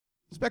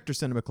Spectre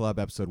Cinema Club,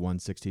 episode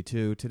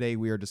 162. Today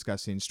we are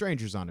discussing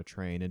Strangers on a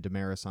Train, and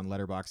Damaris on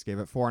Letterboxd gave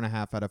it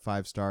 4.5 out of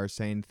 5 stars,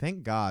 saying,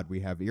 "Thank God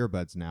we have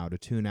earbuds now to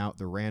tune out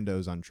the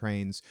randos on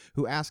trains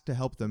who ask to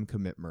help them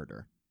commit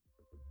murder."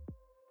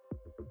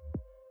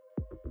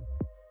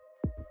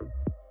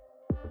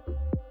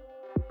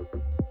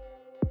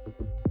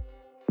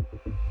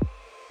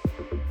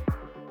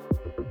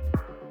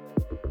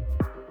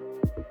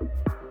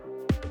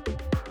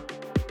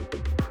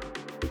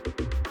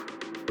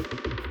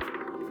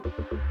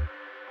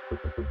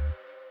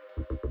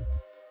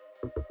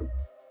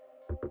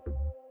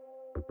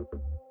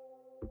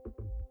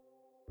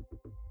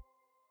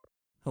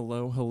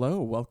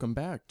 Hello, welcome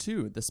back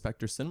to the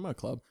Spectre Cinema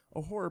Club,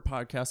 a horror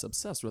podcast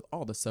obsessed with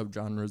all the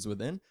subgenres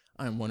within.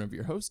 I'm one of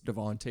your hosts,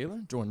 Devon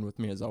Taylor. Joined with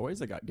me as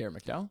always, I got Garrett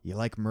McDowell. You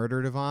like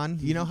murder, Devon?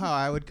 You know how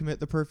I would commit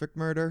the perfect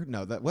murder?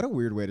 No, what a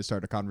weird way to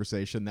start a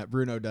conversation that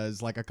Bruno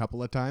does like a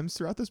couple of times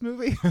throughout this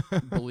movie.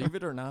 Believe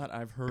it or not,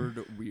 I've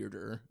heard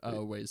weirder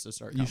ways to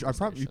start You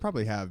conversations.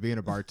 probably have. Being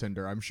a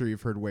bartender, I'm sure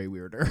you've heard way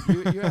weirder.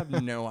 You have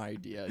no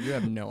idea. You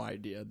have no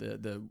idea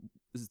the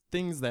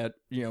things that,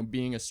 you know,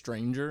 being a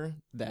stranger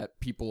that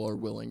people are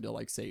willing to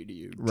like say to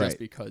you just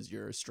because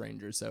you're a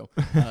stranger. So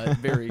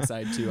very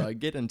excited to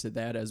get into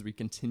that as we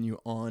continue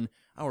on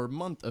our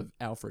month of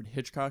Alfred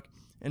Hitchcock.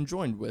 And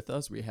joined with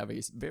us, we have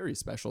a very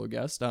special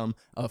guest.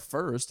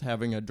 First,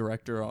 having a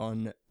director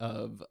on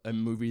of a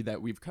movie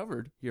that we've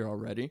covered here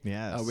already.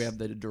 Yes. We have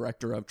the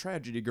director of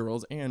Tragedy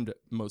Girls and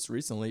most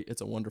recently,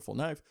 It's a Wonderful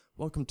Knife.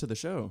 Welcome to the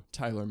show,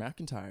 Tyler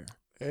MacIntyre.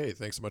 Hey,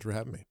 thanks so much for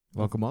having me.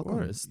 Welcome. Of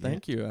course.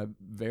 Thank you. I'm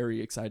very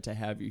excited to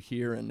have you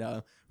here.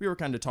 And we were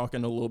kind of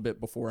talking a little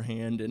bit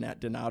beforehand and at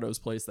Donato's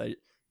place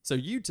so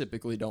you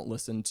typically don't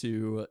listen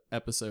to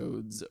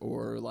episodes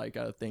or like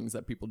things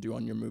that people do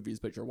on your movies,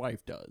 but your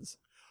wife does.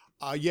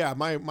 Yeah,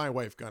 my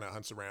wife kind of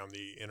hunts around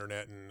the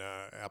internet and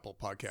Apple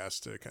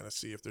Podcasts to kind of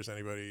see if there's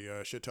anybody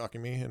shit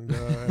talking me, and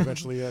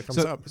eventually comes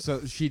up.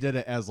 So she did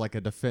it as like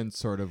a defense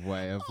sort of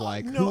way of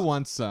like, no, who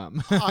wants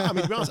some? I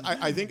mean, to be honest,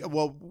 I think,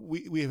 well,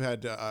 we've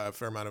had a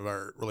fair amount of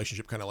our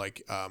relationship kind of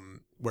like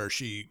where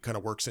she kind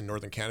of works in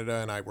Northern Canada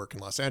and I work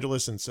in Los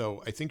Angeles. And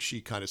so I think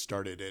she kind of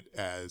started it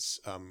as,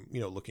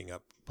 looking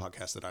up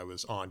podcasts that I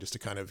was on just to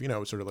kind of,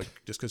 sort of like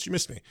just because she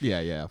missed me.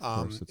 Yeah. Of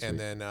course, and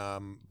then,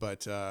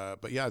 but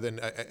yeah,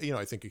 then,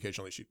 I think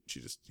occasionally she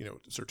just,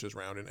 searches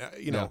around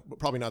and,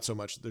 probably not so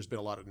much. There's been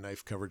a lot of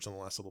knife coverage in the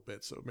last little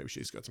bit. So maybe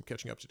she's got some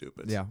catching up to do.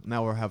 But yeah,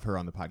 now we'll have her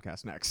on the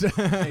podcast next.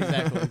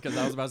 Exactly. Because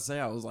I was about to say,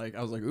 I was like,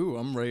 ooh,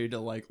 I'm ready to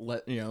like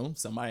let,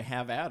 somebody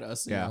have at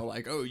us, you know,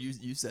 like, oh,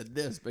 you said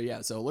this. But yeah,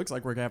 so it looks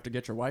like we're gonna have to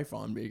get your wife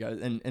on because,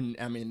 and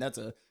I mean, that's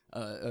a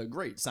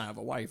great sign of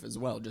a wife as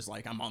well. Just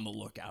like, I'm on the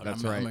lookout.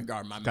 That's I'm right. gonna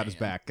guard my man.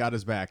 Got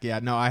his back. Yeah,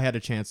 no, I had a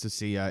chance to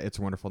see It's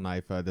a Wonderful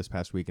Knife this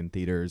past week in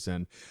theaters.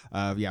 And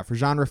for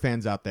genre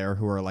fans out there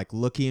who are like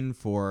looking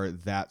for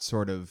that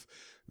sort of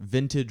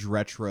vintage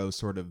retro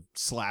sort of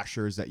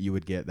slashers that you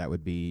would get that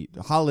would be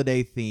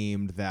holiday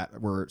themed,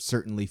 that were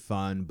certainly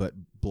fun but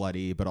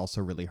bloody but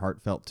also really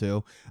heartfelt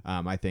too.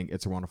 I think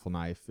It's a Wonderful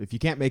Knife, if you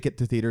can't make it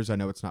to theaters, I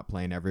know it's not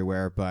playing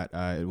everywhere, but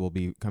it will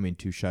be coming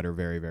to Shudder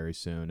very, very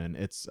soon, and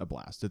it's a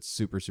blast. It's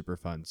super, super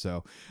fun.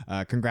 So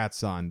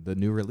congrats on the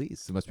new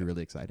release. It must be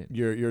really exciting.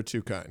 You're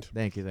too kind.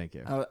 Thank you.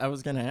 I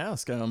was gonna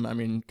ask, I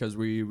mean, because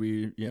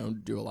we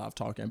do a lot of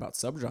talking about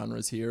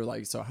subgenres here,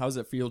 like, so how does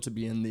it feel to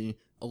be in the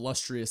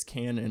illustrious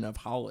canon of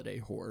holiday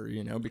horror,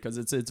 because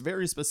it's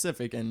very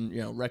specific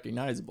and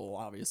recognizable,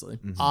 obviously.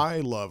 Mm-hmm. I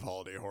love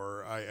holiday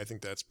horror. I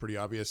think that's pretty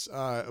obvious.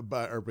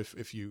 But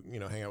if you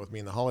hang out with me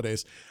in the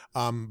holidays,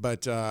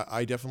 but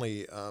I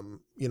definitely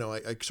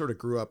I sort of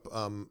grew up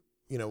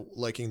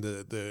liking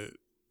the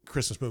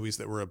Christmas movies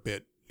that were a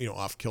bit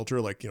off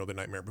kilter, like The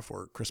Nightmare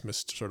Before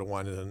Christmas sort of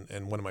one,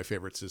 and one of my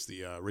favorites is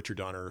the Richard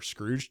Donner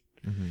Scrooge.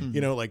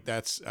 Mm-hmm. Like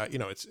that's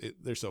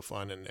they're so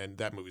fun, and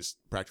that movie's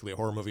practically a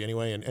horror movie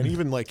anyway, and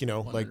even like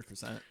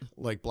 100%.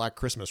 like Black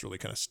Christmas really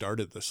kind of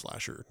started the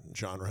slasher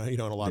genre, in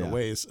a lot of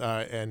ways,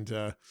 and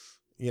I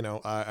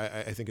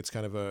think it's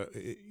kind of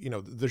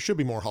there should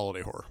be more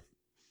holiday horror.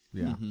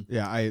 Yeah. Mm-hmm.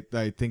 Yeah.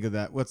 I think of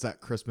that. What's that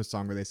Christmas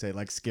song where they say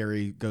like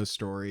scary ghost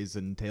stories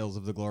and tales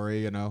of the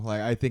glory, like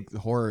I think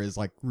horror is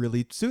like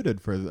really suited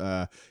for,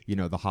 the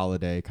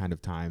holiday kind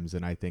of times.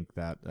 And I think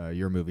that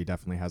your movie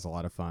definitely has a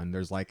lot of fun.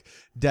 There's like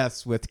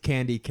deaths with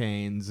candy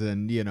canes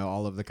and,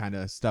 all of the kind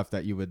of stuff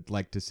that you would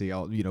like to see,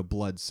 all,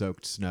 blood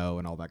soaked snow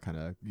and all that kind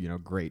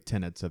of, great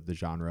tenets of the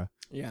genre.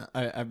 Yeah,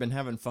 I've been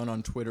having fun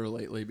on Twitter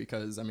lately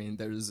because, I mean,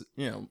 there's,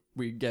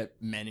 we get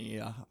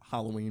many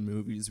Halloween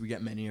movies, we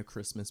get many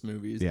Christmas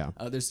movies. Yeah.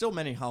 There's still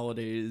many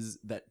holidays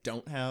that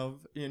don't have,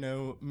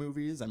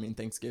 movies. I mean,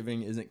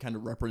 Thanksgiving isn't kind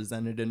of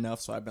represented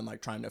enough, so I've been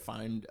like trying to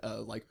find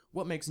like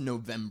what makes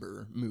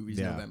November movies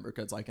November,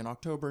 because like in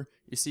October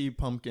you see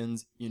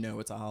pumpkins,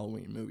 it's a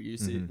Halloween movie. You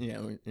see,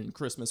 in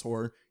Christmas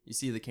horror you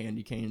see the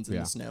candy canes in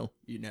the snow,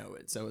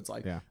 it. So it's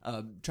like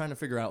trying to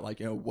figure out like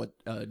what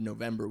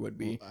November would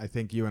be. Well, I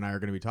think you and I are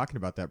going to be talking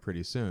about that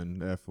pretty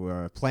soon.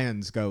 If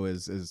plans go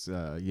as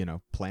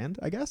planned,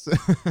 I guess.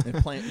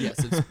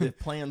 If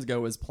plans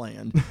go as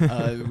planned.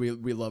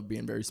 We love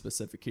being very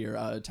specific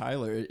here.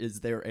 Tyler,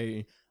 is there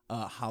a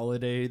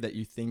holiday that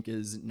you think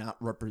is not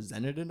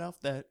represented enough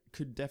that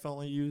could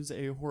definitely use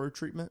a horror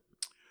treatment?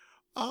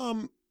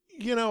 I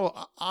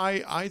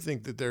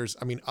think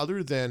that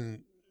other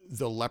than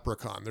the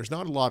Leprechaun, there's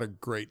not a lot of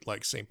great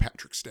like St.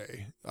 Patrick's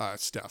Day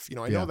stuff.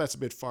 I know that's a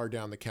bit far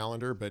down the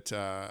calendar, but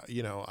I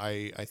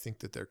think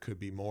that there could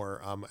be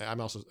more.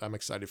 I'm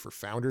excited for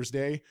Founders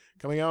Day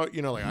coming out.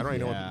 I don't even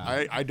know.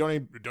 I don't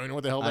even know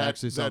what the hell that. I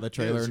actually saw the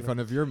trailer in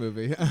front of your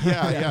movie.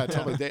 Yeah,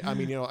 totally.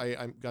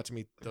 I got to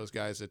meet those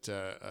guys at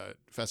a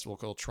festival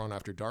called Toronto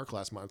After Dark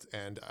last month,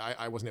 and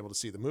I wasn't able to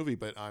see the movie,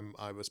 but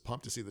I was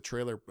pumped to see the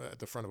trailer at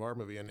the front of our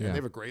movie, and they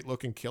have a great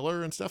looking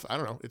killer and stuff. I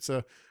don't know. It's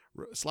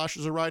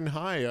slashers are riding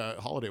high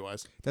holiday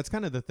wise. That's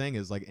kind of the thing,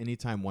 is like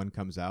anytime one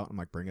comes out, I'm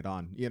like, bring it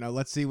on.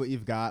 Let's see what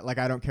you've got. Like,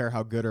 I don't care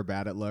how good or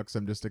bad it looks.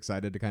 I'm just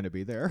excited to kind of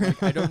be there.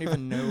 Like, I don't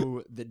even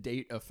know the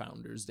date of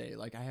Founders Day.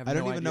 Like, I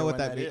don't even know what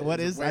that means. What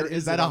is that?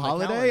 Is that a a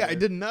holiday? I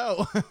didn't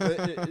know.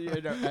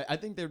 I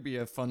think there'd be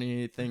a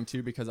funny thing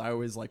too, because I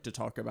always like to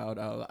talk about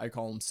I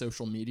call them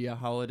social media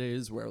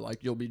holidays, where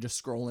like you'll be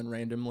just scrolling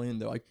randomly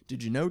and they're like,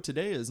 did you know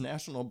today is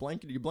National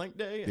Blankety Blank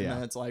Day? And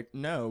then it's like,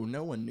 no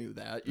one knew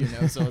that.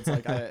 So it's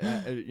like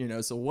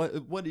so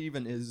what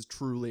even is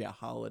truly a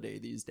holiday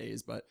these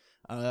days? But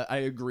I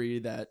agree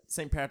that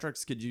St.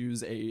 Patrick's could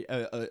use a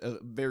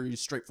very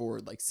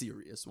straightforward, like,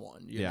 serious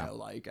one. You know,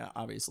 like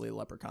obviously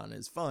Leprechaun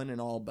is fun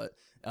and all, but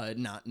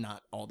not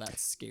all that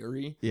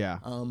scary. Yeah.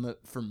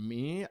 For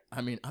me,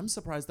 I'm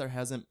surprised there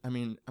hasn't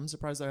been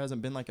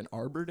like an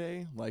Arbor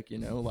Day, like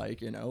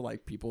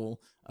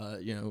people,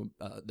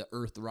 the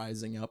Earth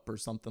rising up or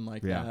something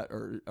like that,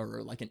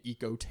 or like an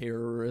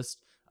eco-terrorist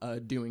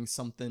doing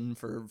something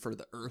for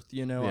the Earth.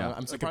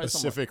 I'm surprised. Like a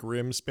Pacific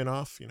Rim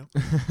spinoff.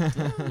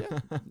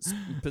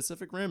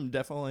 Pacific Rim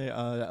definitely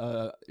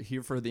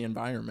here for the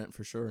environment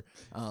for sure.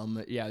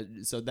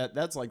 So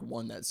that's like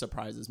one that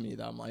surprises me,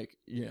 that I'm like,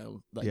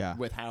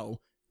 with how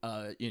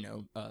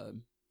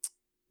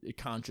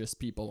conscious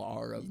people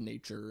are of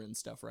nature and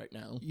stuff right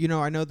now.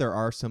 I know there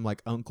are some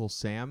like Uncle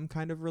Sam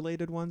kind of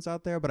related ones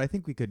out there, but I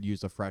think we could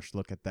use a fresh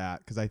look at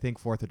that, because I think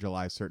 4th of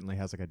July certainly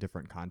has like a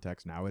different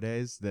context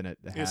nowadays than it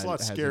has. It's a lot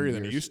scarier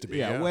than it used to be.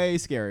 Yeah, way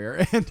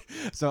scarier. And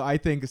so I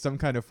think some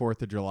kind of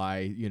 4th of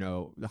July,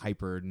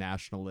 hyper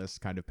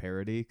nationalist kind of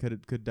parody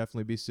could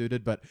definitely be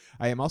suited. But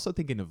I am also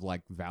thinking of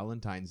like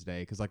Valentine's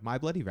Day, because like My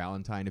Bloody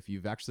Valentine, if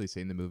you've actually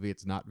seen the movie,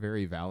 it's not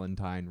very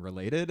Valentine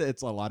related.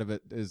 It's a lot of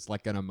it is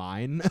like in a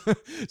mine.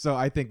 So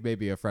I think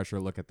maybe a fresher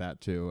look at that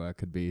too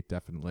could be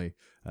definitely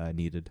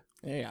needed.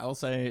 Hey, I'll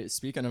say,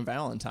 speaking of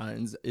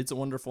Valentine's, It's a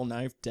Wonderful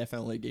Knife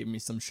definitely gave me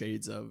some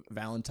shades of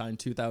Valentine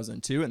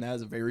 2002, and that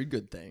is a very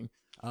good thing.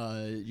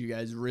 You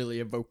guys really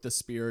evoked the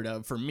spirit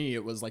of, for me,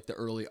 it was like the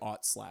early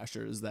aught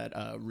slashers that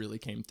really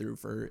came through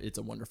for It's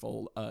a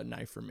Wonderful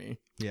Knife for me.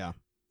 Yeah.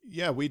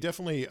 Yeah, we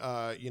definitely,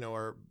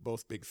 are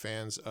both big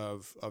fans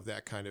of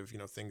that kind of,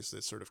 things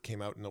that sort of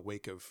came out in the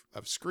wake of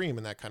Scream,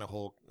 and that kind of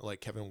whole, like,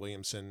 Kevin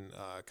Williamson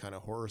kind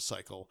of horror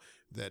cycle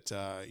that,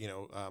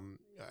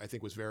 I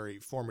think was very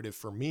formative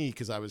for me,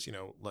 because I was,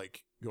 going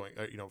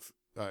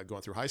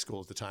through high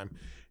school at the time.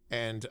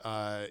 And,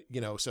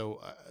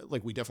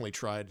 like, we definitely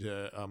tried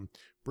to,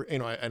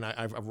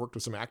 I've worked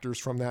with some actors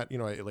from that,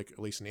 like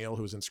Elise Neal,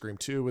 who was in Scream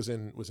 2, was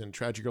in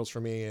Tragic Girls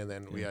for me. And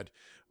then we had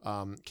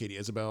Katie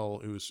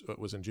Isabel, who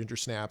was in Ginger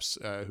Snaps,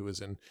 who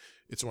was in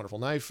It's a Wonderful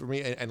Knife for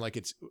me. And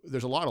like,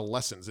 there's a lot of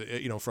lessons,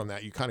 from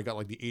that. You kind of got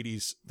like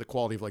the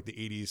quality of like the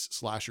 80s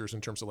slashers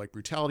in terms of like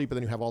brutality, but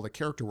then you have all the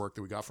character work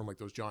that we got from like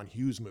those John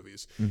Hughes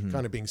movies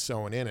kind of being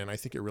sewn in. And I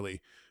think it really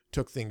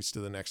took things to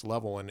the next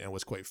level and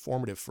was quite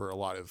formative for a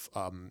lot of,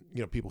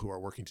 people who are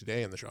working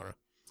today in the genre.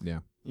 Yeah.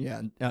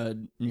 Yeah.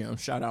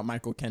 Shout out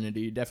Michael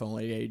Kennedy,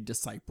 definitely a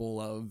disciple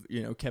of,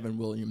 Kevin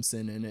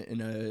Williamson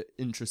in a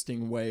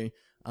interesting way.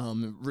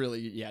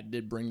 Really,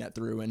 did bring that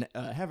through. And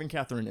having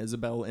Catherine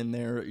Isabel in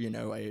there,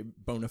 a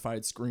bona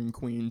fide Scream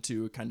queen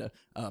to kind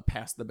of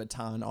pass the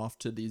baton off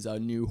to these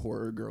new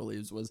horror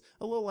girlies was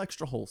a little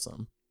extra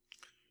wholesome.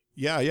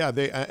 Yeah,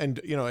 they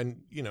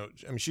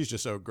she's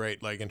just so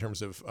great, like in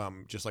terms of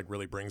just like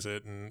really brings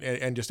it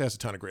and just has a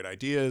ton of great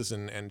ideas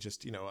and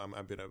just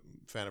I've been a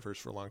fan of hers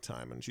for a long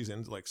time, and she's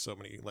in like so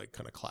many like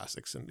kind of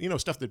classics and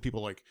stuff that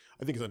people like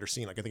I think is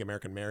underseen. Like I think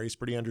American Mary's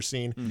pretty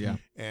underseen. Yeah,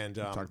 and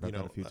we've talked about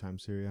that a few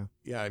times here. Yeah,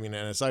 yeah. I mean,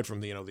 and aside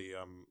from the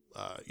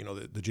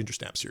the Ginger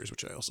Snap series,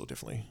 which I also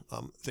definitely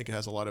think it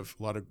has a lot of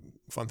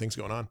fun things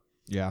going on.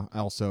 Yeah,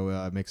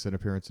 also makes an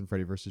appearance in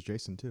Freddy vs.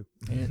 Jason, too.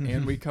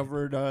 And we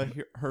covered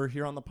her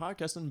here on the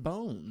podcast in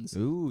Bones.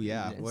 Ooh,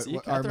 yeah. See,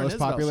 our most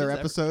popular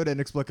episode,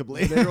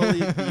 inexplicably. Literally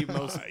the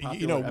most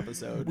popular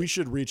episode. We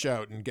should reach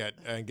out and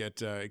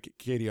get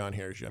Katie on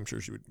here. I'm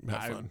sure she would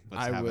have fun.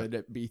 I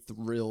would be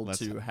thrilled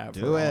to have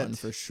her on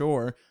for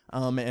sure.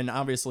 And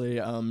obviously,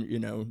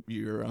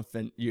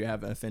 you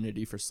have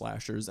affinity for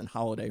slashers and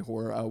holiday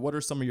horror. What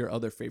are some of your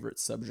other favorite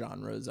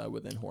subgenres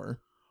within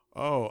horror?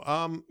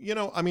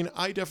 I mean,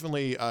 I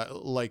definitely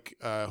like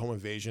home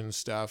invasion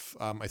stuff.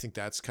 I think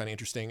that's kind of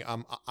interesting.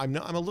 I'm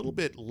a little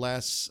bit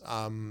less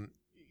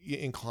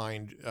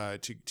inclined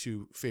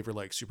to favor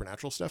like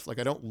supernatural stuff. Like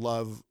I don't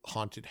love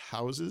haunted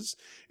houses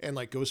and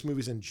like ghost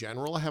movies in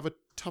general. I have a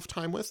tough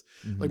time with.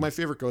 Like my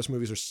favorite ghost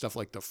movies are stuff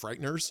like The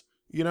Frighteners.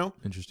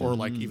 Interesting. Or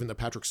like even the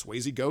Patrick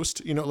Swayze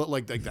Ghost,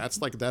 like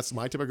that's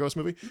my type of ghost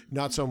movie.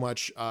 Not so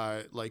much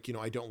I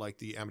don't like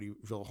the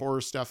Amityville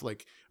Horror stuff,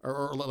 like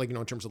or like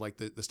in terms of like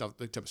the stuff,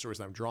 the type of stories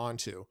that I'm drawn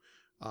to,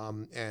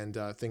 and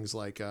things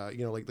like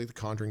like the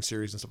Conjuring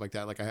series and stuff like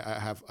that. Like I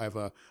have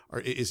a, or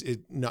is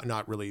it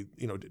not really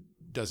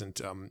doesn't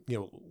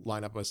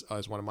line up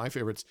as one of my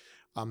favorites,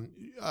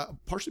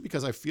 partially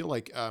because I feel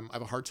like I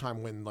have a hard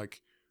time when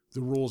like the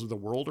rules of the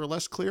world are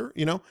less clear,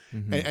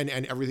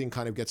 and everything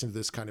kind of gets into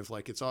this kind of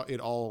like, is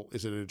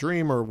it a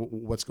dream or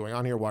what's going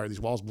on here? Why are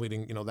these walls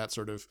bleeding? That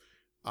sort of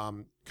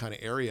kind of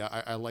area.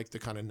 I like the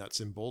kind of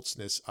nuts and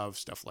boltsness of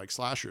stuff like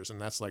slashers.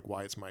 And that's like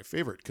why it's my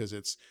favorite. Cause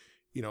it's,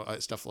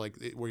 stuff like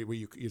where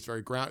you it's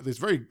very ground. It's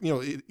very,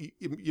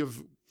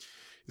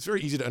 it's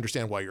very easy to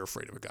understand why you're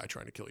afraid of a guy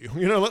trying to kill you,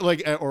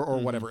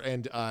 or whatever.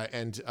 And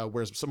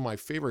whereas some of my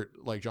favorite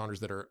like genres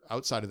that are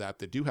outside of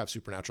that do have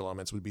supernatural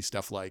elements would be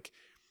stuff like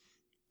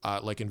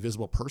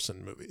Invisible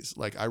Person movies.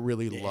 Like I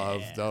really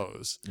love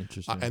those.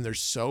 Interesting. And there's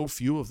so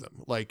few of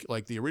them.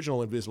 Like the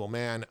original Invisible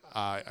Man,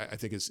 I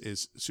think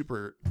is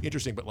super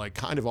interesting, but like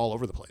kind of all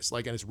over the place.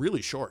 Like, and it's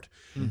really short.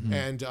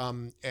 And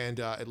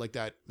like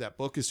that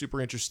book is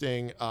super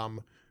interesting.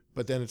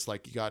 But then it's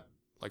like you got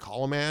like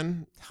Hollow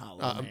Man.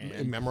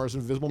 Memoirs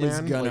of Invisible Man.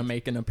 Is gonna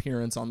make an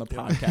appearance on the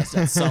podcast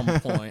at some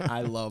point.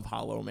 I love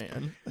Hollow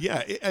Man.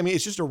 Yeah, I mean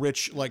it's just a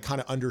rich, like kind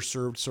of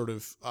underserved sort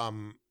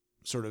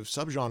of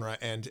subgenre,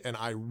 and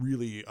I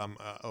really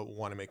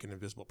want to make an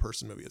Invisible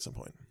Person movie at some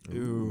point.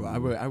 Ooh,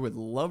 I would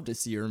love to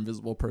see your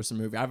Invisible Person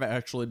movie. I've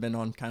actually been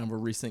on kind of a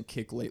recent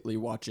kick lately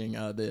watching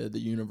the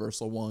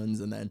Universal ones,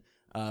 and then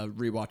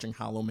rewatching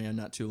Hollow Man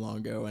not too long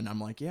ago, and I'm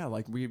like, yeah,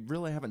 like we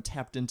really haven't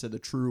tapped into the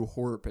true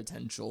horror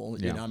potential.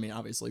 You know, I mean,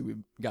 obviously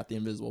we've got the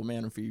Invisible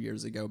Man a few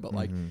years ago, but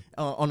like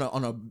on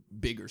a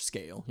bigger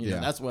scale, you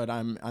know, that's what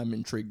I'm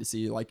intrigued to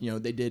see. Like,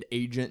 they did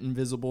Agent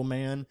Invisible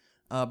Man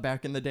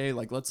back in the day.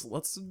 Like let's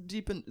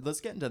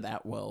get into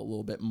that a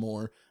little bit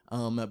more.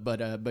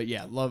 But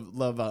yeah,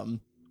 love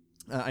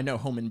I know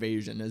home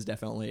invasion is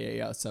definitely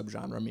a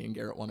subgenre me and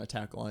Garrett want to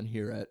tackle on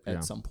here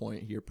at some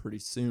point here pretty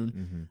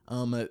soon.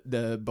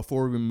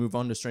 Before we move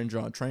on to Stranger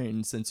on a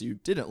Train, since you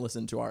didn't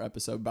listen to our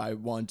episode, but I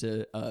want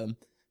to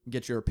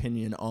get your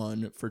opinion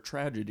on For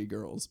Tragedy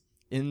Girls.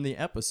 In the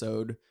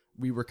episode,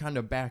 we were kind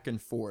of back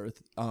and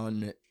forth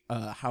on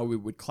how we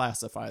would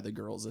classify the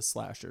girls as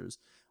slashers.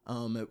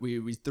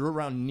 We threw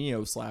around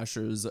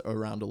neo-slashers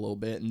around a little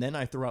bit, and then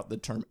I threw out the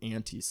term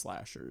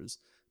anti-slashers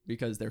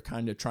because they're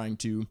kind of trying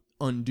to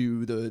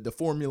undo the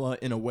formula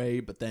in a way,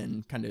 but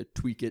then kind of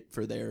tweak it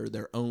for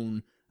their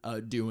own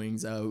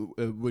doings.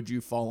 Would you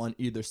fall on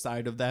either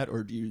side of that,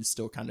 or do you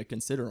still kind of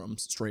consider them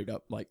straight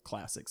up like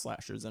classic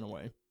slashers in a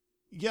way?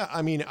 Yeah,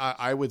 I mean,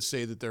 I would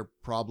say that they're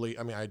probably,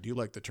 I mean, I do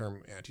like the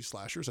term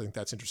anti-slashers. I think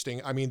that's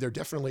interesting. I mean, they're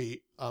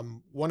definitely,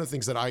 one of the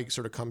things that I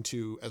sort of come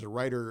to as a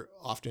writer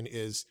often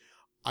is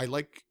I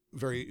like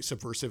very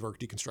subversive or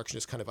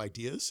deconstructionist kind of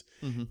ideas.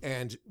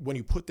 And when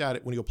you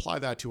apply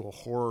that to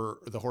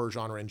the horror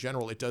genre in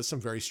general, it does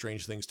some very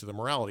strange things to the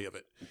morality of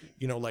it.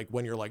 Like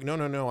when you're like, no,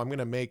 I'm going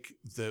to make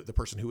the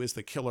person who is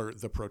the killer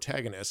the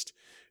protagonist,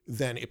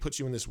 then it puts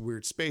you in this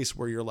weird space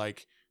where you're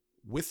like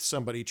with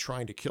somebody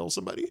trying to kill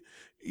somebody,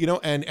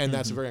 and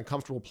that's a very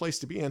uncomfortable place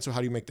to be in. So how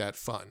do you make that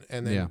fun?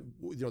 And then,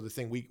 the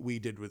thing we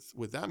did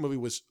with that movie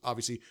was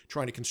obviously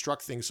trying to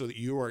construct things so that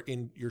you're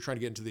trying to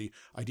get into the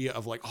idea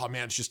of like, oh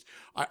man, it's just,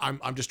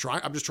 I'm just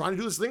trying to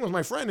do this thing with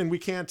my friend and we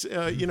can't,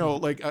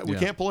 we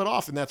can't pull it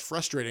off. And that's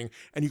frustrating.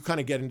 And you kind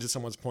of get into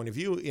someone's point of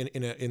view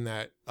in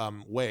that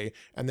way.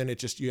 And then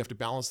you have to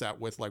balance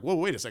that with like, whoa,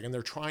 wait a second.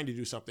 They're trying to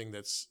do something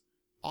that's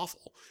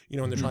awful,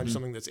 and they're trying to do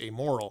something that's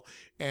amoral.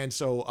 And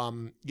so,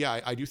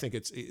 I do think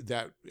it's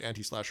that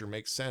anti-slasher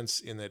makes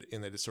sense in that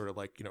it's sort of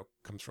like,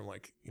 comes from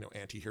like,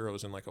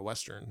 anti-heroes in like a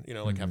Western,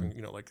 like having,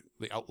 like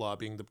the outlaw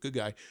being the good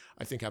guy.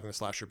 I think having the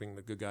slasher being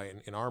the good guy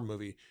in our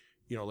movie,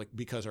 like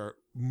because our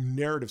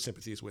narrative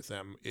sympathies with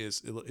them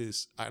is,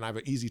 and I have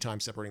an easy time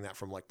separating that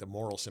from like the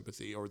moral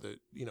sympathy or the,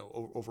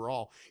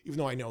 overall, even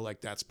though I know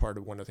like that's part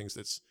of one of the things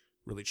that's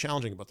really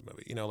challenging about the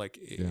movie,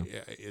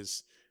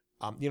 is,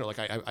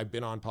 I've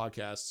been on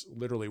podcasts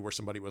literally where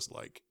somebody was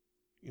like,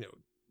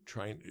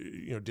 trying,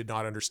 did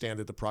not understand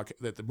that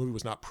the movie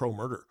was not pro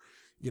murder,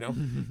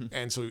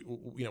 and so,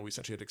 we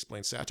essentially had to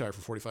explain satire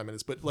for 45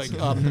 minutes, but like,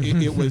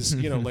 it was,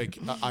 like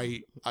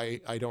I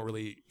don't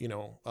really,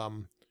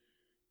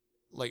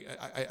 like,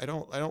 I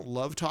don't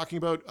love talking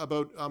about,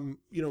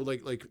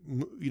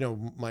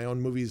 my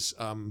own movies,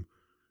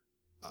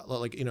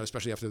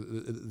 especially after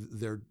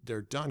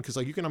they're done. 'Cause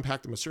like you can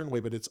unpack them a certain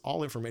way, but it's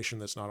all information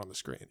that's not on the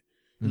screen.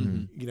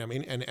 You know what I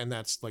mean? And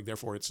that's like,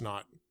 therefore it's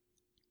not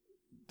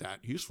that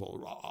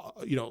useful,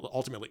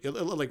 ultimately,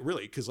 like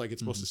really, because like it's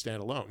supposed to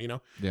stand alone,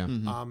 Yeah.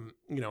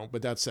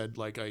 But that said,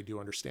 like I do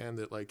understand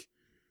that, like,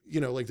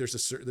 like there's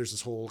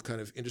this whole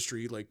kind of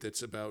industry like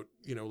that's about,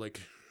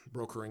 like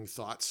brokering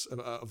thoughts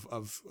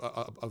of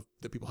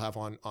that people have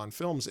on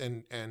films,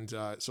 and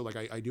so like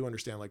I do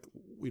understand, like,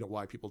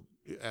 why people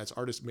as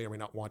artists may or may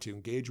not want to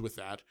engage with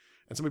that,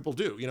 and some people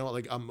do,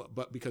 like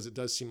but because it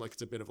does seem like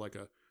it's a bit of like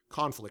a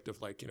conflict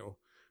of, like,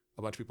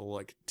 a bunch of people,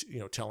 like,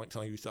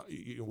 telling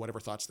you whatever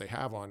thoughts they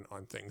have on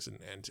things,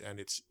 and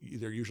it's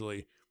they're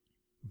usually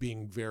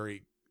being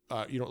very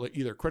like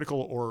either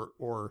critical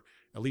or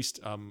at least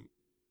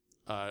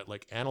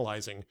like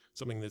analyzing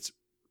something that's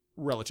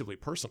relatively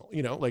personal,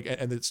 like,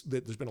 and there's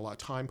been a lot of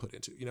time put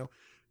into,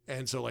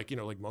 and so, like,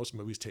 like most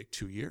movies take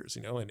 2 years,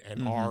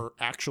 and are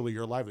actually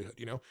your livelihood,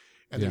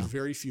 and there's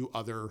very few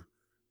other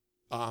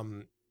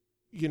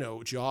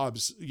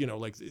jobs,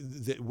 like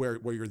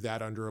where you're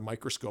that under a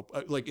microscope,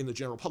 like in the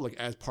general public,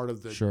 as part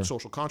of the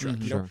social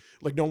contract,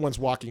 like no one's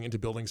walking into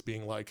buildings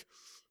being like,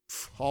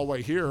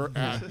 hallway here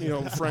at,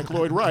 Frank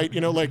Lloyd Wright,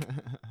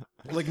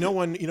 like no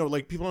one,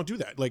 like people don't do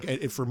that.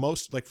 Like for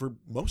most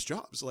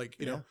jobs, like,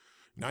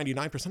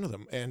 99% of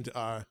them.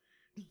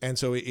 And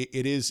so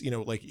it is,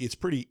 like it's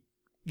pretty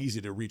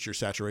easy to reach your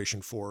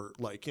saturation for,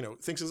 like,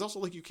 things. Is also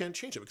like you can't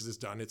change it because it's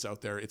done, it's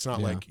out there. It's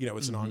not like,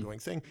 it's an ongoing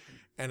thing.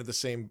 And at the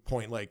same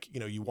point, like,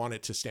 you want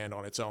it to stand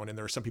on its own. And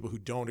there are some people who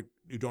don't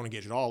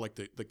engage at all, like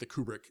the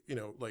Kubrick,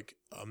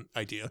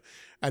 idea.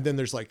 And then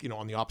there's, like,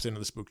 on the opposite end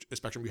of the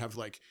spectrum, you have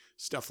like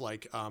stuff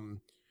like,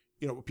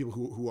 people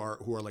who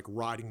are like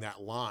riding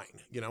that line,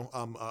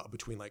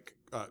 between like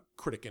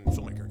critic and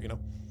filmmaker,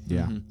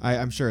 Yeah.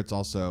 I'm sure it's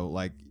also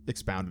like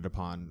expounded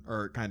upon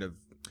or kind of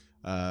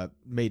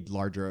made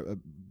larger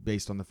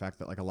based on the fact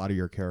that, like, a lot of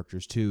your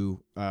characters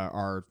too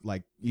are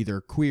like either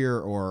queer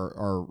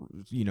or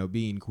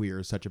being queer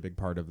is such a big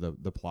part of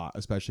the plot,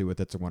 especially with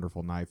It's a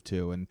Wonderful Knife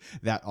too, and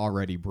that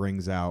already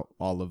brings out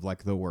all of,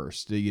 like, the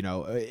worst.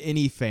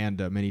 Any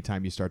fandom,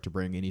 anytime you start to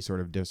bring any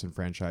sort of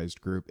disenfranchised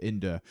group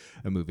into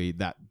a movie,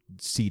 that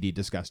seedy,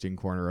 disgusting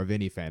corner of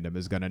any fandom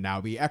is going to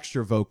now be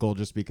extra vocal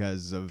just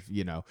because of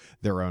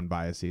their own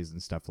biases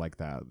and stuff like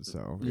that.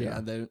 So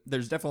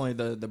there's definitely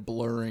the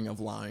blurring of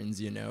lines,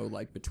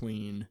 like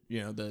between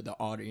the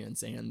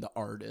audience and the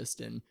artist,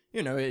 and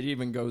it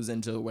even goes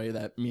into the way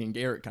that me and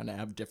Garrett kind of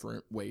have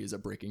different ways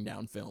of breaking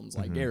down films.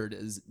 Like Garrett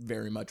is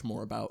very much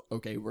more about,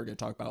 okay, we're going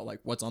to talk about like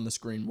what's on the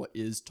screen, what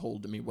is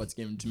told to me, what's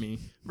given to me,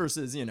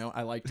 versus,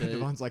 I like to...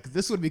 Everyone's like,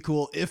 this would be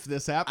cool if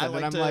this happened.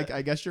 And I'm like,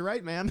 I guess you're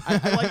right, man.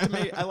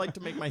 I like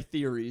to make my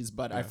theories,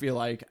 but I feel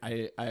like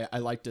I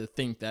like to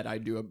think that I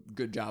do a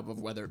good job of,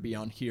 whether it be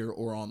on here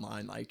or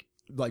online, like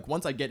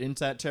once I get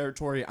into that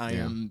territory, I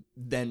am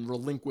then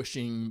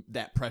relinquishing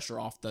that pressure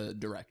off the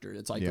director.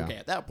 It's like, okay,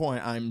 at that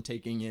point I'm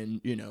taking in,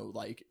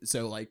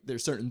 so like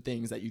there's certain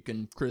things that you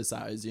can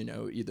criticize,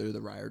 either the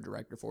writer or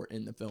director for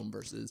in the film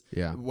versus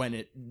when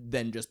it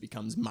then just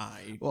becomes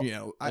my,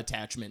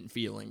 attachment and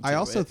feeling to I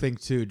also it.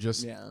 think too,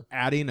 just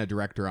adding a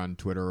director on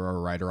Twitter or a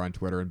writer on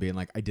Twitter and being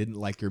like, I didn't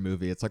like your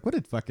movie. It's like, what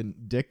a fucking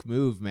dick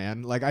move,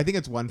 man. Like, I think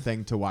it's one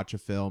thing to watch a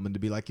film and to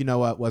be like, you know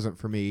what, wasn't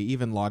for me,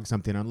 even log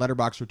something on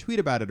Letterboxd or tweet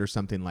about it or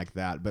something like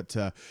that, but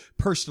to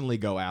personally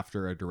go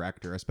after a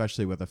director,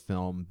 especially with a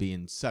film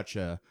being such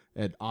an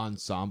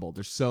ensemble,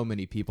 there's so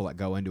many people that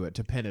go into it,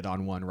 to pin it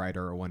on one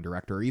writer or one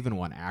director or even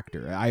one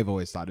actor, I've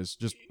always thought is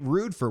just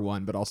rude for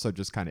one, but also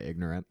just kind of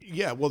ignorant.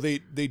 Yeah, well, they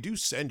do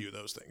send you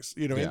those things,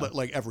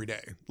 like every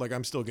day. Like,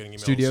 I'm still getting emails,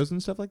 studios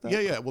and stuff like that.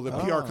 Yeah. Well, the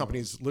PR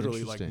companies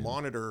literally like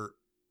monitor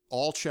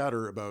all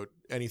chatter about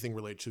anything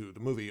related to the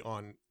movie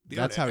on the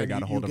That's internet, how we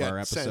got a hold of our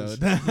episode.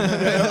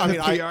 I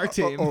mean, PR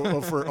team.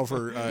 for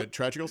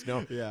Tragicals.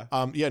 No,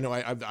 no,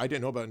 I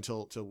didn't know about it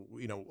until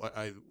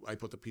I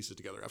put the pieces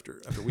together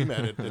after we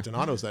met at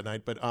Donato's that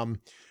night. But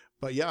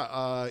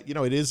yeah,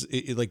 it is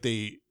like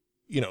they,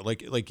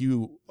 it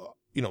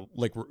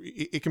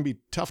can be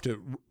tough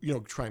to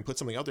try and put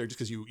something out there just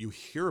because you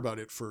hear about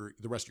it for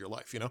the rest of your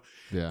life,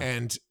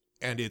 and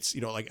it's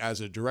like,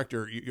 as a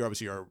director, you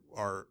obviously are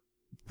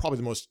probably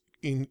the most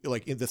in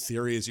the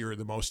theory is you're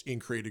the most in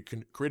creative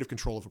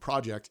control of a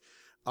project,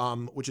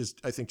 which is,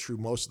 I think, true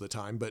most of the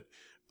time, but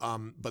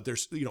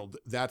there's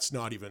that's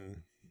not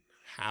even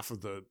half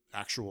of the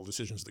actual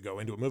decisions that go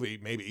into a movie,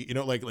 maybe,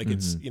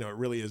 it's it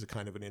really is a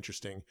kind of an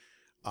interesting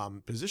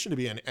position to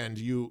be in, and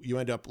you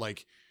end up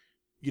like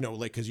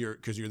because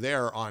you're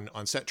there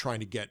on set trying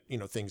to get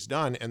things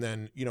done, and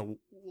then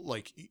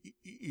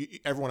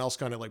everyone else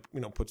kind of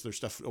puts their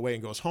stuff away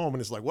and goes home and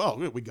is like, well,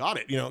 we got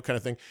it, kind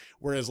of thing.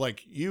 Whereas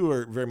like you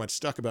are very much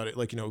stuck about it,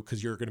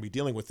 because you're going to be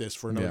dealing with this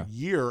for another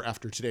year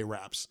after today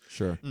wraps.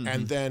 Sure.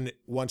 And then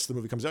once the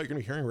movie comes out, you're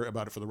going to be hearing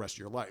about it for the rest of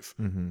your life.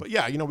 But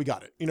yeah, we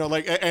got it,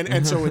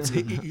 and so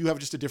you have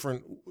just a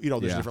different,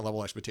 there's a different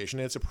level of expectation,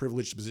 and it's a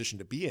privileged position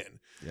to be in,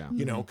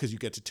 because you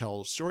get to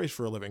tell stories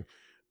for a living.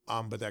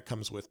 But that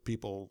comes with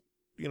people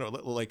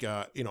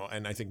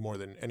and I think more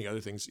than any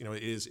other things,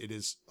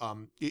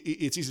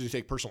 it's easy to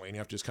take personally, and you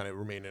have to just kind of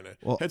remain in a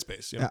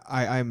headspace.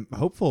 I'm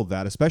hopeful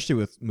that, especially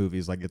with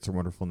movies like It's a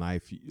Wonderful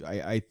Knife,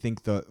 I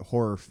think the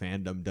horror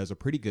fandom does a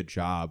pretty good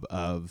job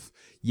of,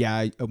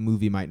 a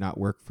movie might not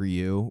work for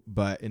you,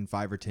 but in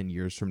 5 or 10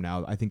 years from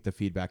now, I think the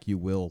feedback you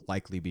will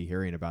likely be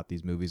hearing about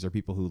these movies are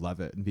people who love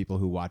it and people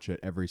who watch it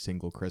every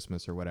single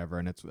Christmas or whatever,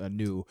 and it's a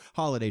new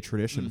holiday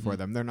tradition for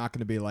them. They're not going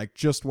to be like,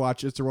 just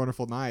watch It's a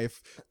Wonderful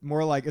Knife.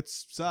 More like, it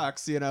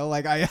sucks,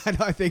 like I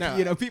think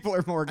people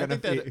are more gonna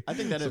be. I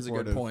think that is a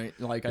good point.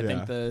 Like I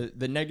think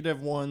the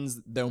negative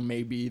ones, though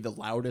maybe the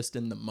loudest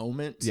in the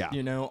moment,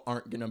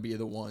 aren't gonna be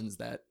the ones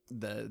that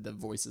the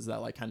voices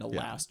that like kind of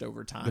last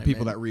over time. The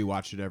people that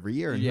rewatch it every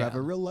year and who have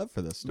a real love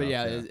for this stuff. But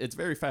it's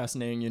very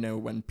fascinating,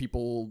 when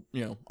people,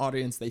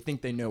 audience, they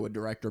think they know a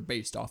director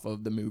based off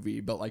of the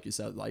movie, but like you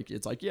said, like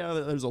it's like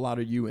there's a lot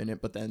of you in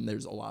it, but then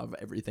there's a lot of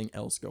everything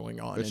else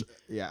going on. Which,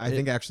 I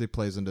think actually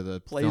plays into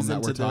the film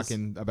that we're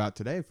talking about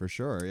today for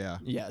sure. Yeah.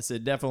 Yes,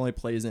 it definitely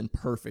plays in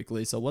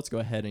perfectly. So let's go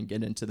ahead and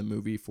get into the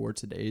movie for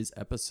today's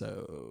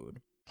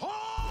episode.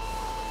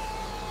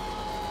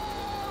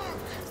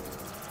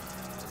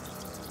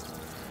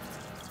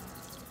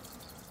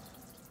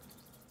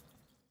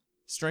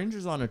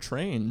 Strangers on a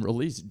Train,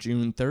 released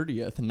June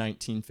 30th,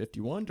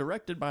 1951,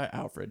 directed by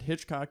Alfred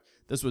Hitchcock.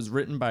 This was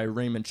written by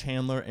Raymond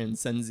Chandler and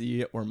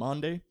Senzi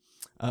Ormonde.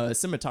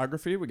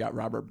 Cinematography, we got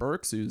Robert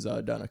Burks, who's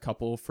done a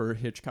couple for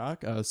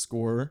Hitchcock.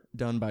 Score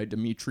done by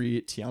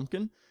Dmitry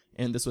Tiomkin.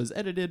 And this was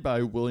edited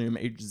by William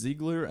H.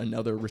 Ziegler,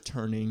 another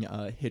returning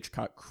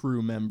Hitchcock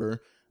crew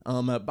member.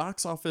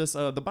 Box office.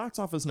 The box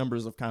office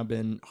numbers have kind of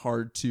been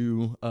hard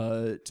to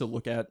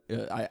look at.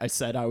 I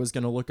said I was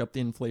going to look up the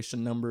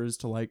inflation numbers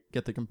to like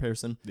get the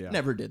comparison.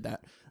 Never did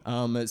that.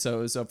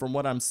 So from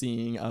what I'm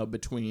seeing,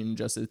 between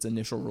just its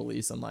initial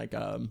release and like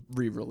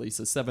re-release,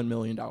 is $7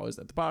 million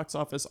at the box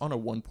office on a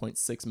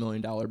 $1.6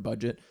 million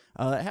budget.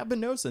 I have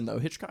been noticing though,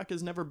 Hitchcock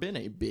has never been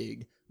a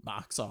big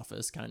box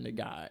office kind of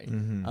guy,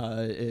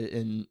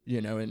 and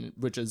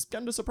which is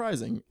kind of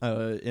surprising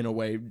in a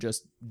way,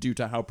 just due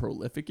to how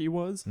prolific he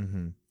was.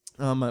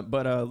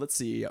 But let's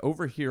see,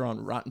 over here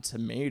on Rotten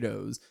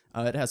Tomatoes,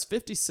 it has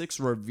 56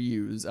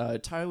 reviews.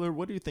 Tyler,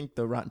 what do you think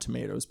the Rotten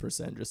Tomatoes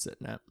percentage is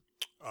sitting at?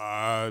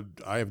 I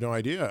have no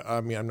idea.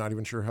 I mean, I'm not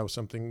even sure how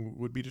something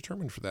would be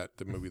determined for that,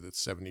 the movie that's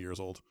 70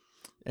 years old.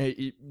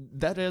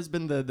 That has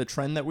been the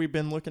trend that we've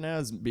been looking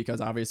at,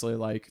 because obviously,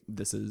 like,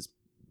 this is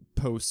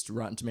post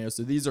Rotten Tomatoes,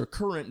 so these are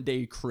current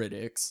day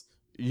critics,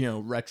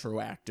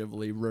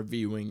 retroactively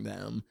reviewing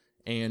them,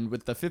 and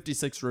with the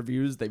 56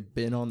 reviews, they've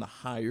been on the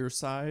higher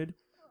side.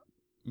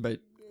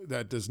 But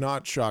that does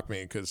not shock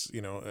me, because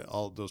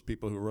all those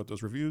people who wrote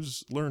those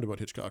reviews learned about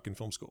Hitchcock in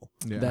film school.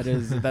 That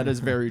is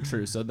very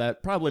true. So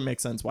that probably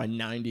makes sense why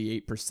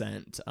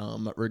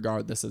 98%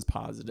 regard this as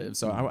positive.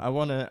 So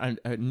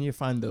I need to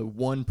find the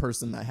one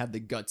person that had the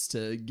guts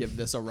to give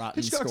this a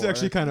rotten Hitchcock's score.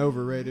 actually kind of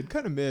overrated,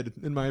 kind of mid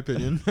in my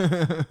opinion.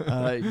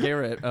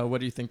 Garrett, what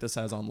do you think this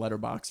has on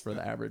Letterboxd for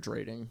the average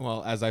rating?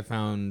 Well, as I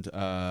found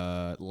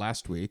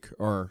last week,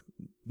 or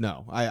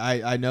no,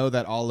 I know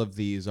that all of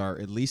these are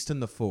at least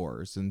in the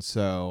 4s, and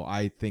so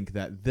I think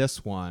that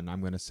this one I'm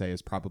going to say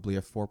is probably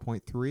a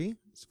 4.3.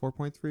 It's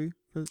 4.3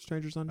 for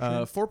Strangers on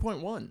a Train.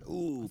 4.1.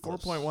 Ooh,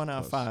 4.1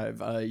 out of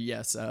 5.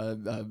 Yes,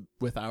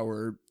 with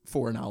our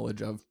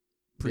foreknowledge of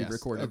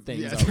pre-recorded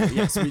things. Already.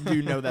 Yes, we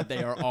do know that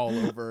they are all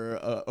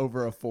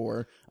over a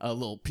 4. A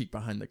little peek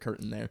behind the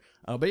curtain there.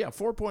 But yeah,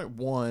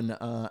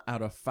 4.1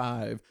 out of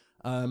 5.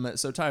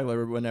 So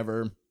Tyler,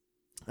 whenever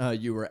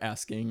you were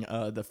asking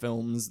the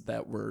films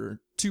that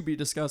were to be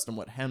discussed and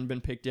what hadn't been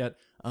picked yet,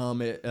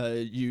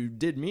 you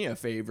did me a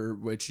favor,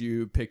 which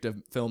you picked a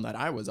film that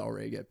I was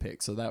already get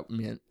picked, so that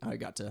meant I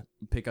got to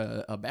pick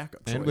a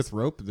backup choice. And with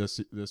Rope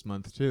this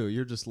month too,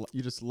 you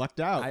just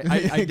lucked out.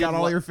 I got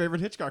all your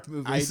favorite Hitchcock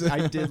movies.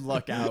 I did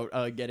luck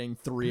out getting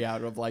 3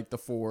 out of like the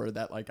 4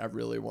 that like I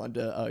really wanted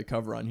to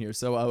cover on here.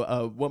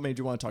 So what made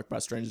you want to talk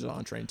about Strangers on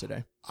a Train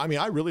today? I mean,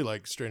 I really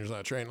like Strangers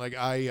on a Train. Like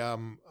I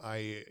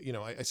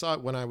saw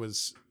it when I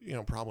was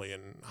probably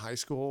in high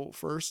school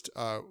first.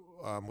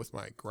 With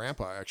my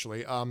grandpa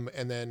actually.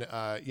 And then,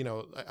 I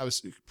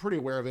was pretty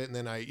aware of it. And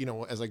then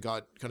as I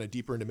got kind of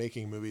deeper into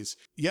making movies,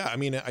 I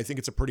mean, I think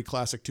it's a pretty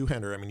classic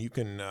two-hander. I mean, you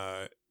can,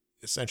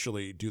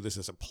 essentially do this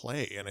as a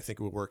play, and I think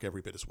it would work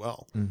every bit as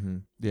well. Mm-hmm.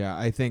 Yeah,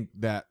 I think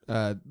that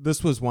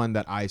this was one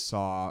that I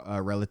saw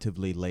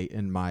relatively late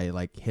in my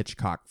like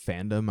Hitchcock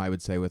fandom. I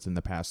would say within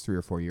the past 3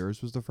 or 4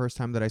 years was the first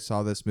time that I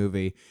saw this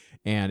movie,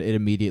 and it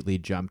immediately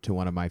jumped to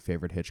one of my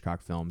favorite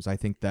Hitchcock films. I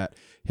think that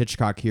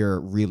Hitchcock here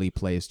really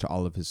plays to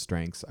all of his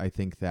strengths. I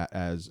think that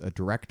as a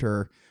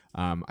director,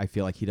 I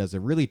feel like he does a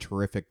really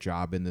terrific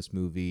job in this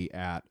movie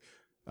at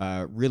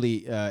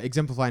really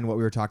exemplifying what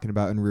we were talking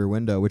about in Rear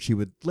Window, which he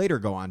would later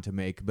go on to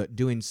make, but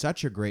doing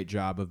such a great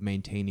job of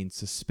maintaining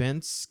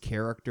suspense,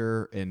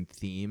 character, and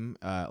theme,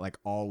 like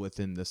all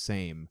within the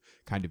same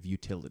kind of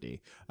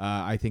utility.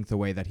 I think the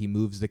way that he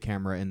moves the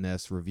camera in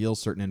this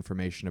reveals certain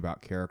information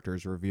about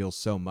characters, reveals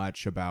so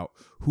much about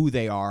who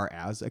they are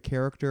as a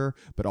character,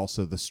 but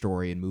also the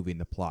story and moving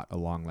the plot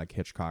along like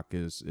Hitchcock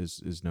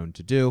is known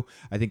to do.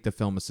 I think the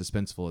film is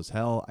suspenseful as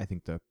hell. I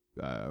think the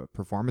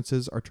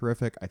performances are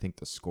terrific. I think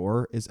the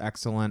score is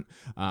excellent.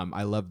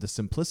 I love the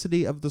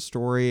simplicity of the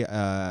story.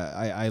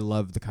 I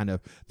love the kind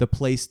of the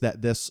place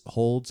that this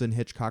holds in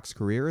Hitchcock's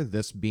career,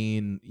 this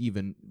being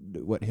even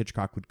what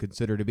Hitchcock would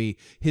consider to be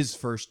his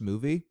first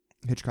movie.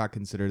 Hitchcock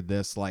considered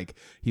this like,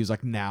 he was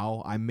like,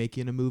 now I'm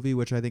making a movie,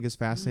 which I think is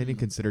fascinating,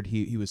 considered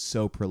he was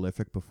so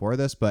prolific before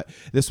this, but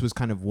this was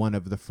kind of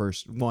not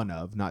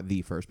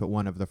the first, but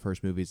one of the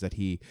first movies that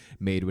he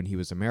made when he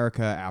was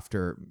America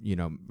after,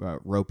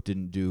 Rope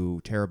didn't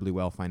do terribly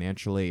well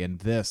financially. And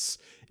this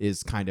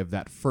is kind of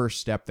that first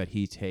step that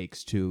he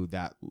takes to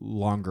that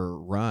longer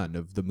run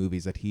of the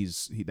movies that he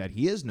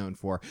is known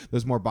for.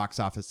 Those more box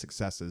office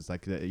successes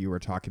like that you were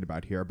talking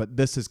about here, but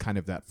this is kind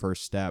of that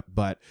first step.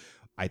 But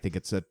I think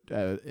it's an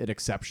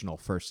exceptional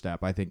first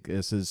step. I think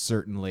this is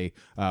certainly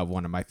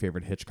one of my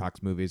favorite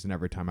Hitchcock's movies, and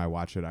every time I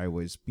watch it, I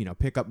always,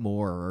 pick up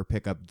more or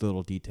pick up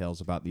little details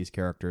about these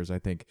characters. I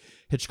think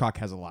Hitchcock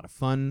has a lot of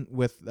fun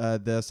with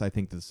this. I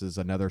think this is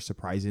another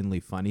surprisingly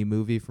funny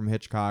movie from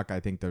Hitchcock.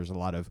 I think there's a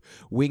lot of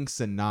winks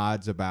and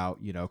nods about,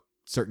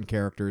 certain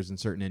characters and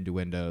certain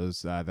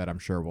innuendos that I'm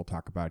sure we'll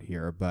talk about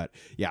here. But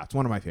yeah, it's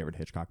one of my favorite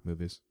Hitchcock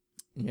movies.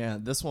 Yeah,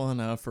 this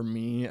one for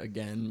me,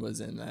 again,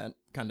 was in that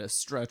kind of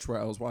stretch where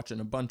I was watching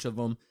a bunch of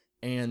them.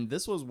 And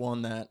this was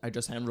one that I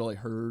just hadn't really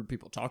heard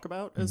people talk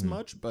about as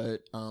much.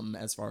 But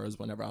as far as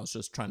whenever I was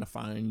just trying to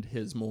find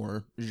his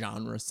more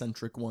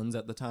genre-centric ones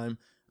at the time,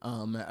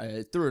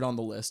 I threw it on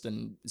the list.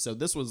 And so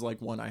this was like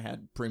one I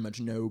had pretty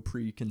much no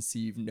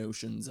preconceived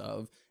notions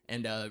of.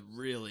 And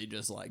really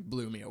just like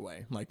blew me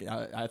away. Like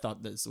I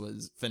thought this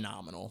was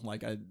phenomenal.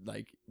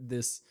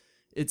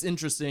 It's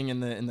interesting in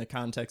the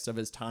context of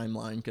his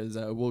timeline, because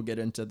we'll get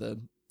into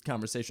the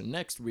conversation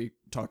next week,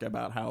 talk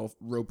about how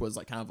Rope was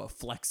like kind of a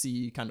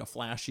flexy, kind of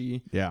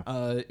flashy,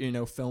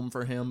 film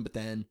for him, but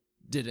then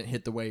didn't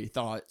hit the way he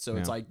thought. So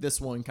it's like this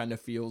one kind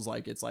of feels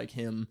like it's like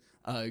him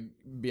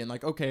being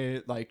like,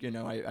 okay, like,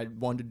 I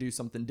wanted to do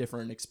something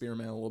different and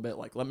experiment a little bit.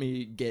 Like, let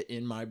me get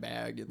in my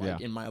bag,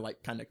 in my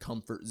like kind of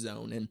comfort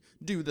zone and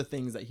do the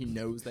things that he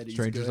knows that he's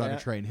Strangers good on at.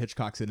 a Train,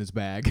 Hitchcock's in his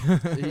bag.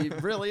 He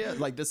really is.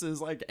 Like, this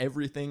is like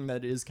everything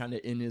that is kind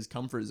of in his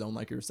comfort zone,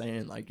 like you're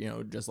saying, like,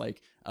 just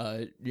like,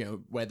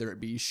 whether it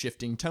be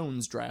shifting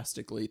tones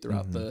drastically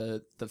throughout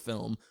the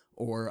film,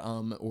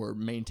 or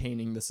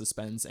maintaining the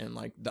suspense and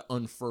like the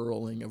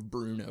unfurling of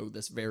Bruno,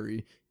 this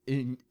very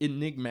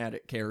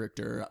enigmatic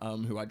character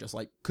who I just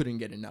like couldn't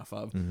get enough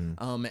of.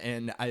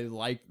 And I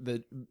like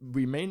that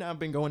we may not have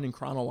been going in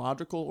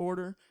chronological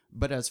order,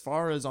 but as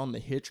far as on the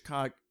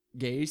Hitchcock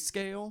gay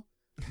scale,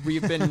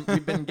 we've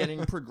been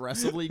getting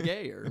progressively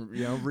gayer.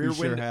 Rear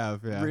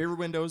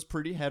Window's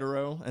pretty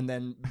hetero, and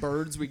then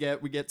Birds we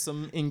get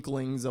some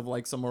inklings of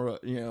like some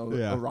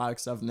erotic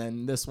stuff, and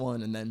then this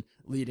one, and then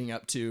leading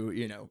up to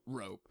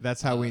Rope.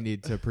 That's how we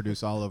need to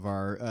produce all of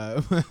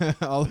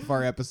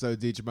our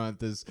episodes each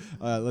month. Is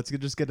let's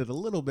just get it a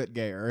little bit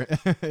gayer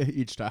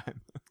each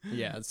time.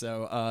 Yeah,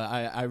 so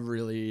I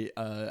really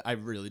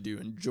do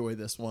enjoy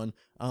this one.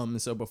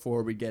 So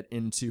before we get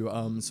into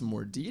some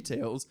more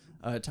details,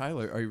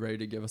 Tyler, are you ready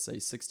to give us a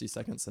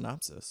 60-second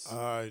synopsis?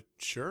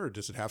 Sure.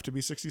 Does it have to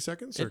be 60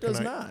 seconds? It does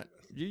not.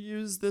 You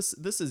use this.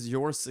 This is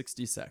your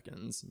 60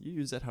 seconds. You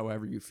use it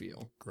however you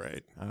feel.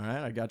 Great. All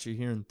right, I got you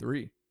here in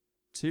 3,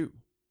 2,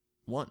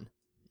 1,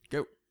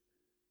 go.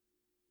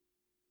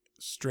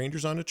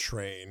 Strangers on a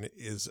Train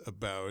is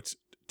about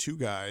two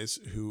guys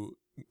who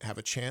have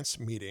a chance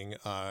meeting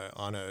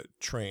on a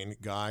train,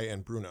 Guy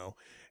and Bruno,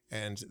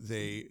 and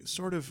they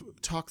sort of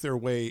talk their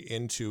way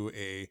into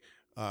a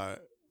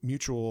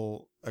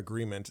mutual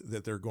agreement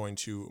that they're going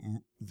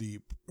to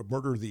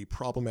murder the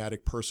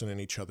problematic person in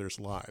each other's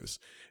lives.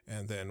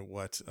 And then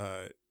what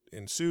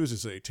ensues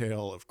is a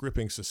tale of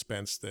gripping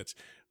suspense that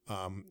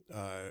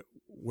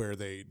where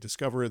they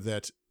discover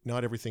that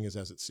not everything is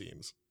as it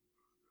seems.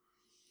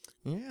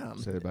 Yeah.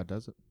 Say about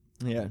does it.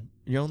 Yeah,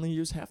 you only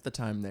use half the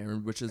time there,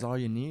 which is all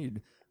you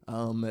need.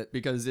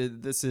 Because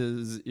this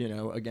is,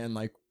 again,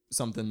 like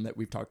something that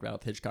we've talked about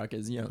with Hitchcock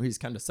is, he's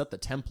kind of set the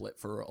template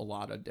for a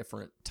lot of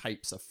different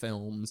types of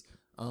films.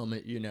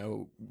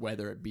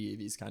 Whether it be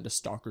these kind of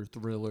stalker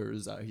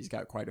thrillers, he's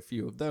got quite a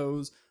few of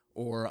those,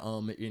 or,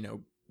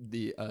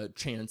 the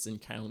chance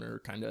encounter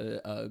kind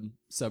of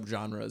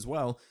subgenre as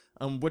well,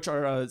 which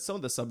are some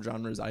of the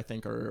subgenres I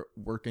think are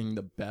working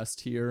the best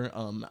here.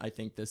 I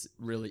think this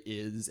really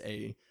is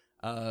a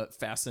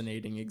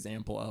fascinating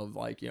example of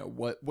like,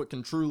 what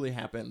can truly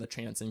happen in the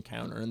chance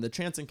encounter. And the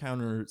chance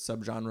encounter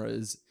subgenre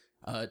is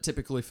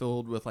typically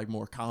filled with like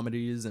more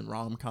comedies and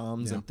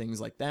rom-coms and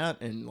things like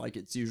that, and like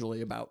it's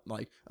usually about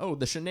like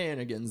the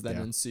shenanigans that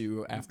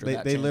ensue after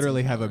that. They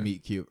literally have a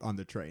meet cute on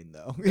the train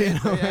though. You know?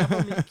 They have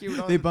a meet cute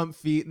on they bump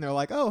feet and they're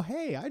like, oh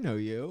hey, I know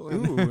you.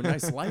 Ooh,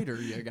 nice lighter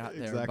you got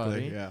there,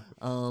 exactly,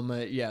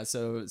 buddy. Yeah.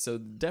 So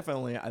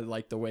definitely I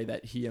like the way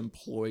that he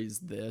employs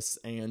this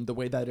and the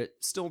way that it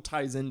still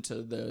ties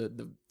into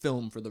the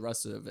film for the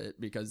rest of it,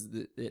 because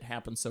it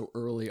happens so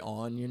early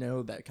on,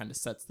 that kind of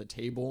sets the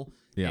table.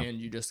 And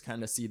you just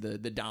kind of see the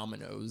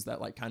dominoes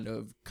that like kind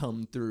of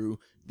come through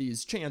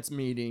these chance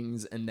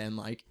meetings, and then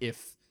like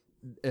if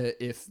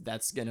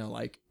that's gonna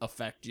like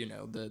affect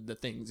the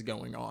things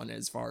going on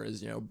as far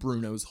as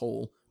Bruno's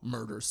whole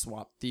murder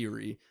swap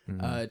theory.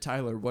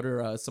 Tyler, what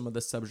are some of the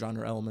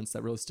subgenre elements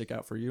that really stick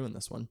out for you in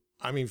this one?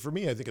 I mean, for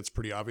me, I think it's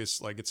pretty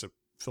obvious. Like, it's a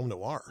film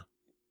noir.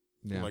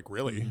 Like,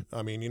 really.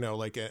 I mean,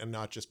 like, and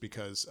not just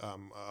because of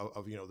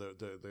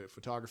the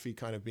photography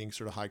kind of being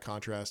sort of high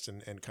contrast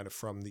and kind of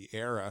from the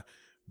era,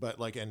 but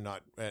like, and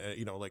not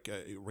like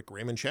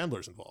Raymond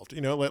Chandler's involved,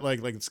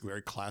 like it's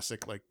very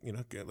classic, like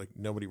like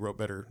nobody wrote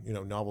better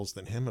novels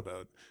than him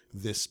about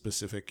this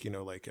specific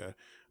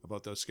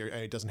about those scary,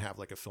 and it doesn't have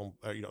like a film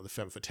the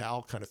femme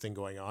fatale kind of thing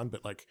going on,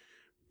 but like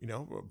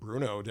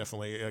Bruno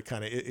definitely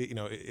kind of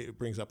it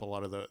brings up a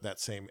lot of that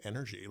same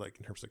energy, like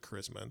in terms of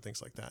charisma and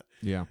things like that.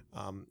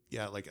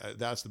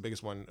 That's the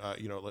biggest one,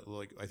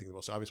 like I think the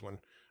most obvious one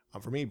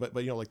for me, but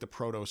like the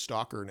proto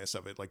stalkerness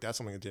of it, like that's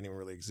something that didn't even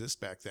really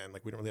exist back then.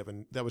 Like we don't really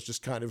have that was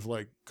just kind of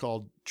like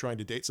called trying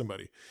to date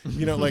somebody,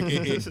 like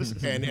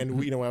and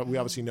we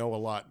obviously know a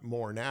lot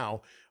more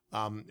now,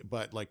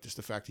 but like just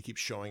the fact he keeps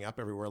showing up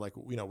everywhere, like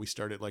we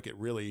started like it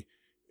really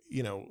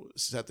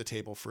set the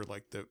table for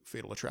like the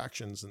Fatal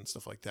Attractions and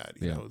stuff like that,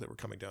 that were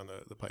coming down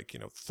the pike,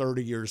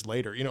 30 years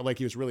later, like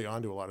he was really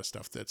onto a lot of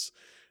stuff that's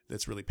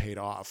really paid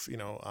off,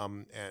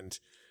 and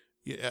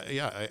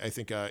I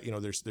think,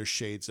 there's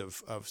shades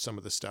of some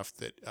of the stuff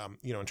that,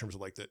 in terms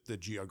of like the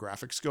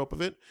geographic scope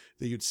of it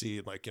that you'd see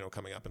like,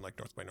 coming up in like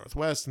North by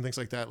Northwest and things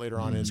like that later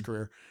on in his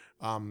career.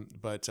 I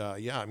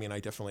mean, I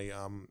definitely,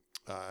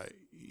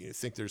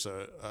 think there's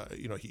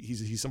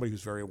he's somebody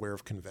who's very aware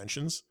of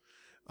conventions.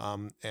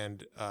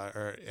 And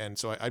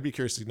so I'd be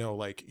curious to know,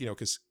 like,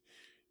 cause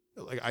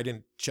like I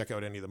didn't check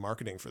out any of the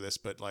marketing for this,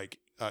 but like,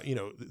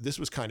 this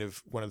was kind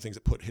of one of the things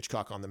that put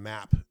Hitchcock on the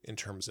map in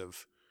terms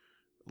of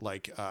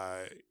like,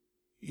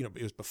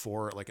 it was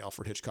before like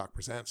Alfred Hitchcock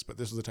Presents, but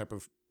this was the type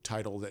of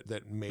title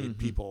that made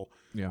people,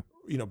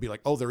 be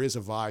like, oh, there is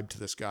a vibe to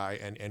this guy,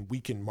 and we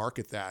can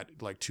market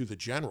that like to the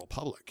general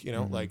public,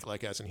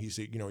 like as in he's,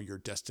 your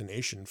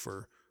destination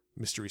for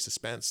mystery,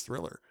 suspense,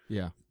 thriller.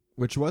 Yeah.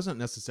 Which wasn't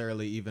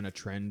necessarily even a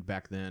trend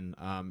back then.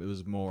 It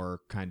was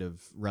more kind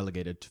of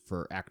relegated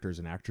for actors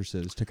and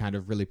actresses to kind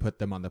of really put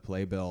them on the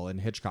playbill. And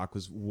Hitchcock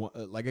was,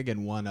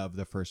 one of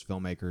the first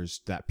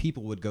filmmakers that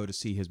people would go to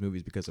see his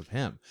movies because of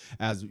him,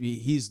 as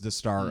he's the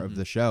star of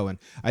the show. And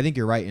I think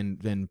you're right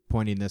in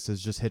pointing this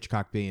as just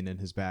Hitchcock being in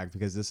his bag,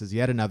 because this is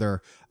yet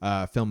another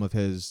film of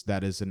his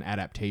that is an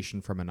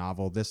adaptation from a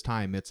novel. This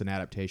time it's an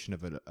adaptation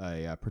of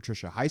a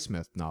Patricia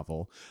Highsmith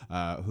novel,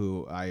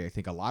 who I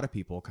think a lot of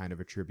people kind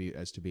of attribute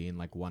as to being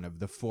like one of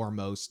the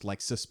foremost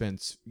like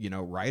suspense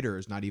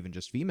writers, not even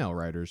just female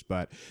writers,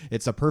 but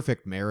it's a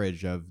perfect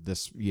marriage of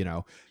this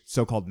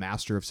so-called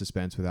master of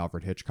suspense with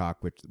Alfred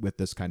Hitchcock with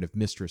this kind of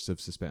mistress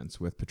of suspense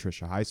with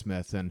Patricia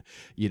Highsmith. And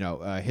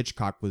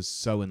Hitchcock was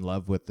so in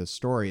love with this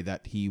story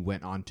that he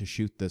went on to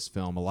shoot this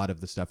film. A lot of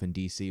the stuff in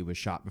DC was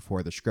shot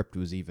before the script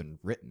was even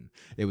written.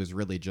 It was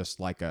really just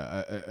like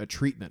a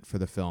treatment for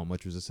the film,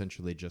 which was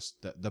essentially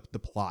just the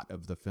plot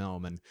of the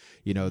film. And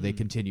they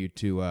continued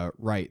to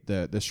write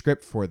the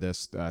script for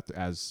this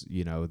as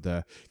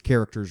the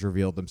characters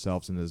revealed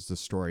themselves and as the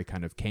story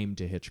kind of came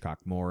to Hitchcock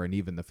more. And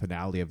even the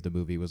finale of the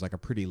movie was like a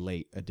pretty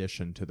late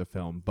addition to the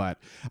film, but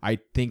I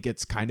think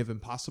it's kind of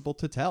impossible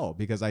to tell,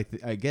 because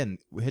again,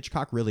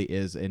 Hitchcock really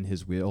is in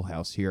his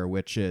wheelhouse here,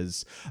 which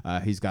is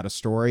he's got a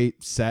story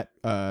set,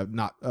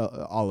 not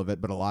all of it,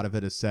 but a lot of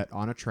it is set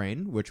on a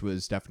train, which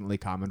was definitely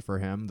common for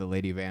him. The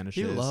Lady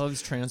Vanishes. He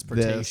loves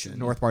transportation.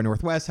 North by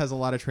Northwest has a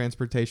lot of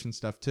transportation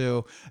stuff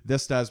too.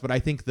 This does, but I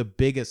think the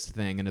biggest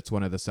thing, and it's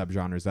one of the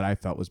subgenres that I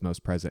felt was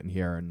most present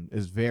here and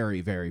is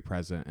very, very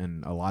present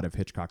in a lot of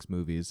Hitchcock's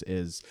movies,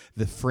 is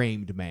the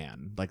framed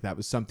man. Like that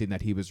was something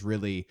that he was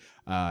really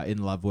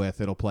in love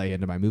with. It'll play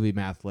into my movie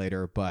math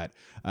later, but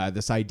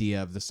this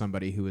idea of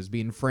somebody who was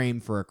being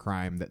framed for a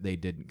crime that they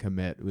didn't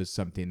commit was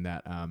something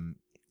that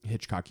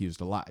Hitchcock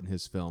used a lot in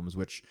his films,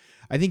 which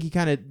I think he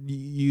kind of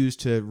used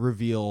to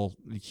reveal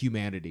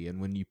humanity. And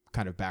when you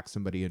kind of back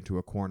somebody into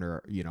a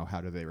corner, how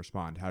do they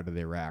respond? How do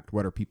they react?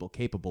 What are people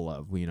capable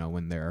of,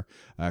 when they're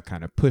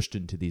kind of pushed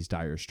into these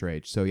dire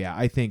straits? So yeah,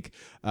 I think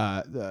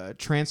the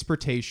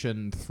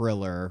transportation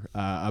thriller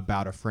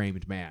about a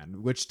framed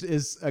man, which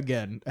is,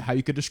 again, how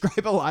you could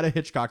describe a lot of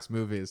Hitchcock's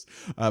movies,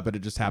 but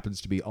it just happens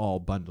to be all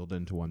bundled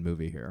into one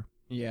movie here.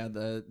 Yeah,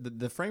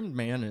 the framed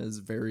man is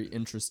very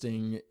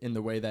interesting in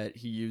the way that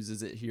he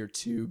uses it here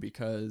too,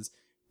 because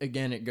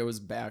again, it goes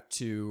back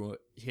to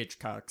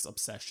Hitchcock's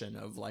obsession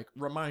of like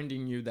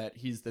reminding you that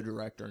he's the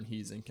director and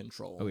he's in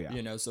control. Oh, yeah.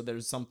 You know, so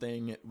there's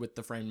something with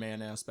the framed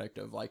man aspect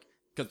of like,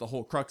 because the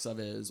whole crux of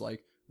it is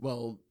like,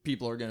 well,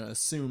 people are going to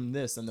assume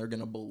this and they're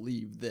going to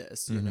believe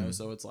this, you know?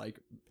 So it's like,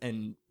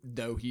 and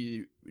though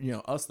he, you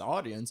know, us, the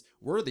audience,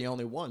 we're the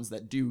only ones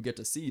that do get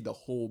to see the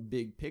whole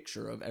big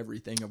picture of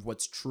everything of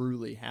what's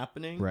truly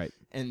happening. Right.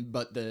 And,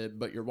 but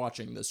you're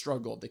watching the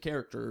struggle of the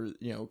character,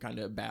 you know, kind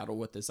of battle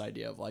with this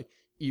idea of like,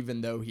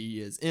 even though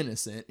he is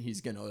innocent, he's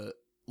going to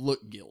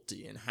look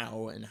guilty, and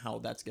how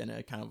that's going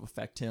to kind of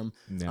affect him.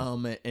 Yeah.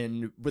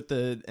 And with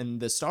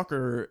the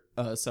stalker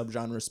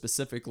subgenre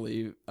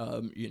specifically,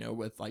 you know,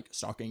 with like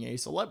stalking a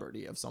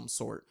celebrity of some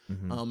sort,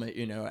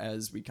 you know,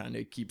 as we kind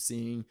of keep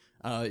seeing,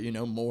 you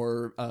know,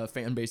 more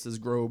fan bases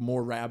grow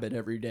more rabid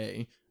every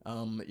day,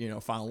 you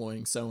know,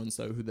 following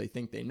so-and-so who they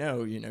think they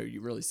know. You know,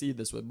 you really see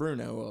this with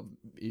Bruno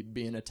of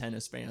being a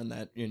tennis fan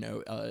that, you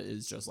know,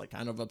 is just like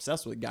kind of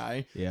obsessed with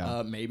Guy.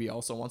 Yeah. Maybe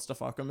also wants to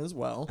fuck him as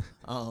well.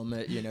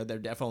 You know, there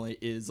definitely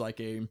is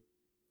like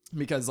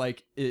because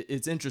like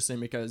it's interesting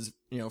because,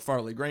 you know,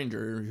 Farley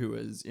Granger, who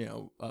is, you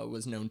know,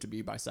 was known to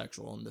be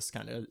bisexual, and this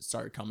kind of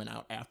started coming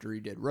out after he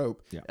did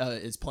Rope,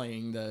 is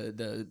playing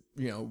the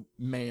you know,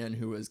 man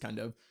who is kind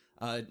of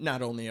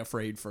not only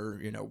afraid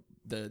for, you know,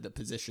 the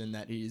position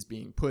that he's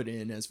being put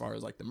in as far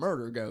as like the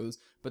murder goes,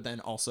 but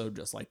then also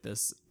just like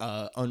this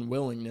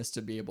unwillingness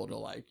to be able to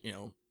like, you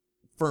know,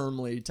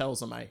 firmly tell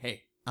somebody,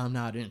 hey, I'm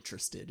not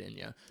interested in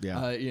you.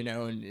 Yeah. You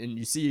know, and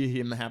you see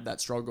him have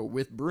that struggle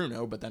with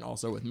Bruno, but then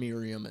also with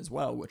Miriam as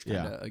well, which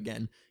kind of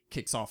again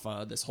kicks off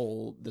this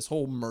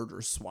whole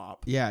murder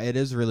swap. Yeah, it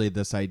is really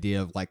this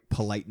idea of like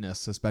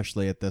politeness,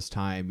 especially at this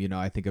time. You know,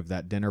 I think of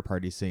that dinner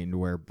party scene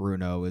where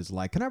Bruno is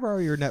like, "Can I borrow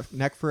your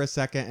neck for a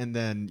second?" And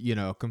then, you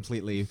know,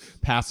 completely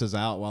passes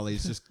out while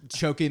he's just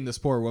choking this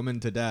poor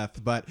woman to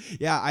death. But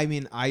yeah, I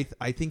mean, I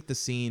think the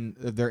scene,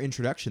 their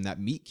introduction, that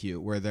meet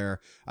cute, where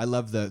I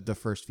love the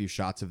first few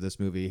shots of this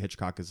movie.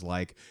 Hitchcock is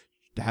like,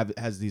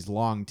 has these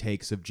long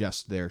takes of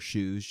just their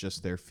shoes,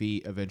 just their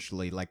feet,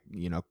 eventually like,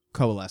 you know,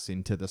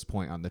 coalescing to this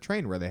point on the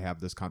train where they have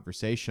this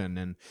conversation.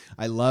 And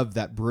I love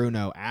that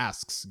Bruno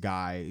asks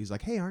Guy, he's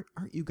like, "Hey, aren't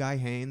you Guy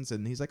Haynes?"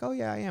 And he's like, "Oh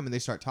yeah, I am." And they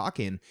start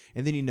talking,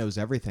 and then he knows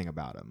everything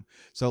about him.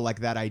 So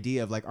like that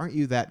idea of like, aren't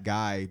you that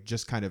guy,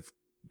 just kind of,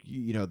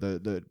 you know,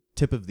 the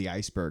tip of the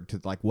iceberg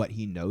to like what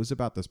he knows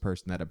about this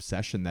person, that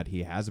obsession that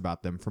he has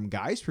about them. From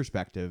Guy's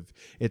perspective,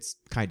 it's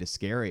kind of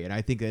scary. And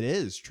I think it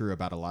is true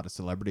about a lot of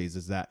celebrities,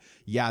 is that,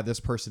 yeah, this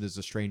person is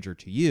a stranger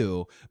to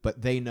you,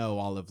 but they know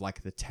all of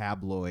like the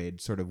tabloid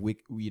sort of,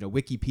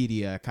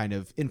 Wikipedia kind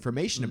of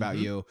information about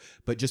you.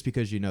 But just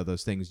because you know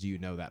those things, do you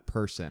know that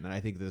person? And I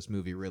think this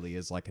movie really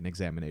is like an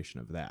examination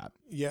of that.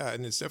 Yeah.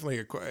 And it's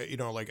definitely you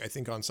know, like, I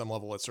think on some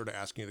level it's sort of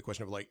asking you the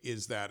question of like,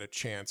 is that a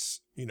chance,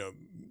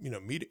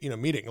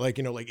 meeting, like,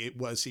 you know, like, it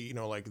was he, you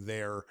know, like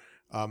there,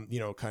 you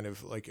know, kind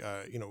of like,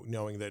 you know,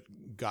 knowing that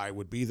Guy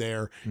would be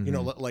there, you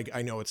know, like,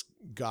 I know it's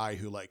Guy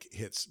who like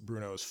hits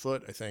Bruno's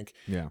foot, I think.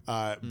 Yeah.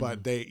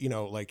 But they, you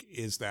know, like,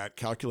 is that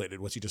calculated?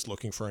 Was he just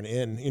looking for an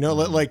in, you know,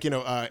 like, you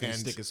know, and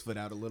stick his foot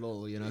out a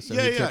little, you know, so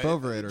he'd trip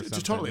over it or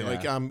something. Totally.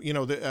 Like, you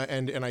know,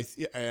 and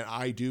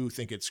I do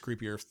think it's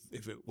creepier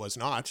if it was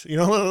not, you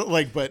know,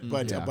 like, but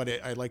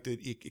I like that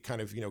it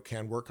kind of, you know,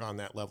 can work on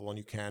that level, and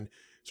you can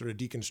sort of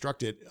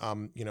deconstruct it,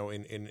 you know,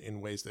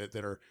 in ways that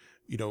are,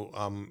 you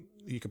know,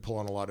 you can pull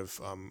on a lot of,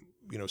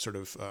 you know, sort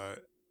of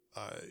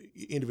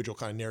individual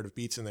kind of narrative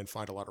beats, and then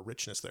find a lot of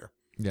richness there.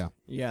 Yeah.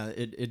 Yeah,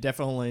 it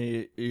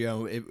definitely, you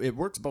know, it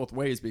works both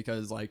ways,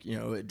 because like, you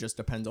know, it just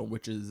depends on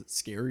which is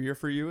scarier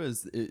for you.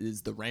 Is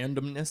the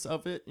randomness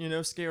of it, you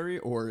know, scary,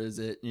 or is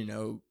it, you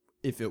know,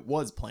 if it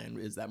was planned,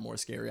 is that more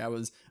scary? I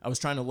was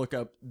trying to look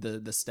up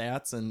the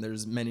stats, and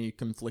there's many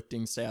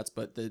conflicting stats,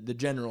 but the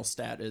general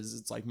stat is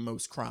it's like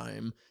most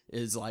crime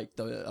is like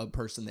a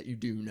person that you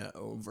do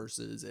know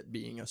versus it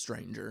being a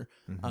stranger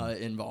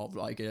involved.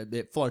 Like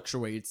it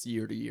fluctuates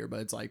year to year, but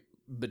it's like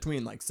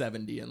between like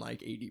 70 and like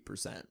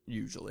 80%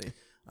 usually.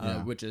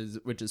 Which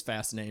is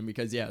fascinating,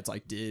 because it's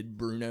like, did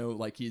Bruno,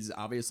 like, he's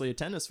obviously a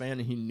tennis fan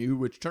and he knew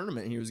which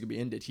tournament he was gonna be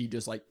in. Did he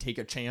just like take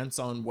a chance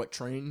on what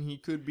train he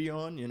could be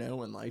on, you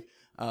know, and like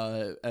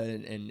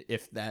and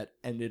if that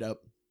ended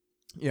up,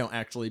 you know,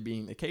 actually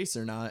being the case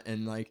or not.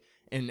 And like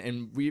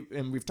and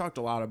we've talked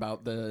a lot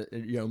about the,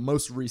 you know,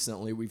 most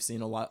recently we've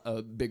seen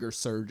a bigger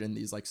surge in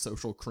these like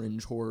social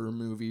cringe horror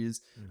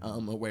movies,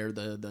 where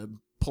the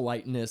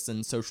politeness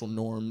and social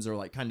norms are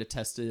like kind of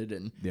tested,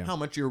 and how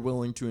much you're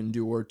willing to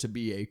endure to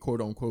be a quote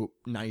unquote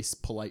nice,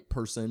 polite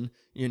person,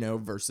 you know,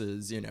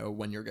 versus, you know,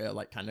 when you're gonna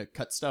like kind of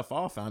cut stuff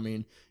off. I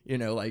mean, you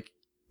know, like,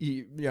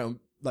 you know,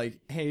 like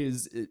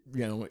Hayes, you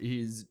know,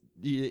 he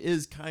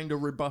is kind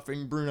of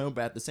rebuffing Bruno,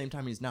 but at the same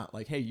time he's not.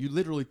 Like, hey, you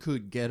literally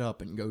could get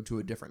up and go to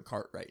a different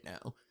cart right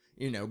now.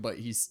 but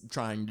he's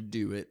trying to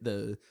do it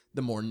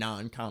the more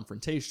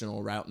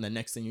non-confrontational route. And the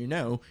next thing you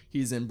know,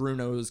 he's in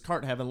Bruno's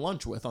cart having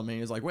lunch with him. And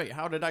he's like, wait,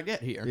 how did I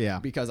get here? Yeah.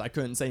 Because I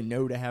couldn't say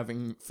no to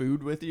having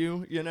food with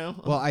you,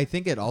 Well, I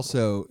think it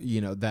also,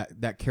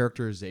 that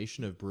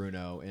characterization of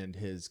Bruno and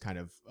his kind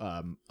of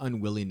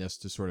unwillingness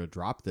to sort of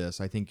drop this,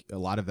 I think a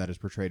lot of that is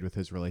portrayed with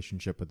his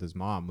relationship with his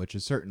mom, which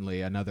is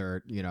certainly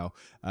another,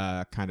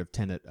 kind of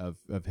tenet of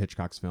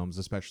Hitchcock's films,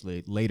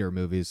 especially later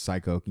movies,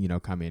 Psycho,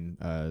 coming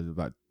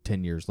about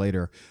 10 years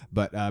later.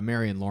 But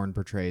Marion Lorne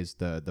portrays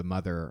the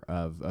mother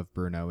of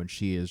Bruno, and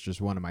she is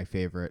just one of my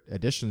favorite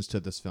additions to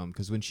this film,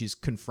 because when she's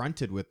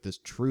confronted with this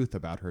truth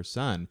about her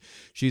son,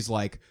 she's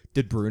like,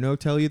 did Bruno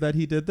tell you that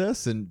he did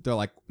this? And they're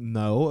like,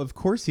 no, of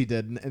course he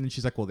didn't. And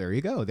she's like, well, there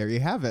you go. There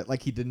you have it.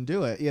 Like, he didn't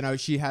do it.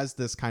 She has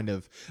this kind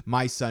of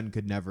my son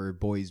could never,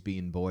 boys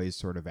being boys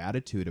sort of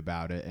attitude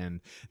about it.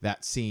 And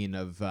that scene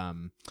of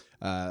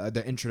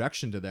the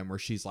introduction to them where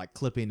she's like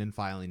clipping and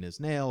filing his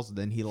nails, and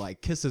then he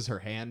like kisses her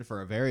hand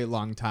for a very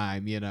long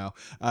time.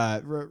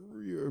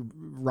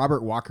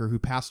 Robert Walker, who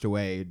passed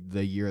away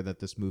the year that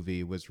this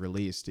movie was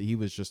released, he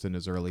was just in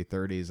his early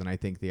 30s, and I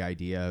think the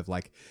idea of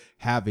like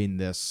having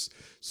this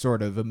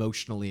sort of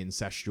emotionally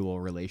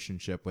incestual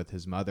relationship with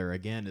his mother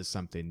again is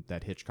something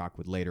that Hitchcock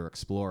would later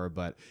explore.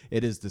 But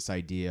it is this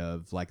idea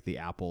of like the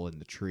apple in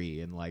the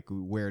tree, and like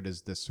where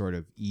does this sort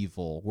of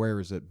evil, where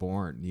is it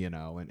born,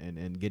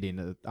 and getting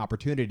an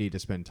opportunity to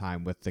spend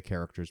time with the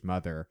character's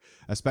mother,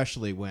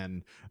 especially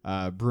when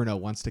Bruno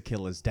wants to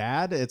kill his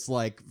dad. It's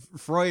like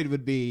Freud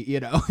would be,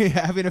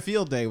 having a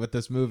field day with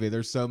this movie.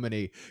 There's so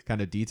many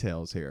kind of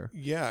details here.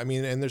 Yeah, I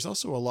mean, and there's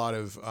also a lot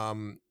of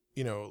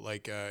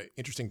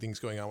interesting things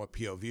going on with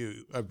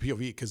POV,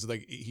 because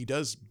like he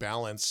does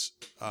balance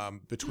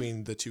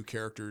between the two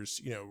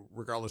characters,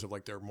 regardless of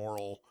like their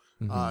moral.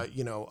 And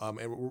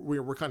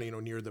we're kind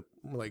of near the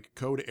like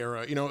Code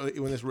era,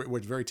 when this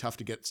was very tough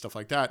to get stuff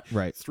like that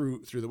right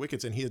through the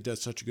wickets, and he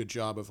does such a good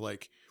job of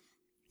like,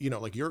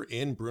 like you're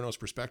in Bruno's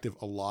perspective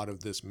a lot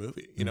of this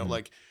movie,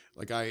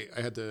 like I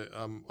had the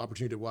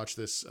opportunity to watch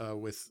this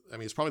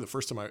it's probably the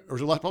first time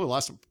probably the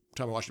last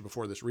time I watched it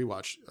before this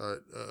rewatch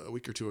a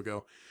week or two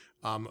ago.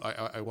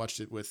 I watched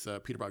it with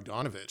Peter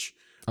Bogdanovich.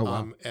 Oh,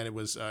 wow. And it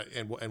was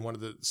and one of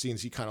the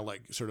scenes he kind of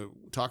like sort of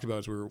talked about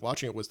as we were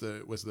watching it was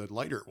the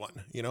lighter one,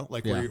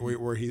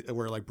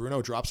 where like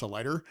Bruno drops a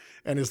lighter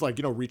and is like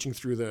reaching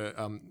through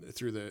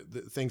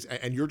the things,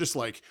 and you're just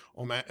like,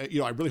 oh man,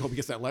 I really hope he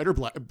gets that lighter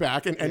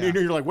back, and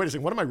you're like, wait a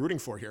second, what am I rooting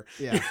for here?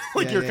 Yeah,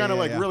 you're kind of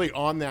really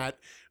on that.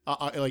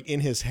 Like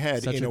in his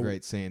head, such a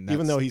great scene.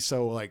 Even though he's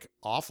so like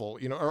awful,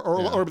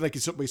 or like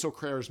he's so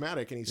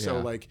charismatic, and he's so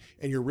like,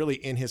 and you're really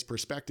in his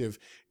perspective,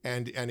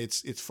 and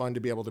it's fun to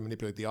be able to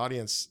manipulate the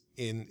audience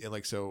in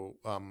like so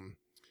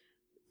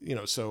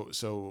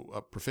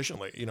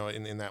proficiently,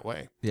 in that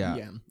way.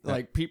 Yeah.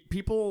 Like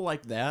people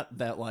like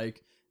that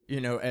like.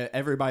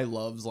 Everybody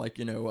loves like,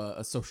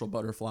 a social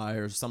butterfly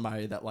or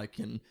somebody that like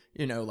can,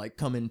 like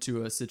come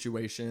into a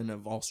situation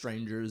of all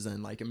strangers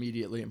and like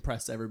immediately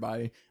impress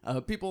everybody.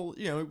 People,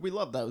 we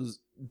love those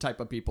type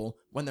of people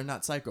when they're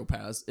not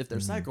psychopaths. If they're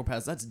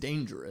psychopaths, that's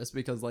dangerous,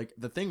 because like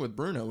the thing with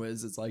Bruno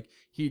is it's like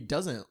he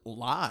doesn't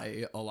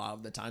lie a lot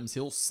of the times.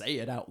 He'll say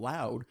it out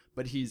loud,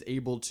 but he's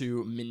able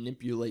to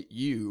manipulate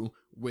you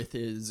with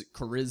his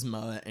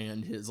charisma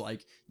and his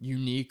like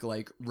unique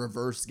like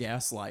reverse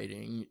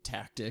gaslighting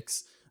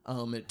tactics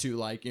to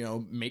like,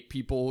 make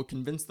people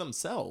convince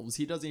themselves.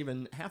 He doesn't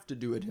even have to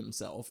do it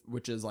himself,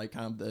 which is like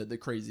kind of the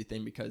crazy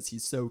thing, because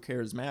he's so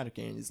charismatic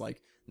and he's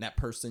like that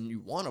person you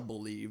want to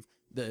believe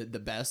the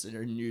best,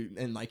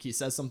 and like he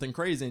says something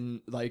crazy and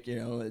like,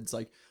 it's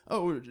like,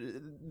 oh,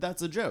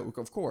 that's a joke,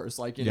 of course,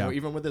 like,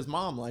 even with his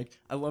mom, like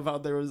I love how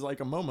there was like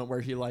a moment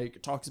where he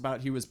like talks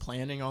about he was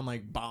planning on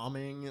like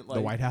bombing like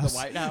the White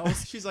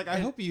House. She's like, I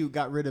hope you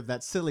got rid of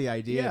that silly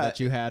idea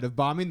that you had of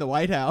bombing the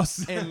White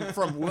House. And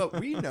from what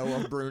we know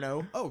of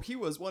Bruno, he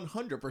was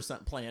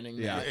 100%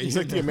 planning that. He's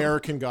like the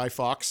American Guy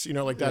Fawkes,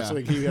 like that's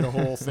like he had a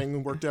whole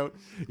thing worked out.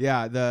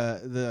 Yeah,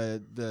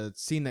 the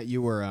scene that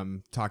you were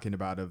talking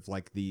about of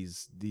like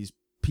these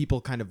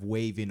people kind of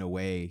waving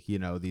away,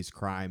 these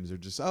crimes, are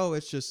just,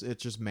 it's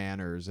just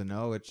manners, and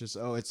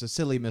it's a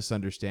silly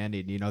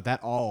misunderstanding.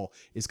 That all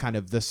is kind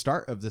of the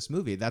start of this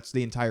movie. That's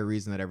the entire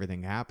reason that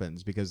everything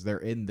happens, because they're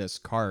in this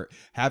cart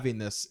having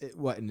this,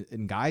 what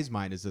in Guy's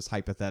mind is this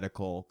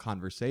hypothetical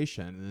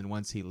conversation, and then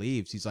once he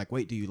leaves, he's like,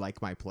 wait, do you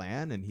like my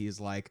plan? And he's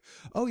like,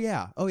 oh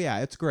yeah,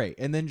 it's great,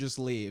 and then just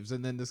leaves.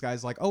 And then this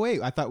guy's like, oh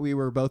wait, I thought we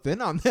were both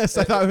in on this.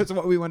 I thought it was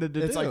what we wanted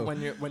to do. It's like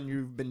when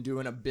you've been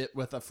doing a bit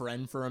with a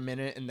friend for a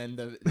minute, and then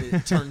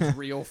it turns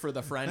real for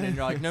the friend, and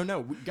you're like,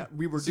 no,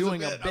 we were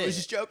doing a bit. I was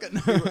just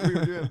joking. we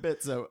were doing a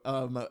bit. So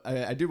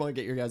I do want to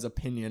get your guys'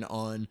 opinion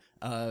on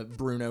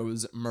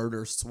Bruno's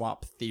murder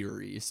swap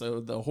theory. So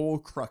the whole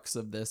crux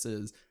of this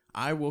is,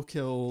 I will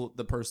kill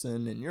the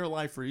person in your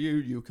life for you,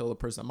 you kill the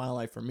person in my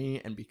life for me,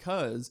 and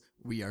because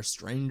we are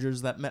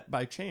strangers that met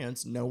by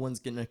chance, no one's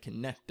gonna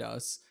connect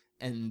us,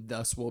 and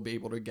thus we'll be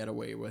able to get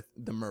away with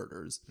the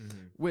murders.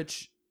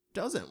 Which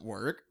doesn't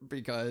work,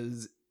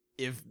 because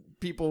if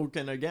people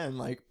can again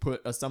like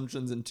put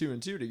assumptions and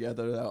two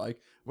together, that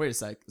like, wait a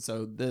sec,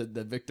 so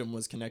the victim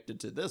was connected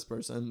to this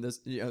person, this,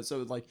 you know, so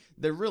like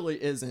there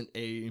really isn't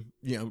a,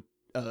 you know,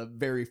 a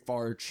very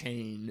far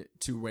chain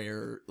to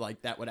where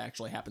like that would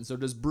actually happen. So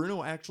does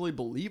Bruno actually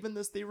believe in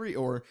this theory,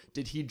 or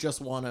did he just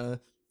want to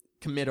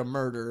commit a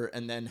murder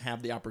and then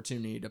have the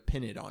opportunity to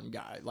pin it on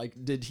Guy?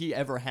 Like, did he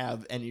ever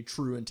have any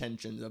true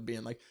intentions of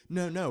being like,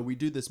 no, we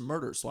do this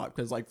murder swap?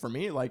 Because like for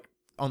me, like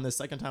on the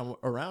second time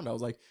around, I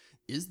was like,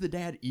 is the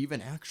dad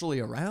even actually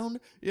around?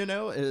 You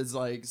know, it's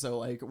like, so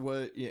like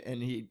what,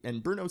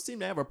 and Bruno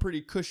seemed to have a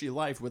pretty cushy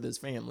life with his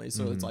family.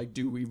 So it's like,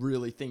 do we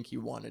really think he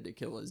wanted to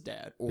kill his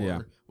dad,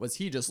 or was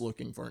he just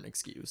looking for an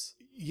excuse?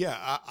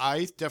 Yeah,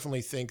 I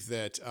definitely think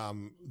that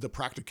the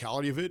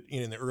practicality of it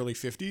in the early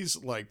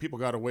 50s, like people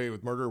got away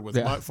with murder with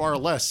far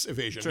less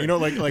evasion. Sure. You know,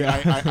 like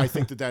I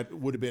think that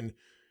would have been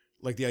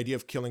like the idea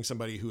of killing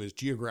somebody who is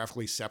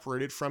geographically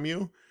separated from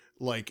you.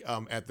 Like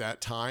at that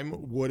time,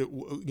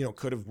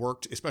 could have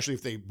worked, especially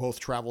if they both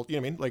traveled. You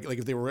know what I mean? Like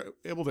if they were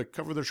able to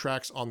cover their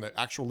tracks on the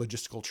actual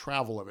logistical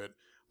travel of it,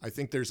 I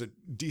think there's a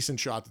decent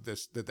shot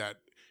that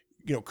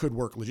could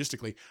work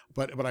logistically.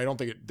 But I don't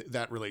think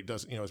that really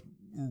does. You know, is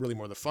really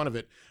more the fun of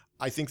it.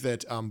 I think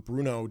that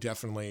Bruno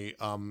definitely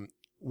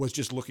was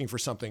just looking for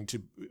something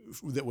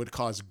that would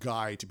cause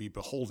Guy to be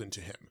beholden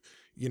to him.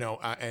 You know,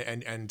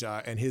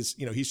 and his,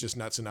 you know, he's just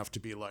nuts enough to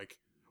be like,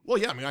 well,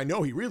 yeah, I mean, I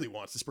know he really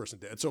wants this person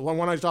dead, so why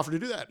don't I just offer to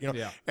do that? You know,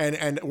 yeah.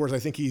 And whereas I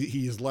think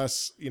he is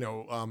less,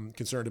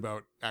 concerned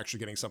about actually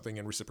getting something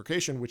in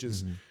reciprocation, which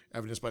is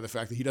evidenced by the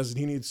fact that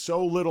he needs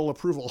so little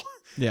approval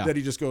that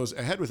he just goes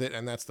ahead with it,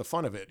 and that's the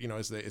fun of it. You know,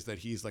 is that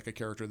he's like a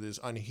character that is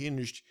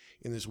unhinged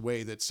in this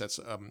way that sets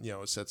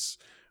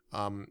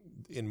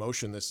in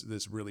motion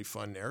this really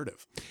fun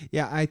narrative.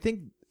 Yeah, I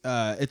think.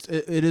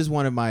 It is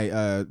one of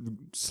my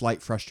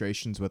slight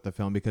frustrations with the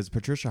film, because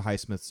Patricia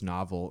Highsmith's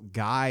novel,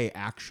 Guy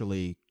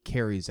actually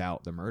carries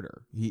out the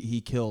murder. He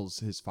kills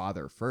his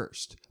father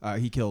first.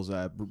 He kills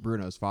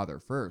Bruno's father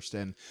first,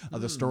 and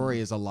the story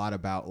is a lot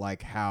about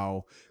like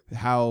how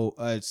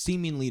a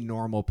seemingly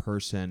normal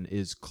person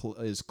is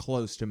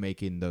close to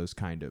making those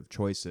kind of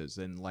choices,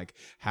 and like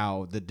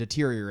how the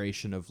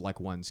deterioration of like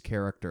one's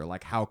character,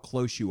 like how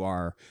close you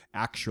are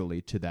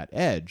actually to that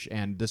edge.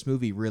 And this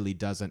movie really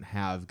doesn't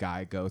have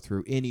Guy go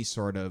through any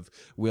sort of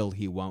will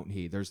he, won't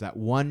he. There's that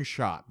one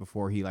shot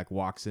before he like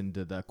walks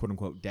into the quote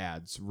unquote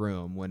dad's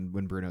room when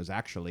Bruno's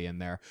actually in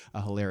there.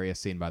 A hilarious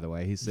scene, by the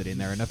way. He's sitting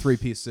there in a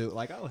 3-piece suit,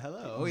 like, oh,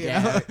 hello.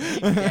 Yeah, he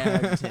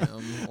gagged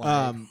him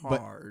like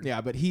hard.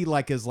 But he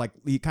like is like,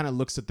 he kind of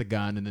looks at the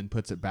gun and then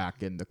puts it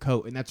back in the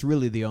coat, and that's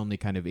really the only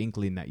kind of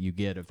inkling that you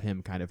get of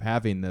him kind of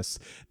having this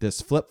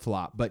flip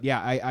flop. But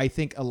yeah, I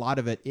think a lot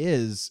of it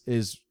is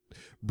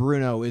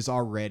Bruno is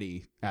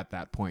already at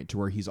that point to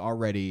where he's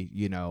already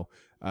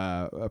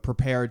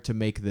prepared to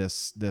make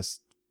this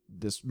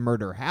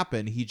murder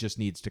happen. He just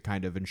needs to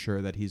kind of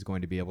ensure that he's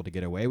going to be able to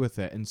get away with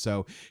it. And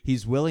so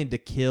he's willing to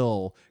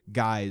kill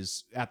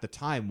Guy's, at the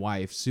time,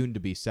 wife, soon to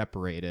be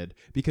separated,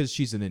 because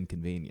she's an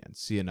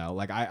inconvenience,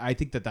 like I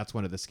think that's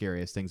one of the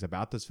scariest things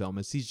about this film,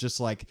 is he's just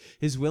like,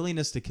 his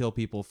willingness to kill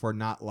people for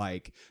not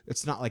like,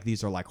 it's not like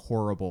these are like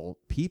horrible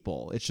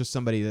people. It's just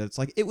somebody that's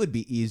like, it would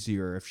be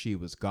easier if she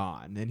was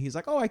gone. And he's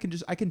like, oh, I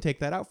can take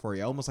that out for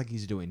you. Almost like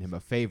he's doing him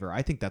a favor.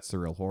 I think that's the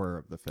real horror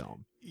of the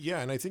film. Yeah,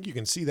 and I think you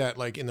can see that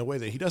like in the way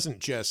that he doesn't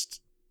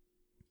just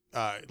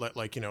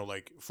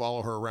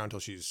follow her around till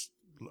she's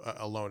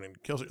alone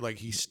and kills her. Like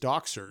he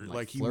stalks her,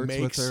 like he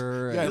makes with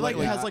her. Yeah,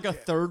 he has like a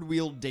third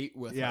wheel date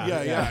with her.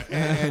 Yeah.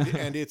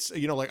 and it's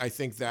I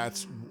think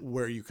that's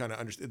where you kind of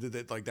understand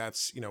that like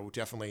that's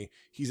definitely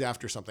he's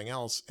after something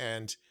else,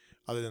 and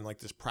other than like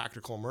this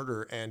practical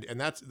murder, and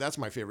that's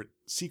my favorite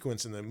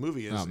sequence in the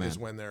movie is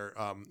when they're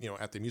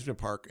at the amusement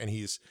park, and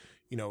he's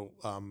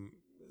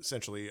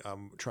essentially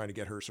trying to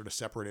get her sort of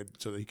separated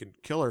so that he can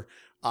kill her.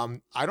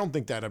 I don't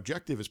think that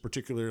objective is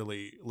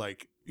particularly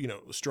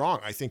strong.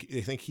 I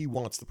think he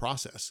wants the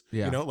process.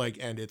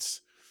 And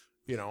it's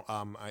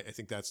I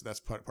think that's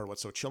part of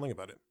what's so chilling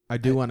about it. I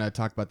do want to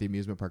talk about the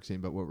amusement park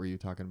scene, but what were you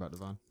talking about,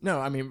 Devon?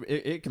 No, I mean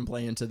it can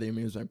play into the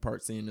amusement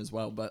park scene as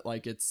well, but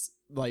like it's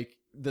like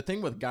the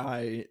thing with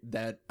Guy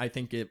that I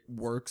think it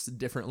works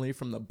differently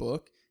from the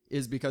book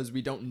is because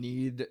we don't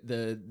need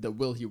the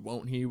will he,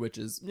 won't he, which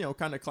is,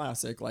 kind of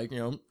classic. Like,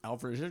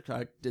 Alfred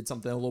Hitchcock did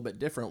something a little bit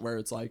different where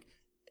it's like,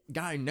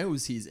 Guy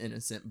knows he's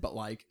innocent, but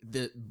like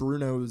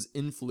Bruno's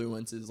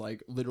influence is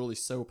like literally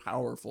so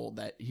powerful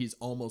that he's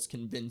almost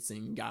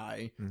convincing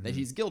Guy that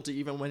he's guilty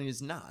even when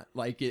he's not.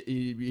 Like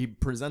he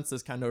presents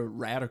this kind of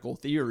radical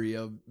theory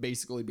of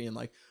basically being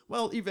like,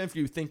 well, even if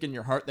you think in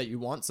your heart that you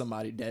want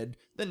somebody dead,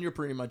 then you're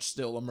pretty much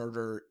still a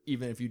murderer,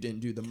 even if you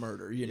didn't do the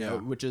murder,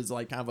 which is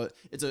like kind of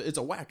it's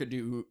a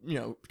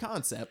wackadoo,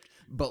 concept.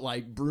 But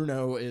like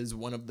Bruno is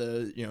one of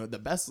the, the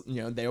best,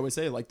 they always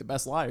say like the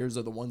best liars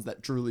are the ones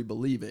that truly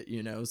believe it,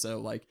 so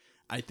like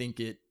I think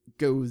it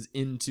goes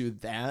into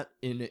that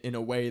in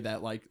a way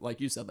that like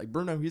you said, like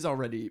Bruno, he's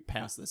already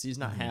past this. He's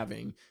not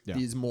having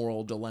these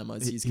moral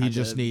dilemmas. He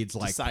just needs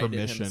like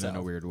permission himself. in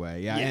a weird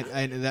way.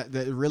 And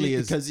that really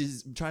is because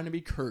he's trying to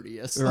be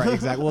courteous. Right,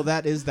 exactly. Well,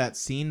 that is that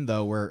scene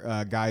though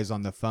where guy's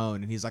on the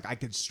phone and he's like, I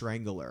could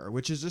strangle her,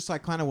 which is just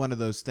like kind of one of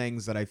those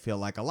things that I feel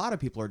like a lot of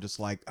people are just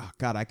like, oh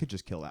God, I could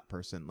just kill that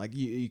person. Like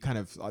you kind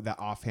of that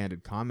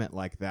offhanded comment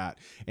like that.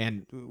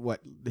 And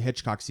what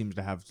Hitchcock seems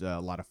to have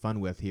a lot of fun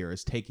with here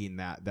is taking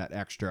that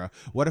extra.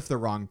 What if the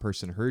wrong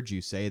person heard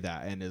you say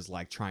that and is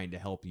like trying to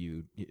help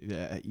you,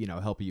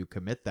 help you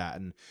commit that?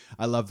 And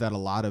I love that a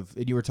lot of.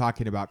 And you were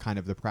talking about kind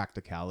of the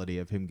practicality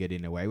of him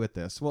getting away with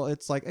this. Well,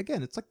 it's like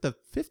again, it's like the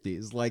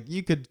 50s. Like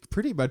you could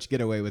pretty much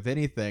get away with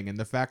anything. And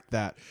the fact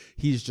that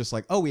he's just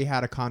like, oh, we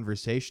had a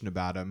conversation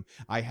about him.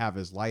 I have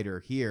his lighter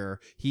here.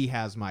 He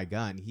has my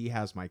gun. He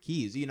has my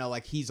keys.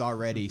 Like he's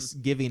already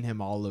giving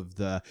him all of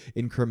the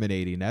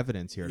incriminating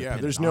evidence here. Yeah,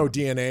 there's no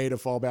DNA to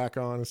fall back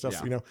on and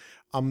stuff.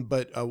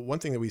 But one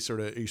thing that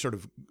you sort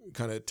of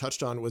kind of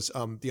touched on was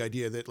the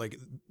idea that like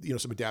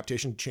some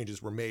adaptation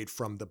changes were made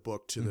from the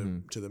book to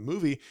the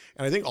movie,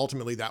 and I think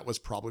ultimately that was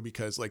probably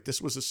because like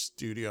this was a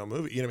studio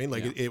movie. You know what I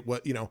mean? Like it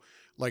was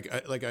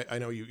I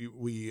know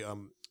we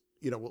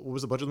what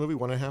was the budget of the movie?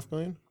 $1.5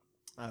 million.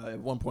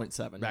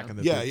 1.7 back in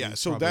the 50s,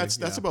 so probably,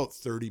 that's about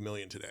 30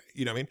 million today.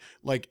 You know what I mean?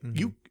 Like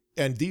you.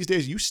 And these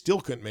days, you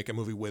still couldn't make a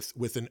movie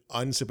with an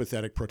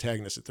unsympathetic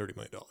protagonist at $30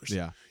 million.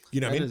 Yeah,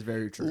 you know what I mean? That is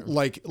very true.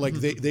 Like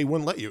they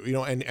wouldn't let you,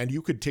 and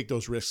you could take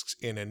those risks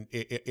in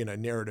a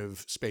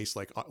narrative space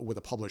like with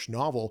a published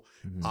novel.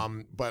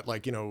 But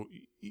like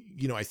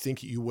I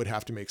think you would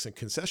have to make some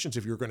concessions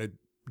if you're going to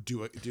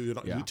you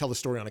tell the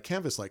story on a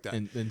canvas like that,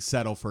 and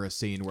settle for a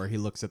scene where he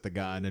looks at the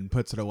gun and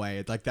puts it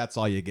away. Like that's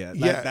all you get.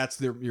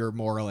 That's your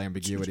moral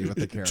ambiguity with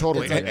the character.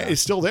 Totally,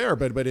 it's still there,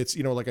 but it's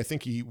like I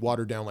think he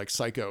watered down like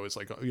Psycho. It's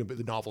like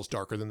the novel's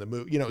darker than the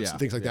movie.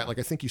 Things like that. Like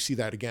I think you see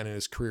that again in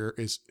his career.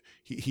 Is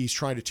he's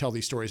trying to tell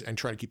these stories and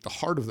trying to keep the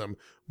heart of them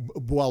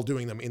while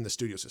doing them in the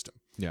studio system.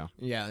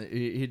 Yeah,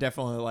 he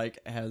definitely like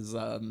has.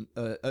 And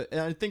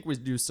I think we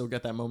do still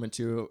get that moment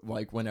too,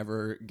 like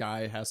whenever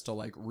Guy has to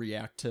like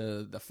react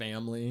to the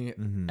family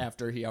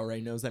after he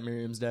already knows that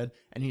Miriam's dead,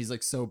 and he's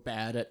like so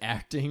bad at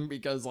acting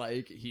because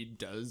like he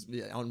does.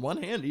 On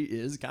one hand, he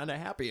is kind of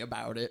happy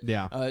about it.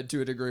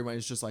 To a degree, when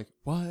he's just like,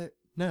 what?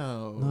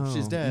 No,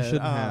 she's dead. You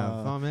shouldn't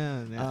have. Oh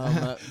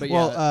man.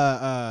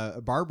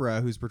 But Barbara,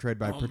 who's portrayed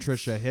by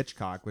Patricia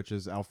Hitchcock, which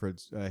is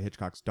Alfred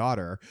Hitchcock's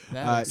daughter,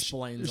 that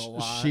explains a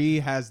lot. She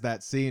has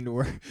that scene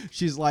where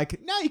she's like,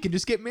 "No, you can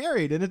just get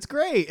married, and it's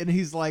great," and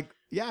he's like,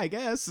 yeah, I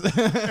guess.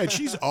 And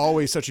she's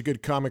always such a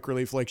good comic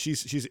relief. Like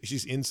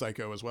she's in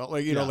Psycho as well.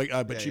 Like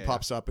but she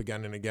pops up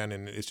again and again,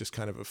 and it's just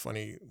kind of a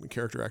funny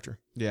character actor.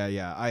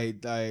 Yeah.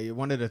 I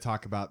wanted to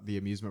talk about the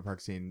amusement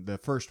park scene, the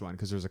first one,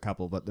 because there's a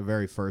couple, but the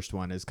very first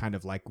one is kind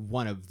of like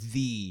one of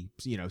the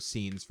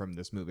scenes from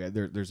this movie.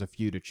 There's a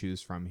few to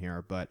choose from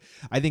here, but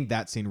I think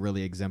that scene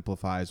really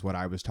exemplifies what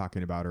I was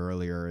talking about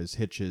earlier: is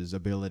Hitch's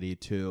ability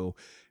to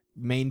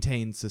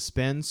maintain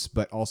suspense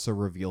but also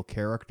reveal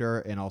character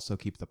and also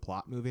keep the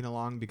plot moving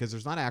along, because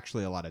there's not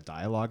actually a lot of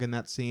dialogue in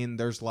that scene.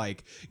 There's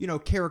like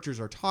characters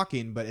are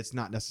talking, but it's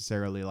not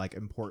necessarily like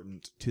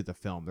important to the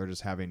film. They're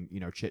just having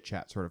chit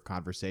chat sort of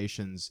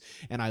conversations,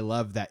 and I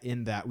love that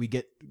in that we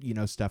get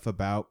stuff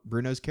about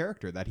Bruno's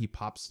character, that he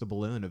pops the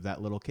balloon of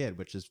that little kid,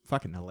 which is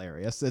fucking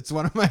hilarious. It's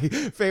one of my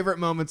favorite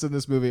moments in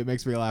this movie. It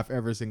makes me laugh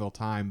every single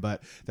time.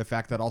 But the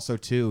fact that also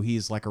too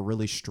he's like a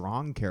really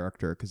strong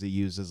character because he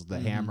uses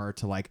the hammer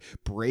to like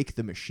break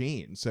the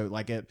machine, so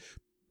like it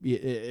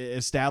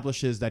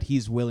establishes that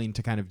he's willing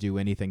to kind of do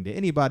anything to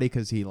anybody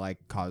because he like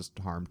caused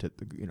harm to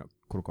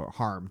quote unquote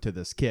harm to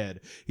this kid.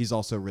 He's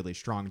also really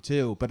strong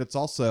too, but it's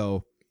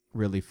also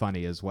really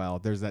funny as well.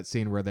 There's that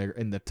scene where they're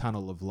in the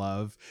tunnel of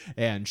love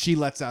and she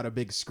lets out a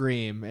big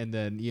scream, and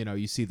then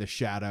you see the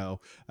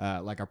shadow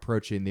like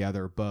approaching the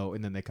other boat,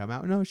 and then they come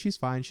out, no, she's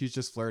fine, she's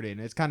just flirting.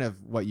 It's kind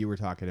of what you were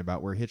talking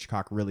about, where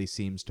Hitchcock really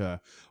seems to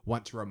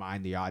want to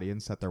remind the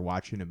audience that they're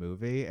watching a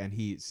movie, and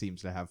he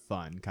seems to have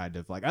fun, kind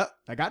of like, oh,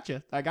 I got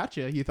you,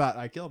 you thought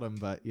I killed him,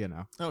 but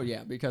oh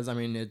yeah, because I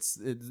mean it's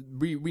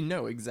we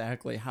know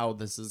exactly how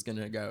this is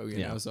gonna go, you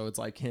know, so it's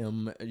like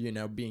him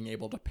being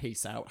able to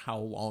pace out how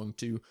long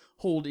to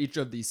hold each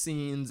of these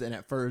scenes, and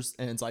at first,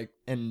 and it's like,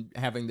 and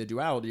having the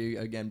duality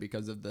again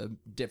because of the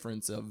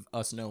difference of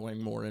us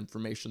knowing more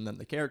information than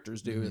the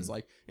characters do, is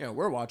like,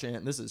 we're watching it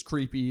and this is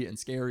creepy and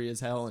scary as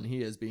hell, and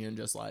he is being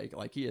just like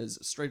he is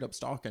straight up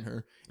stalking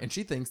her, and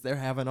she thinks they're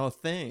having a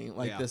thing,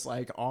 like this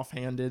like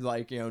offhanded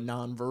like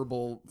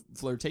non-verbal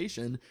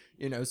flirtation,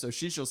 so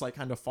she's just like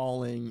kind of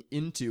falling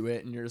into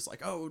it, and you're just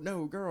like, oh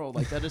no, girl,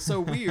 like that is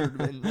so weird.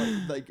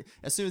 And like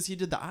as soon as he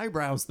did the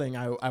eyebrows thing,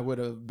 I would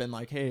have been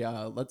like, hey,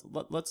 let's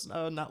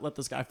not let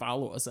this guy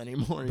follow us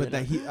anymore. But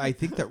I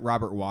think that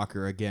Robert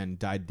Walker again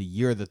died the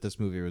year that this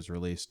movie was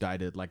released,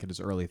 died at like in his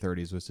early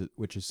 30s,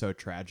 which is so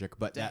tragic.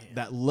 But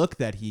that look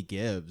that he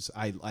gives,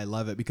 I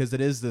love it, because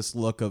it is this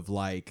look of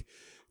like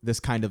this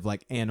kind of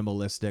like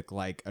animalistic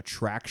like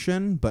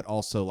attraction, but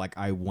also like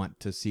I want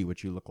to see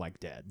what you look like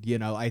dead. You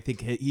know, I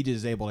think he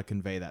is able to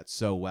convey that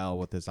so well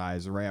with his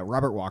eyes.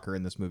 Robert Walker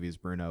in this movie as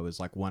Bruno is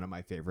like one of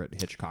my favorite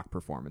Hitchcock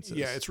performances.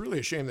 Yeah, it's really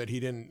a shame that he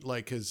didn't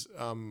like his.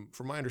 From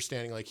my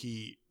understanding, like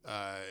he.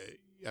 I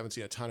haven't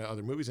seen a ton of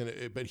other movies in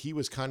it, but he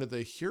was kind of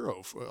the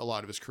hero for a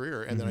lot of his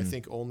career. And then I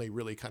think only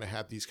really kind of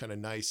had these kind of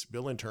nice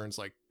villain turns,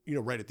 like, you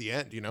know, right at the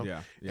end, you know?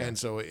 Yeah. And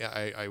so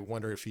I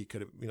wonder if he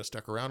could have, you know,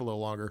 stuck around a little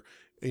longer,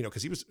 you know,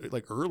 because he was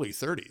like early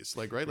 30s,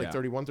 like, right? Like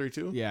 31,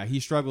 32? Yeah, he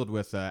struggled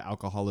with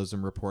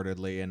alcoholism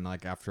reportedly. And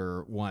like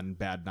after one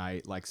bad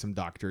night, like some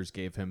doctors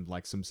gave him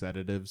like some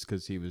sedatives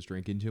because he was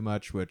drinking too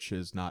much, which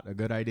is not a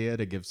good idea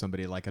to give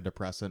somebody like a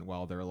depressant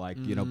while they're like,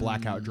 you know,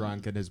 blackout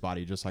drunk, and his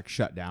body just like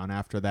shut down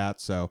after that.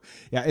 So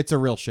yeah, it's a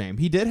real shame.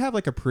 He did have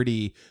like a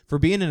pretty, for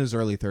being in his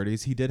early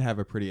 30s, he did have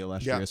a pretty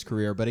illustrious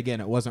career. But again,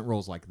 it wasn't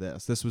roles like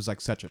this. This was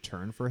like such a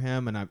turn for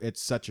him. And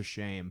it's such a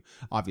shame,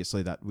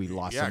 obviously, that we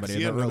lost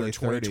somebody in the early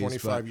 20, 30s.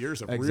 25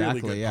 years of really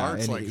good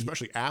parts, like,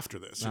 especially after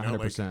this. You know,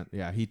 100%. like,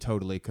 yeah, he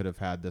totally could have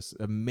had this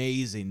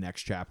amazing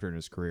next chapter in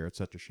his career. It's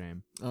such a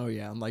shame. Oh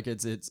yeah, like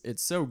it's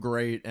so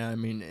great. I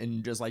mean,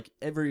 and just like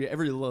every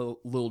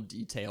little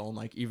detail, and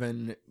like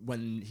even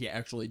when he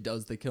actually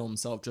does the kill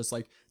himself, just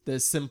like the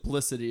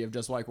simplicity of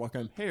just like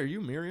walking, hey, are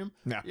you Miriam?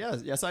 Yeah.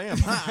 Yes, I am.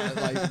 Hi.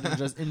 Like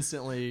just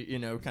instantly, you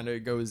know, kind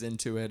of goes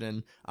into it,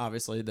 and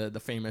obviously the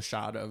famous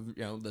shot of,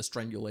 you know, the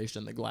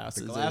strangulation, the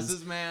glasses,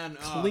 is man,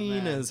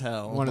 clean as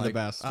hell. One of the Like,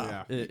 best.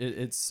 Yeah,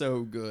 it's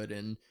so good,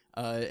 and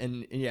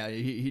yeah,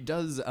 he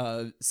does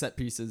set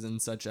pieces in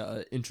such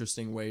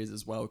interesting ways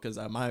as well. Because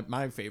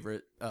my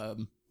favorite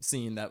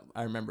scene that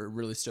I remember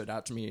really stood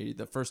out to me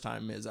the first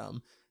time is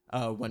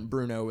when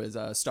Bruno is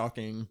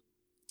stalking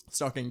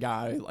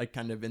Guy, like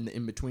kind of in the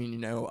in-between, you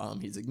know,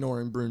 he's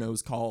ignoring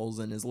Bruno's calls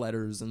and his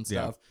letters and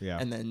stuff. Yeah.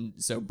 And then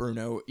so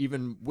Bruno,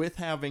 even with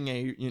having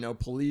a, you know,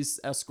 police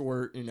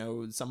escort, you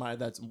know, somebody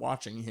that's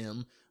watching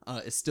him,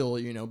 is still,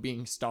 you know,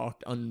 being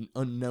stalked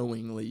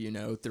unknowingly, you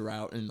know,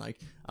 throughout. And like,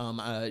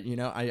 you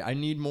know, I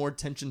need more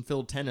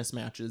tension-filled tennis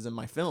matches in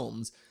my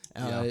films.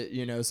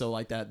 You know, so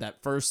like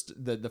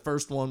the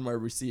first one where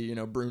we see, you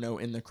know, Bruno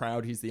in the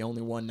crowd, he's the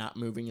only one not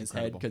moving his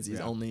head because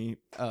he's only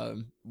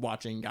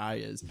watching Guy,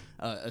 is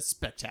a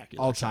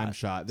spectacular all-time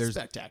shot. There's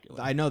spectacular.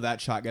 I know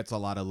that shot gets a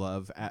lot of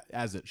love,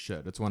 as it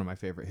should. It's one of my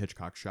favorite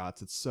Hitchcock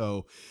shots. It's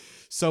so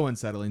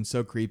unsettling,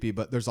 so creepy.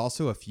 But there's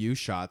also a few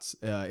shots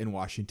in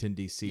Washington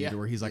D.C.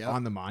 where he's like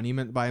on the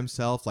monument by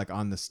himself, like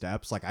on the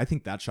steps. Like I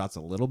think that shot's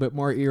a little bit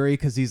more eerie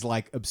because he's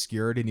like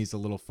obscured and he's a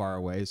little far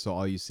away, so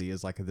all you see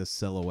is like this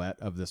silhouette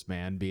of this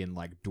man being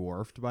like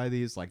dwarfed by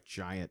these like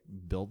giant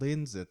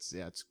buildings. It's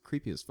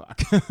creepy as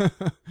fuck.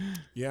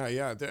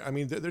 yeah. I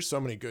mean, there's so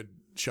many good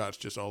shots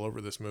just all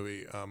over this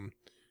movie.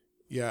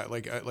 Yeah,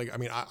 I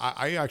mean,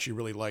 I actually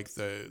really like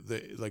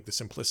the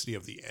simplicity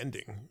of the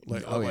ending,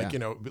 you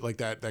know, like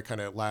that kind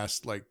of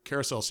last like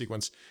carousel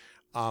sequence.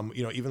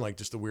 You know, even like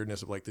just the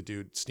weirdness of like the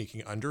dude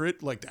sneaking under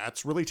it, like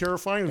that's really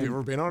terrifying. Have you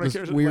ever been on a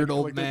carousel? Weird like,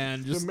 old like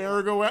man, the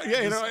merry-go-round,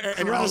 yeah, you know,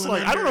 and you're just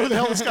like, I don't know who the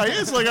hell this guy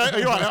is. Like,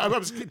 I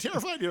was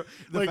terrified. You know,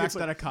 the like, fact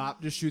that a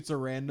cop just shoots a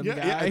random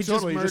guy, he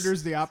totally just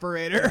murders the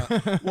operator.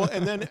 Well,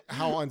 and then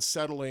how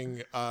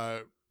unsettling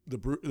the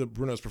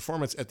Bruno's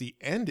performance at the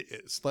end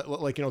is,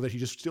 like, you know, that he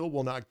just still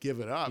will not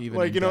give it up. Even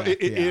like, you know,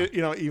 death,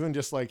 you know, even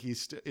just like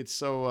it's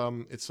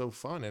so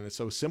fun and it's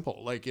so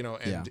simple, like, you know,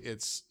 and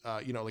it's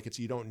you know, like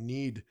you don't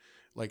need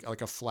like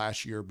a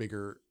flashier,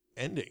 bigger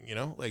ending, you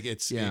know, like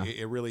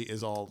it really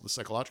is all the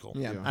psychological.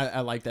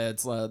 I like that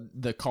it's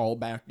the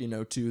callback, you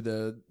know, to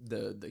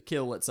the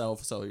kill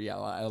itself. So yeah,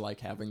 I like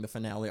having the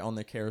finale on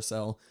the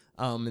carousel.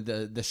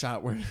 The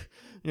shot where,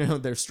 you know,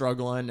 they're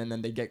struggling and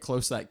then they get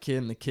close to that kid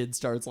and the kid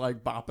starts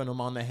like bopping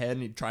him on the head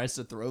and he tries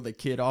to throw the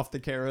kid off the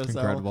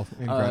carousel.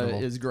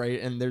 Incredible. Is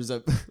great. And there's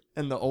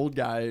and the old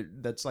guy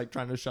that's like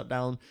trying to shut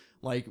down,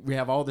 like we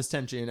have all this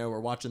tension, you know,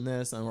 we're watching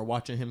this and we're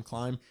watching him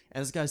climb,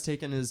 and this guy's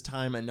taking his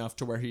time enough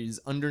to where he's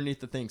underneath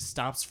the thing,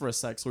 stops for a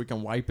sec so he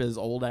can wipe his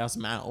old ass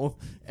mouth,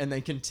 and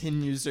then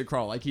continues to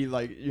crawl. Like he,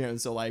 like, you know,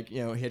 so like,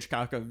 you know,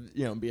 Hitchcock of,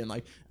 you know, being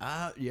like,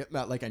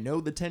 like I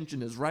know the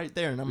tension is right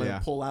there and I'm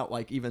gonna pull out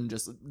like even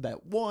just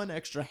that one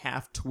extra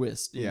half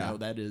twist, you know,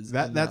 that is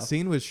that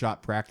scene was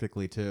shot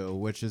practically too,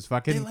 which is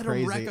fucking they let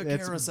crazy. Him wreck a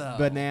carousel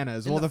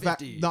bananas. Well, the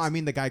fact, 50s. no, I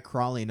mean the guy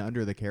crawling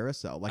under the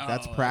carousel, like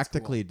that's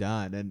practically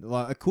done, and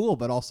cool,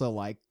 but also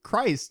like,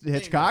 Christ,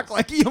 Hitchcock, dangerous.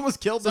 Like he almost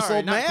killed this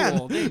old man,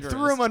 cool,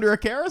 threw him under a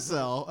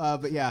carousel.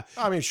 But yeah,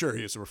 I mean, sure,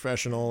 he's a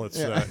professional. It's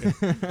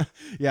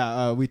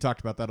we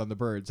talked about that on The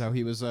Birds, how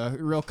he was a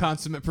real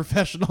consummate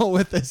professional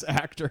with his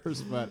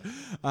actors. But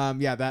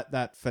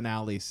that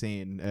finale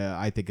scene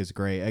I think is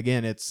great.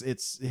 Again,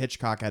 it's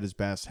Hitchcock at his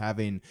best,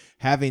 having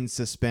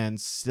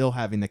suspense, still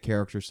having the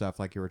character stuff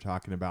like you were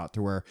talking about,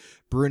 to where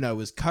Bruno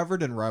is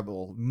covered in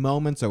rubble,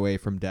 moments away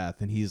from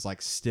death, and he's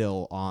like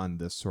still on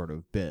this sort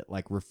of bit,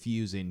 like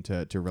refusing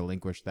to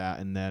relinquish that,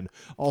 and then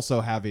also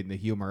having the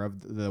humor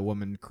of the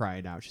woman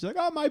crying out. She's like,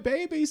 "Oh, my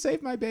baby,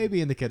 save my baby,"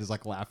 and the kid is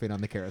like laughing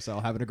on the carousel,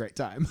 having a great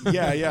time.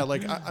 yeah.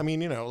 Like I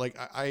mean, you know, like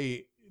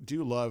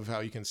do love how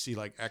you can see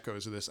like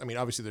echoes of this. I mean,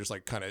 obviously there's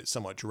like kind of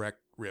somewhat direct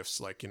riffs,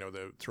 like, you know,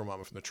 the Throw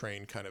Mama from the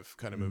Train kind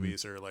of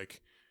movies, or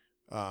like,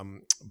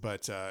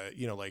 but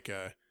you know, like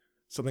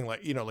something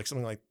like, you know, like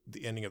something like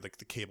the ending of like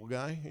The Cable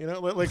Guy, you know,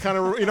 like kind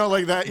of, you know,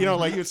 like that, you know,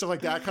 like stuff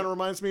like that kind of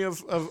reminds me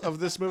of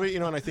this movie, you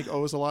know, and I think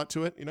owes a lot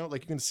to it, you know,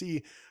 like you can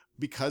see,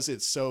 because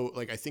it's so,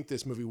 like, I think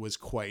this movie was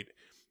quite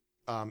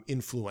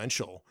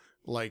influential,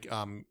 like,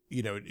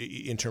 you know,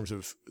 in terms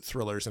of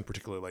thrillers, and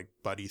particularly like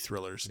buddy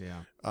thrillers.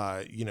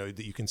 You know,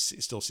 that you can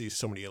still see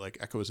so many like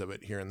echoes of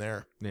it here and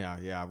there.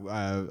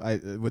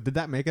 Did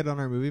that make it on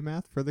our movie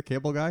math for The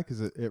Cable Guy?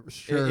 Because it was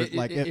should've.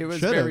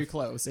 very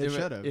close. It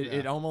should have.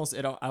 It almost.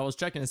 I was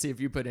checking to see if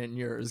you put it in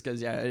yours,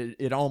 because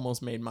it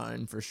almost made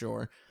mine for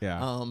sure.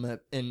 And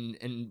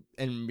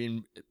I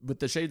mean, with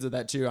the shades of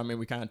that too. I mean,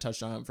 we kind of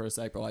touched on it for a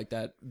sec, but like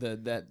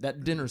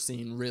that dinner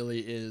scene really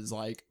is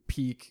like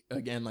peak,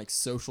 again, like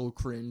social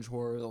cringe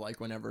horror. Like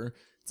whenever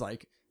it's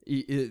like,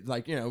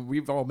 like, you know,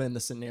 we've all been in the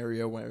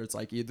scenario where it's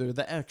like either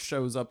the ex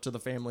shows up to the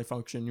family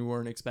function you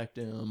weren't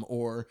expecting him,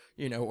 or,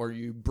 you know, or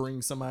you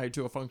bring somebody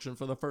to a function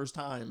for the first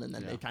time and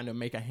then they kind of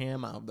make a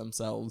ham out of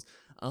themselves.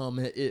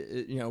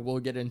 You know, we'll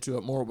get into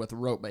it more with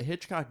Rope, but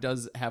Hitchcock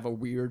does have a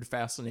weird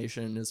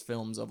fascination in his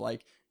films of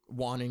like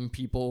wanting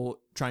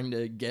people, trying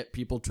to get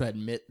people to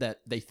admit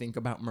that they think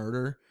about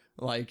murder.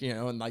 Like, you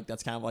know, and like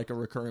that's kind of like a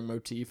recurring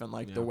motif, and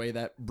like the way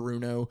that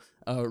Bruno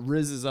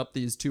rizzes up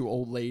these two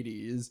old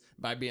ladies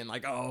by being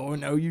like, "Oh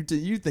no, you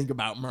think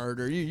about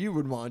murder, you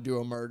would want to do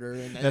a murder,"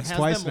 and that's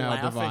twice now,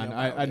 Devon.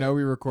 I know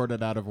we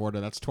recorded out of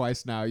order. That's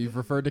twice now. You've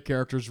referred to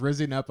characters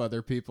rizzing up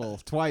other people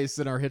twice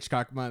in our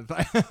Hitchcock month.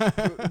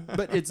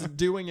 But it's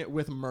doing it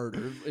with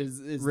murder is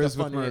Riz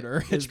the with murder.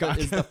 Hitchcock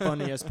is the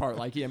funniest part.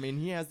 Like, I mean,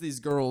 he has these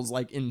girls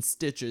like in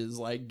stitches,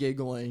 like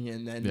giggling,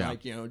 and then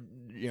like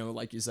you know,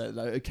 like you said,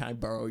 can I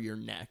borrow your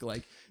neck?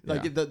 Like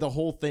the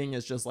whole thing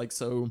is just like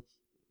so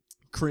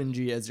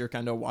cringy as you're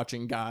kind of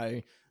watching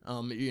Guy.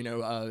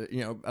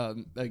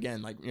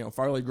 Again, like, you know,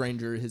 Farley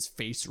Granger, his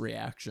face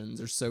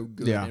reactions are so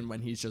good, and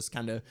when he's just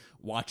kind of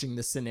watching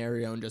the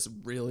scenario and just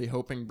really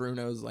hoping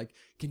Bruno's like,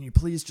 can you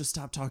please just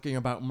stop talking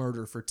about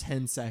murder for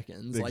 10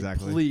 seconds?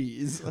 Exactly. Like,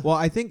 please. Well,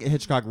 I think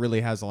Hitchcock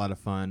really has a lot of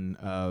fun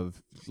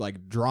of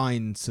like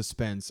drawing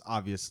suspense,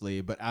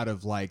 obviously, but out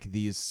of like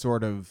these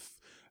sort of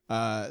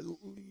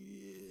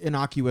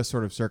innocuous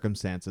sort of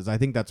circumstances. I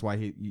think that's why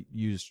he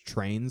used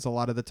trains a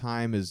lot of the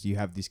time, is you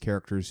have these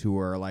characters who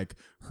are like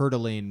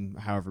hurtling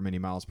however many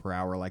miles per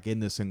hour, like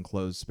in this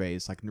enclosed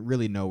space, like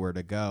really nowhere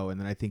to go. And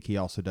then I think he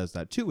also does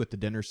that too with the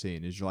dinner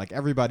scene, is you're like,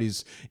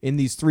 everybody's in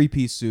these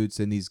 3-piece suits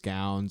and these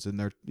gowns, and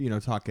they're, you know,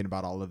 talking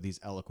about all of these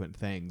eloquent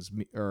things,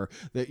 or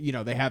you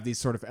know, they have these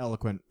sort of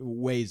eloquent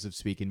ways of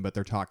speaking, but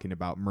they're talking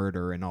about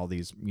murder and all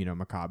these, you know,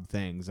 macabre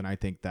things. And I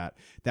think that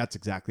that's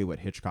exactly what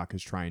Hitchcock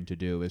is trying to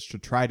do, is to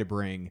try to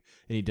bring,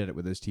 and he did it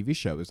with his TV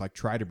show, is like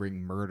try to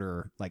bring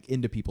murder like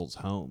into people's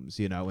homes,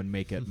 you know, and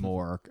make it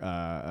more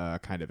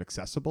kind of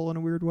accessible in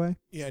a weird way.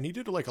 Yeah, and he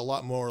did like a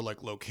lot more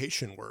like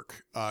location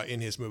work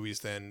in his movies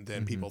than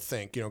people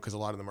think, you know, because a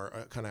lot of them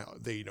are kind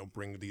of, they, you know,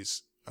 bring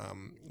these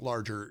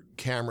larger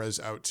cameras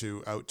out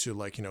to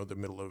like, you know, the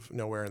middle of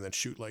nowhere, and then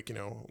shoot like, you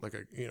know, like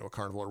a, you know, a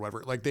carnival or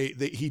whatever. Like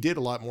he did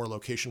a lot more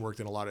location work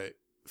than a lot of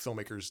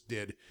filmmakers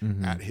did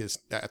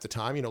at the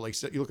time, you know, like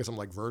you look at something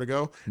like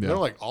Vertigo, they're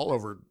like all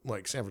over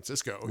like San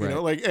Francisco, you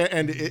know, like,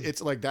 and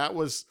it's like that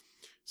was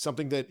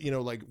something that, you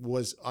know, like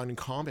was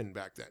uncommon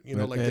back then, you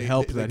know, like it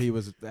helped that he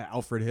was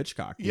Alfred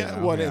Hitchcock.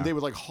 And they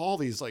would like haul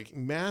these like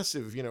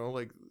massive, you know,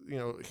 like, you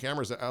know,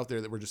 cameras out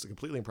there that were just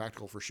completely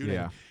impractical for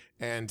shooting.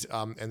 And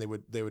they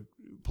would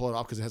pull it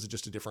off because it has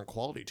just a different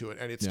quality to it,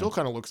 and it still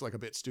kind of looks like a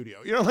bit studio,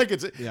 you know, like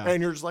it's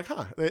and you're just like,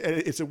 huh,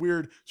 it's a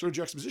weird sort of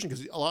juxtaposition,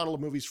 because a lot of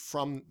movies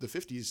from the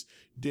 50s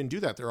didn't do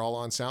that. They're all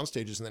on sound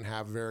stages and then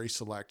have very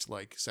select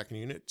like second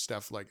unit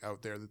stuff like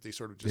out there that they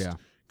sort of just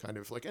kind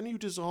of like, and you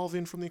dissolve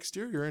in from the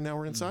exterior, and now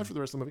we're inside for the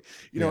rest of the movie,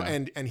 you know.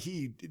 And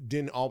he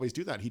didn't always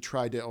do that. He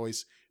tried to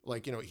always,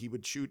 like, you know, he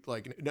would shoot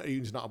like,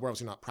 he's not, we're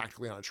obviously not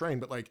practically on a train,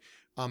 but like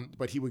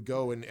but he would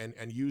go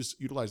and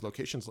utilize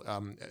locations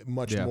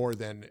much more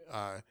than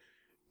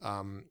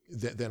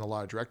a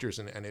lot of directors,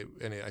 and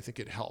I think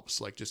it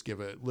helps like just give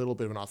a little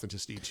bit of an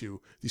authenticity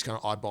to these kind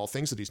of oddball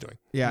things that he's doing.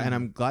 And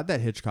I'm glad that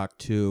Hitchcock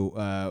too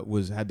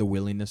had the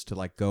willingness to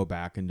like go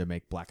back and to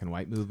make black and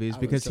white movies,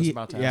 because he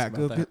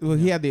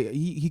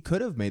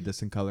could have made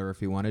this in color if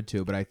he wanted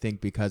to, but I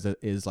think because it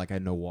is like a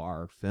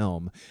noir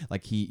film,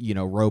 like he, you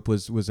know, Rope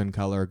was in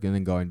color and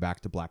then going back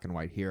to black and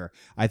white here.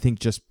 I think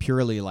just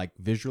purely like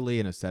visually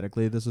and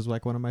aesthetically, this is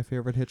like one of my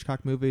favorite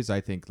Hitchcock movies.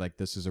 I think like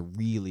this is a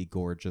really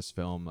gorgeous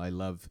film. I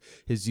love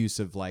his use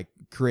of like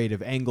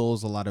creative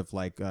angles, a lot of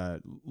like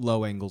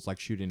low angles, like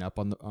shooting up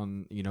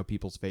on you know,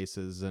 people's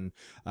faces, and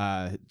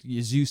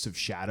his use of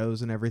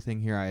shadows and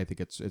everything here. I think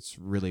it's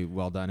really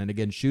well done, and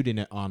again, shooting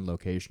it on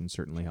location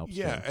certainly helps.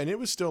 And it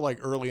was still like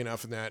early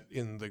enough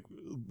in the,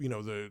 you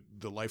know,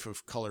 the life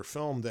of color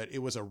film that it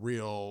was a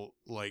real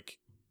like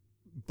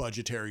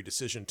budgetary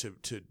decision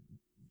to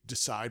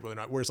decide whether or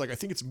not, whereas like I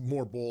think it's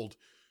more bold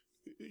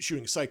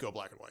shooting Psycho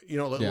black and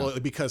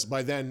white, because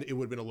by then it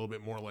would have been a little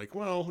bit more like,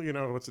 well,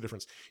 what's the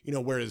difference?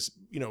 Whereas,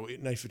 in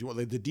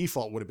 1951, the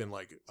default would have been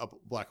like a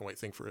black and white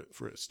thing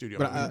for a studio.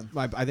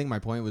 But I think my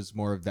point was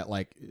more of that,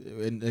 like,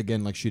 and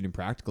again, like shooting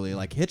practically,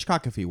 like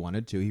Hitchcock, if he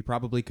wanted to, he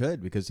probably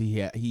could, because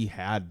he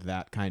had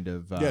that kind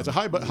of it's a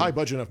high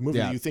budget enough movie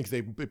that you think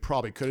they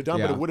probably could have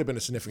done, but it would have been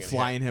a significant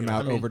flying him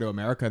out over to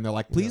America, and they're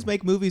like, please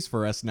make movies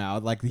for us now.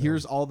 Like,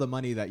 here's all the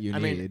money that you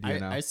need.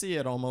 I see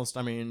it almost.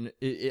 I mean,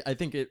 I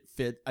think it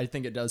fit. I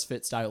think it does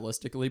fit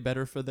stylistically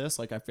better for this.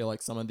 Like, I feel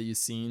like some of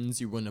these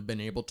scenes you wouldn't have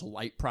been able to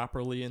light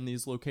properly in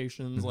these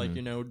locations, like,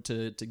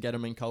 to get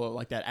them in color.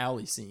 Like that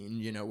alley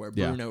scene, where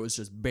Bruno is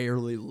just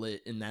barely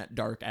lit in that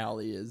dark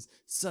alley is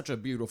such a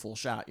beautiful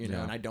shot, and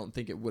I don't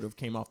think it would have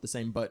came off the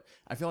same. But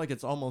I feel like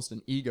it's almost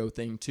an ego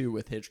thing too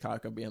with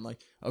Hitchcock of being like,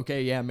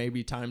 okay, yeah,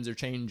 maybe times are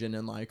changing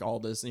and like all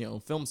this,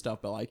 film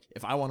stuff, but like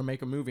if I want to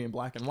make a movie in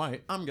black and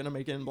white, I'm gonna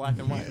make it in black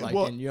and white. Like,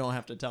 and you don't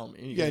have to tell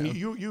me. Yeah, and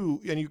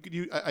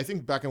you I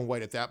think black and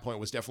white at that point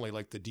was definitely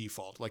like the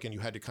default. Like, and you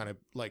had to kind of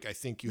like, I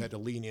think you had to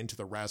lean into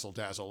the razzle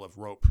dazzle of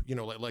Rope.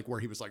 Like where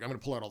he was like, I'm gonna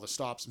pull out all the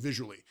stops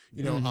visually.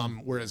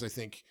 Whereas I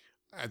think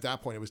at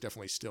that point it was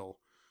definitely still,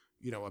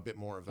 a bit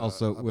more of a,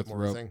 also a with bit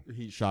more Rope, of a thing.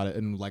 he shot it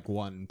in like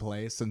one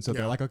place, and so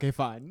they're like, okay,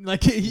 fine,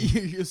 like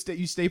you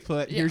stay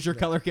put. Here's your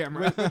color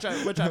camera,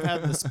 which I've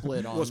had the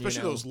split on. Well,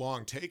 especially those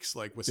long takes,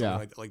 like with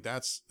something like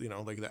that's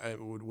like that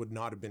it would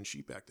not have been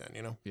cheap back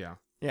then.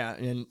 Yeah,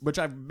 and which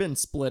I've been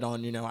split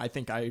on. I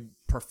think I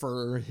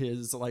prefer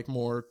his like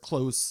more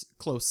close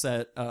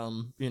set,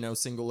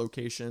 single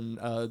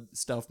location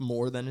stuff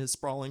more than his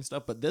sprawling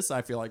stuff. But this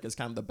I feel like is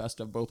kind of the best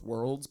of both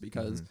worlds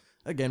because.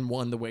 Again,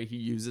 the way he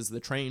uses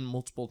the train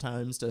multiple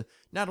times to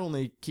not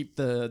only keep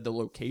the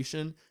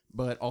location,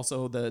 but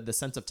also the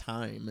sense of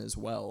time as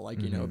well. Like,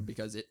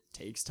 because it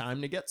takes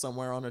time to get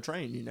somewhere on a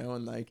train,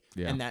 and like,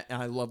 and that,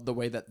 and I love the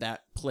way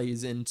that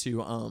plays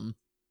into,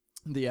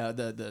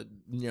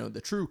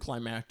 the true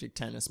climactic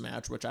tennis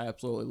match, which I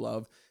absolutely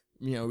love.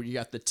 You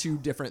got the two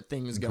different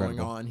things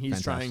going on.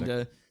 He's trying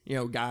to,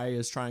 Guy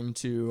is trying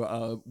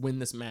to win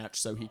this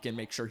match so he can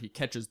make sure he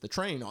catches the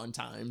train on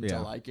time to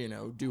like,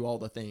 do all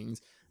the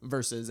things.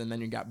 And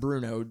then you got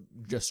Bruno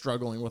just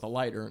struggling with a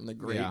lighter in the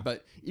grate,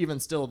 but even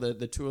still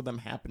the two of them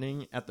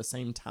happening at the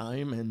same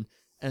time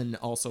and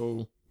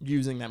also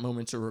using that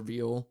moment to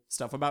reveal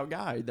stuff about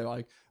Guy. They're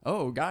like,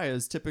 oh, Guy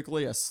is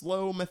typically a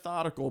slow,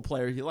 methodical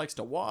player. He likes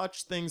to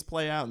watch things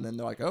play out. And then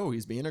they're like, oh,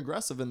 he's being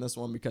aggressive in this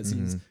one because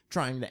he's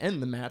trying to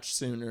end the match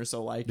sooner.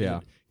 So like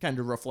it kind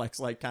of reflects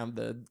like kind of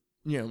the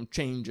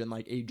change in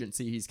like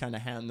agency he's kind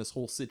of had in this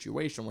whole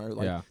situation where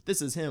like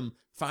this is him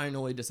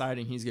finally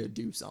deciding he's gonna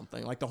do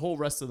something. Like the whole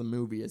rest of the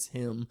movie is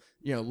him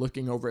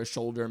looking over his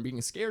shoulder and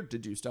being scared to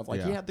do stuff.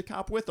 Like he had the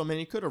cop with him and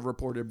he could have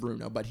reported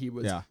Bruno, but he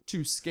was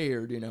too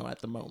scared at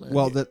the moment.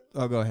 Well,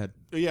 go ahead.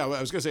 Yeah,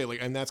 I was gonna say, like,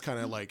 and that's kind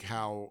of like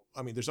how,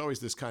 I mean, there's always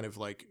this kind of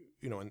like,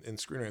 in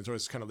screenwriting, there's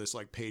always kind of this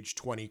like page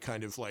 20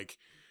 kind of like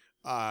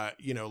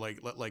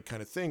like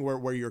kind of thing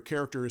where your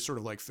character is sort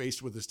of like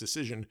faced with this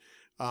decision,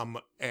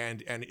 and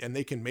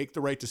they can make the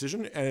right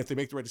decision, and if they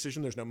make the right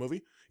decision, there's no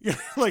movie.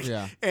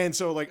 And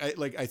so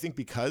I think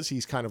because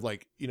he's kind of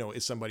like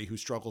is somebody who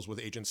struggles with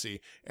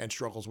agency and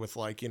struggles with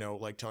like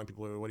telling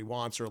people what he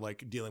wants or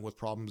like dealing with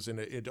problems in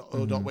an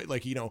adult way,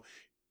 like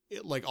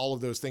like all of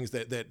those things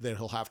that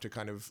he'll have to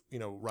kind of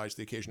rise to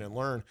the occasion and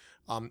learn.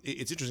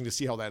 It's interesting to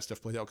see how that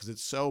stuff plays out because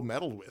it's so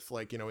meddled with,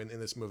 like in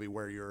this movie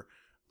where you're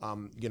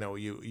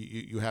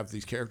you have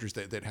these characters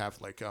that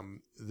have like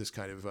this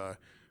kind of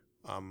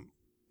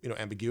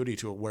ambiguity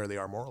to where they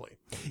are morally.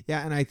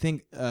 Yeah, and I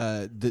think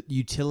the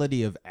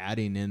utility of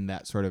adding in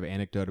that sort of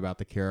anecdote about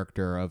the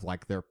character of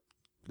like their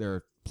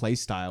play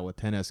style with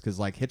tennis, because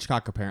like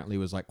Hitchcock apparently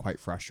was like quite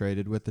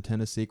frustrated with the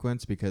tennis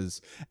sequence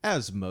because,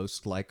 as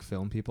most like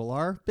film people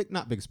are,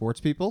 not big sports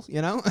people,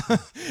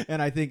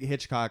 and I think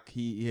Hitchcock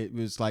he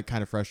was like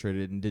kind of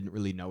frustrated and didn't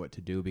really know what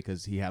to do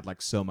because he had like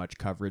so much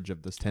coverage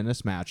of this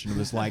tennis match and it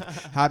was like,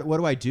 what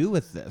do I do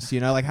with this?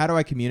 Like how do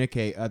I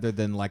communicate other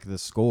than like the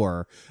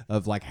score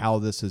of like how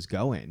this is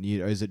going?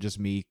 Is it just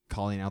me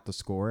calling out the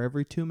score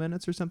every 2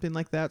 minutes or something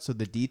like that? So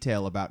the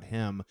detail about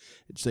him,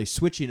 say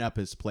switching up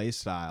his play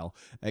style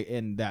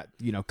and that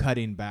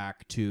cutting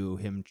back to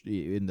him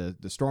in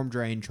the storm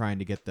drain trying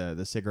to get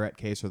the cigarette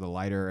case or the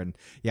lighter, and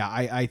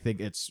I think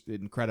it's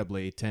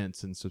incredibly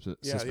tense and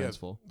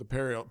suspenseful. The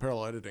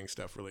parallel editing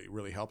stuff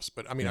really helps,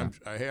 but I mean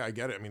I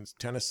get it. I mean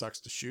tennis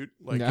sucks to shoot,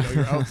 like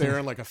you're out there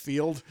in like a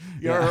field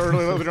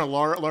or in a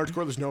large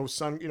court, there's no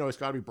sun, it's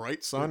got to be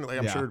bright sun, like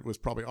I'm sure it was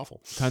probably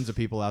awful. Tons of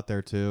people out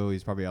there too.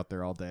 He's probably out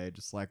there all day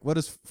just like, what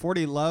is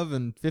 40 love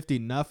and 50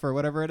 nuff or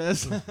whatever it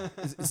is.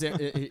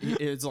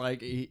 It's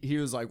like he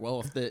was like,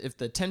 well, if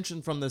the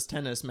tension from this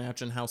tennis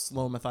match and how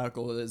slow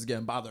methodical it is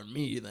going to bother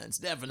me, then it's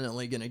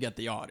definitely going to get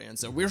the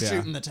audience. So we're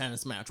shooting the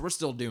tennis match. We're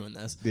still doing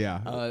this.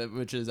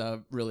 Which is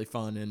really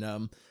fun.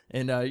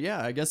 And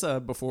I guess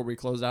before we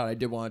close out, I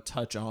did want to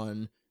touch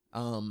on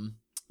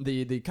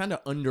the kind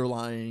of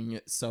underlying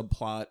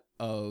subplot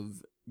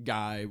of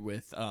Guy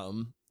with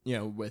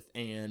with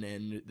Anne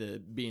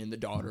and being the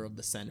daughter of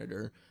the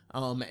senator,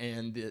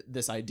 and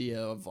this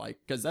idea of like,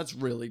 because that's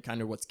really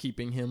kind of what's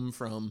keeping him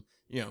from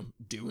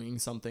doing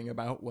something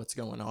about what's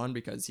going on,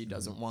 because he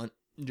doesn't want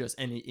just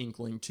any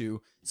inkling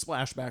to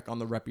splash back on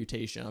the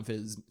reputation of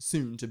his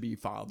soon-to-be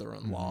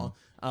father-in-law.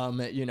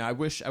 I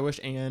wish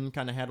Anne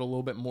kind of had a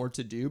little bit more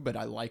to do, but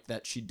I like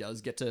that she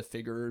does get to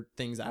figure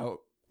things out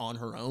on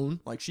her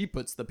own. Like, she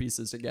puts the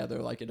pieces together,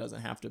 like it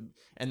doesn't have to.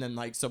 And then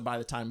like, so by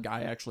the time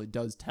Guy actually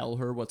does tell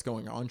her what's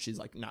going on, she's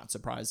like not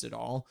surprised at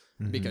all,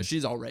 because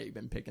she's already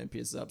been picking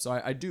pieces up. So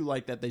I do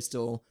like that they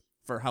still,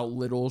 for how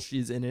little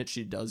she's in it,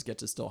 she does get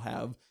to still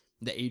have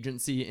the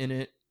agency in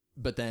it.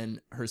 But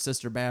then her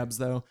sister Babs,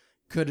 though,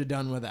 could have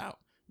done without.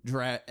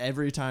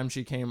 Every time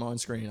she came on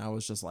screen, I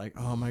was just like,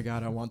 oh my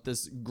God, I want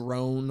this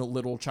grown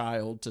little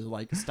child to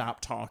like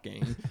stop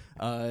talking.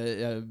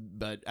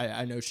 But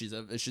I know she's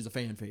a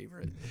fan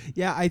favorite.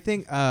 Yeah, I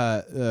think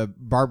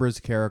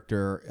Barbara's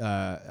character,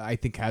 I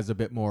think, has a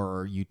bit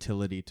more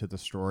utility to the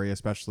story,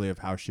 especially of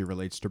how she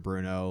relates to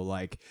Bruno.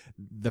 Like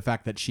the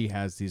fact that she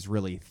has these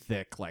really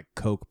thick, like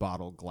Coke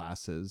bottle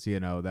glasses,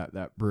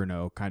 that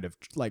Bruno kind of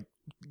like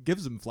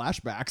gives him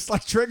flashbacks,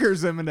 like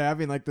triggers him into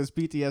having like this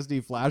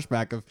PTSD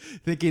flashback of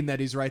thinking that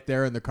he's right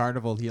there in the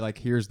carnival. He like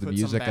hears the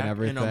music and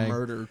everything. In a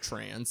murder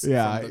trance. From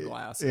the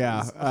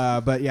glasses.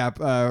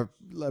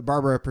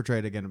 Barbara,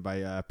 portrayed again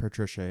by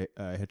Patricia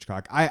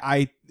Hitchcock.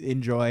 I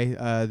enjoy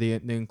the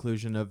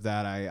inclusion of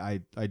that.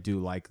 I do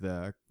like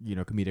the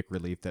comedic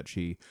relief that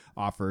she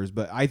offers.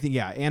 But I think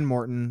Anne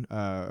Morton,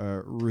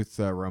 Ruth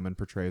Roman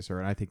portrays her,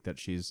 and I think that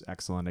she's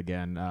excellent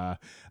again.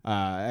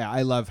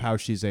 I love how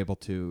she's able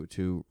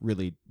to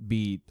really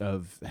be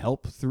of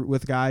help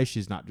with Guy.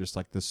 She's not just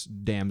like this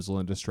damsel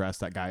in distress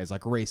that Guy is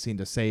like racing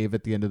to save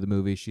at the end of the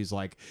movie. She's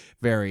like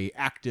very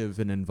active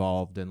and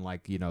involved in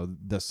like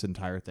this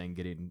entire thing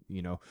getting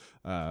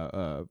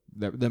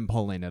them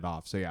pulling it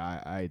off. So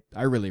I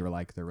really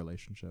like their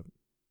relationship.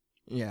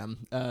 Yeah,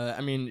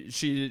 I mean,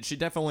 she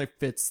definitely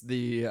fits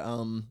the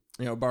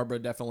Barbara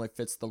definitely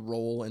fits the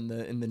role in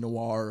the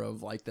noir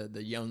of like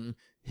the young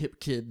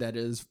hip kid that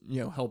is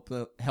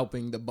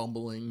helping the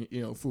bumbling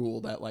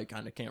fool that like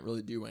kind of can't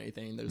really do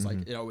anything. There's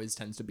like, it always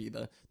tends to be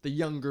the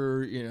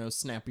younger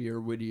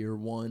snappier, wittier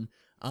one.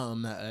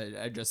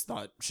 I just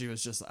thought I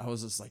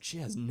was just like, she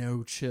has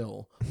no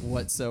chill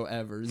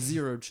whatsoever,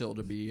 zero chill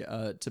to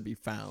be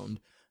found.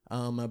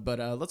 But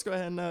let's go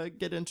ahead and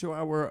get into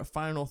our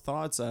final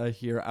thoughts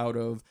here out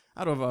of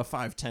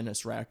 5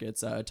 tennis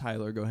rackets.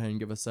 Tyler, go ahead and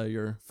give us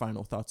your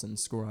final thoughts and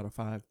score out of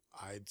 5.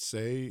 I'd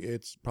say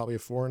it's probably a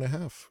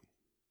 4.5.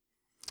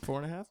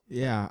 4.5?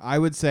 Yeah, I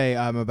would say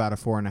I'm about a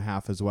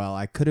 4.5 as well.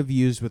 I could have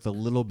used with a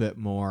little bit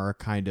more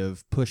kind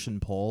of push and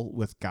pull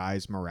with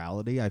Guy's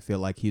morality. I feel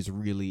like he's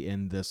really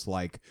in this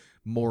like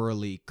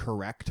morally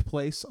correct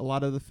place a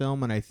lot of the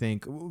film, and I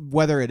think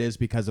whether it is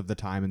because of the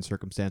time and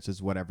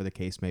circumstances, whatever the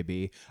case may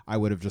be, I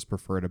would have just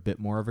preferred a bit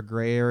more of a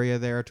gray area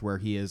there to where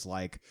he is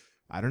like,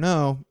 I don't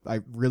know,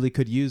 I really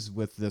could use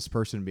with this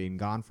person being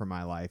gone from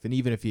my life. And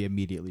even if he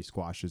immediately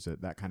squashes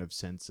it, that kind of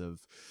sense of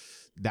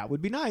that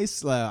would be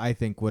nice, I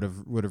think would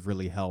have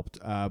really helped.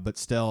 But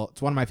still,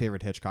 it's one of my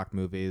favorite Hitchcock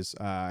movies.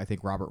 I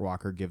think Robert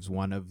Walker gives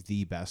one of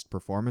the best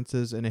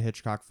performances in a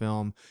Hitchcock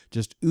film,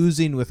 just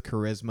oozing with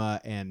charisma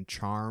and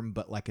charm,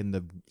 but like in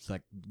the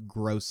like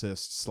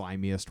grossest,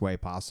 slimiest way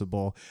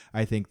possible.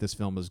 I think this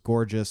film is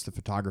gorgeous. The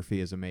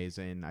photography is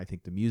amazing. I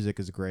think the music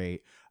is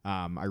great.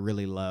 I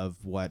really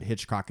love what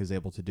Hitchcock is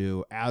able to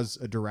do as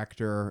a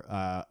director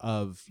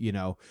of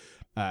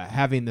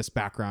having this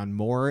background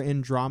more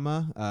in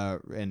drama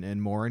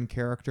and more in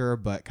character,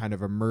 but kind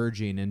of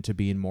emerging into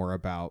being more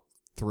about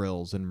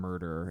thrills and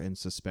murder and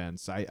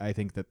suspense. I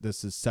think that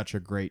this is such a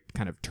great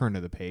kind of turn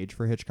of the page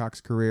for Hitchcock's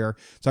career.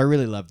 So I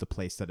really love the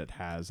place that it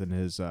has in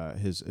his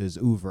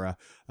oeuvre.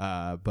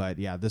 But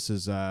yeah, this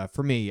is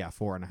for me,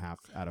 4.5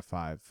 out of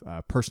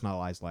 5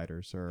 personalized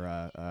lighters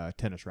or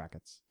tennis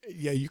rackets.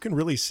 Yeah, you can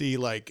really see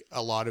like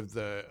a lot of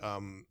the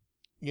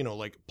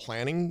like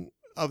planning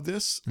of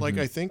this. Like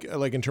I think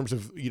like in terms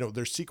of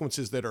there's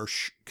sequences that are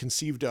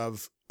conceived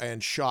of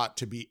and shot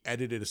to be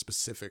edited a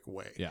specific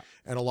way,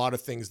 and a lot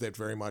of things that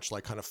very much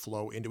like kind of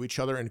flow into each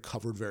other and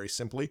covered very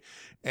simply.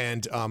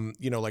 And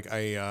like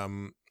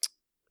I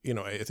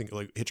think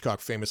like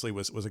Hitchcock famously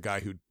was a guy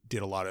who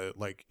did a lot of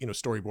like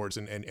storyboards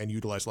and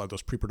utilized a lot of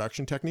those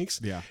pre-production techniques,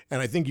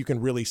 and I think you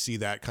can really see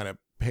that kind of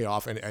pay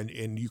off,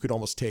 and you could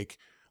almost take,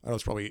 I don't know,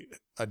 it's probably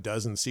a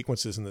dozen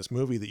sequences in this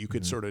movie that you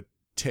could sort of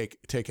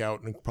take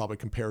out and probably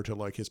compare to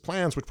like his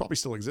plans, which probably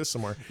still exist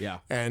somewhere.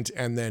 And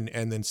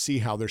then see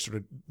how they're sort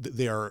of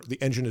the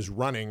engine is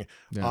running,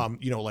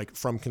 like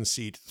from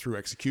conceit through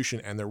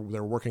execution, and they're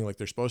working like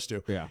they're supposed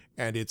to.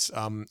 And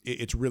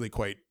it's really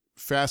quite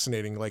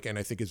fascinating, like, and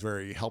I think is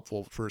very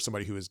helpful for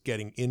somebody who is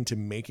getting into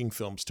making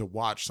films to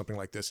watch something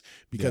like this,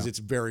 because it's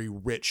very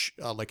rich,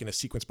 like in a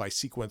sequence by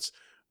sequence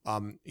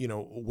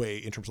way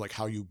in terms of like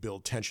how you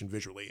build tension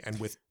visually and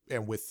with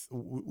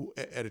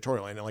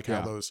editorial, and like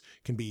how those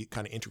can be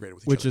kind of integrated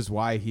with each other. Which is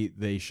why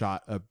they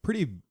shot a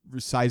pretty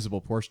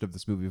sizable portion of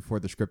this movie before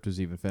the script was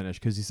even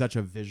finished, because he's such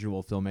a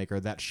visual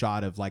filmmaker. That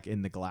shot of like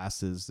in the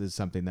glasses is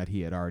something that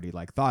he had already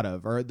like thought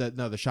of, or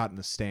the shot in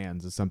the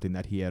stands is something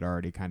that he had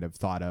already kind of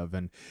thought of.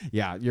 And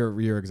yeah,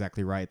 you're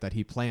exactly right that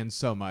he plans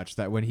so much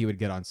that when he would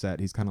get on set,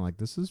 he's kind of like,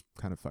 this is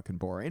kind of fucking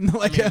boring.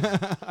 Like, I mean,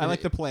 I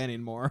like the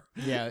planning more.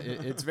 Yeah,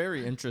 it's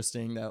very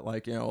interesting that,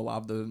 like, you know, a lot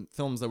of the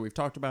films that we've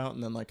talked about,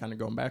 and then like kind of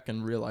going back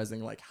and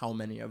realizing like how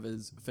many of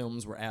his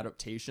films were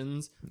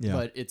adaptations,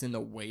 but it's in the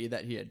way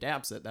that he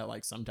adapts it that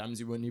like sometimes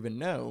you wouldn't even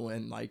know,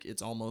 and like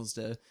it's almost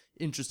a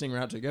interesting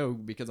route to go,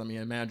 because I mean,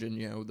 imagine,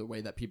 you know, the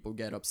way that people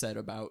get upset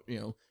about, you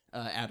know,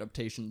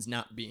 adaptations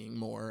not being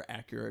more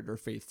accurate or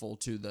faithful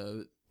to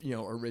the, you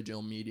know,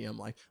 original medium.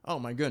 Like, oh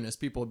my goodness,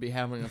 people would be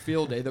having a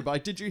field day. They're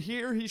like, did you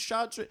hear he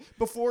shot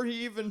before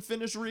he even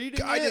finished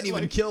reading I didn't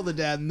even kill the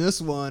dad in this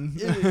one.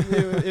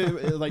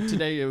 Like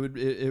today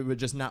it would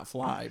just not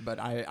fly. But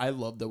I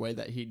love the way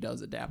that he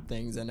does adapt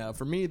things, and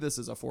for me this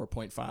is a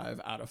 4.5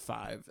 out of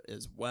 5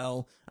 as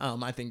well.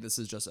 I think this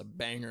is just a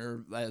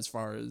banger as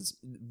far as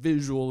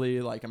visually.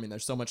 Like, I mean,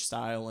 there's so much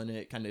style in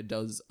it. Kind of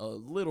does a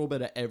little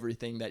bit of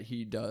everything that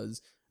he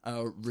does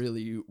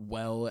really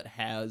well. It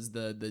has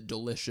the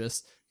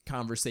delicious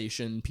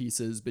conversation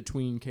pieces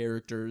between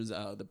characters,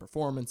 the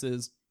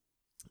performances,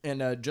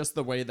 and just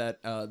the way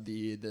that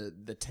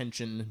the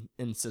tension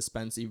and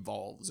suspense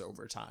evolves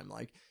over time.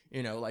 Like,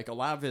 you know, like a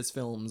lot of his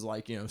films,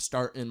 like, you know,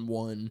 start in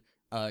one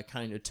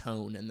kind of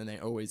tone, and then they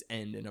always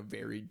end in a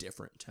very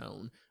different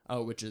tone,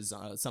 which is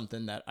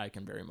something that I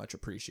can very much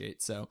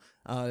appreciate. So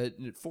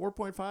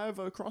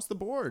 4.5 across the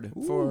board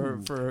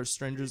for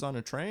Strangers on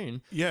a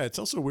Train. Yeah, it's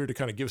also weird to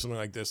kind of give something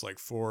like this like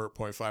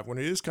 4.5 when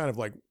it is kind of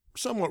like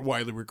somewhat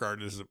widely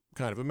regarded as a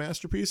kind of a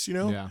masterpiece, you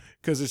know? Yeah.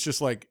 Because it's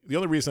just like, the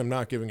only reason I'm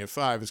not giving it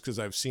 5 is because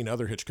I've seen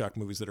other Hitchcock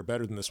movies that are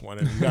better than this one,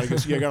 and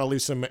you gotta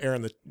leave some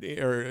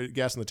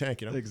gas in the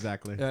tank, you know?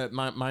 Exactly.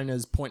 Mine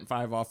is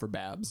 0.5 off for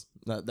Babs.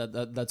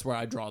 That's where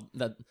I draw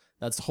that.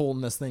 That's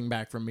holding this thing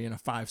back from being a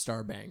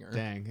 5-star banger.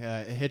 Dang.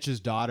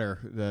 Hitch's daughter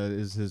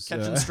is his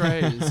Catching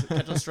Strays.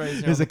 Catching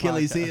Strays. His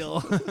Achilles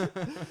heel.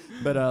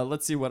 But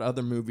let's see what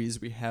other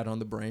movies we had on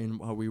the brain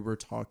while we were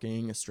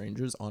talking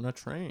Strangers on a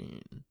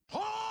Train.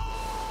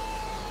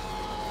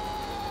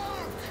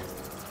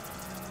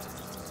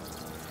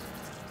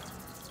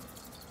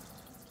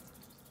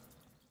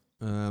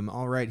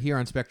 All right, here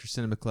on Spectre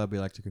Cinema Club, we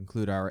like to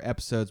conclude our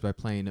episodes by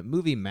playing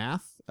movie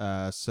math.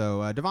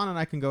 So Devon and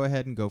I can go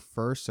ahead and go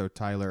first, so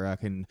Tyler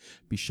can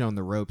be shown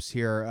the ropes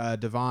here.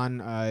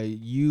 Devon,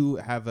 you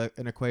have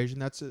an equation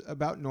that's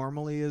about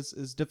normally as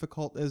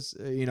difficult as,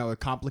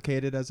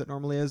 complicated as it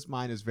normally is.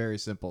 Mine is very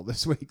simple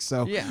this week,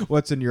 so yeah.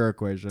 What's in your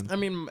equation? I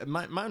mean,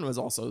 mine was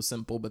also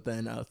simple, but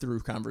then through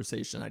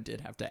conversation, I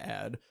did have to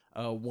add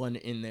one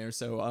in there.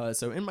 So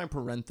in my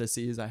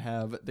parentheses, I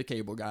have the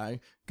cable guy,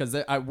 because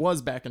I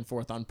was back and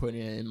forth on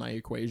putting it in my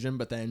equation,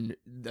 but then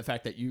the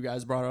fact that you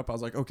guys brought it up, I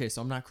was like, okay,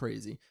 so I'm not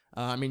crazy.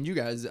 I mean, you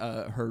guys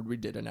heard we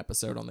did an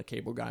episode on the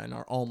cable guy in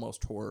our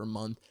almost horror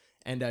month,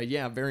 and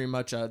yeah, very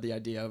much the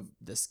idea of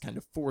this kind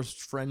of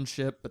forced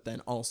friendship, but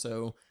then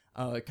also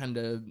kind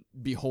of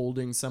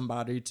beholding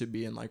somebody to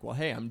being like, well,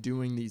 hey, I'm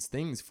doing these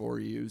things for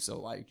you, so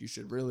like you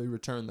should really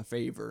return the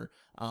favor.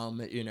 But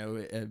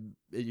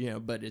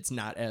it's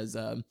not as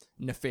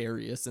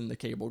nefarious in the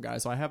cable guy.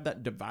 So I have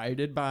that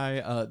divided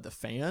by The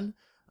Fan.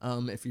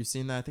 If you've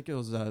seen that, I think it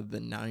was the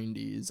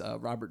 90s,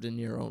 Robert De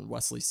Niro and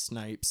Wesley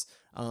Snipes.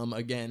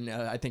 Again,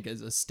 I think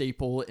is a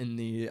staple in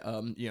the,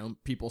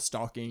 people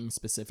stalking,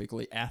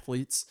 specifically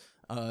athletes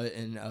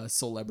and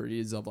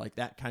celebrities of like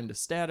that kind of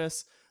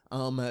status.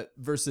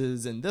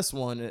 Versus in this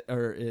one,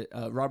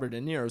 Robert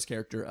De Niro's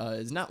character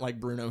is not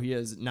like Bruno. He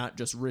is not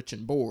just rich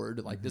and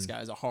bored. Like this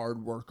guy is a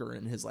hard worker,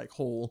 and his like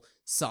whole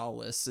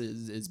solace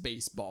is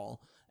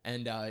baseball.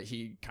 And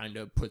he kind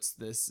of puts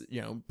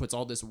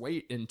all this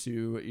weight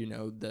into,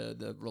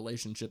 the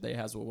relationship that he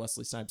has with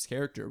Wesley Snipes'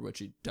 character, which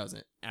he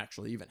doesn't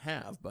actually even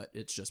have, but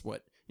it's just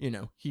what,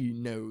 he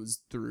knows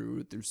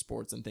through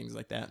sports and things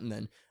like that, and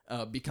then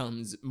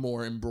becomes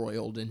more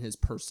embroiled in his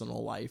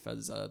personal life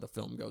as the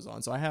film goes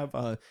on. So I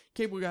have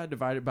Cable Guy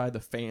divided by The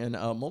Fan,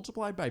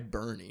 multiplied by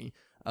Bernie.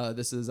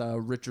 This is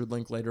a Richard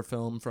Linklater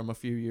film from a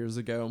few years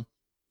ago.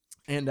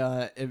 And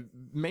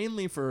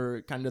mainly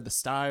for kind of the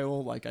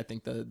style, like I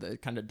think the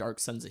kind of dark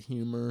sense of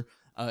humor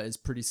is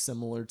pretty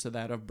similar to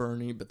that of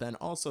Bernie, but then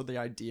also the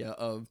idea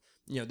of,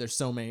 there's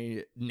so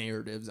many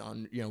narratives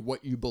on,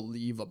 what you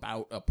believe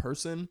about a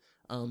person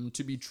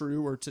to be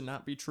true or to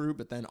not be true,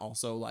 but then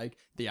also like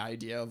the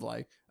idea of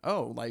like,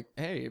 oh, like,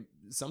 hey,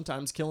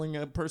 sometimes killing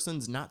a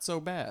person's not so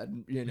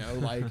bad,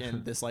 like,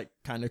 and this like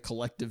kind of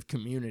collective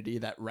community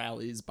that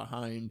rallies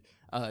behind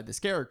this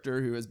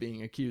character who is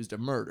being accused of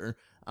murder.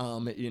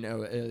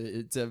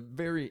 It's a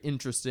very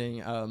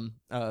interesting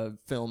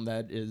film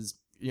that is,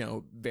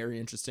 very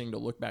interesting to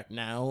look back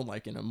now,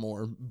 like in a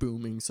more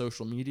booming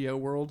social media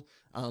world.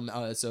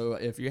 So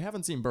if you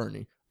haven't seen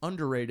Bernie,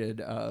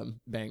 underrated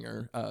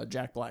banger.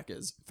 Jack Black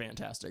is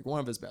fantastic. One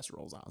of his best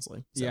roles,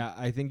 honestly. So. Yeah,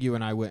 I think you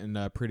and I went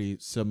in pretty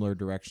similar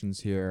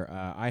directions here.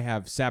 I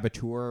have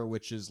Saboteur,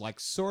 which is like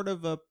sort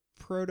of a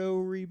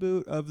proto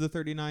reboot of the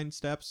 39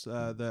 Steps,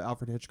 the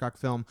Alfred Hitchcock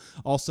film,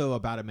 also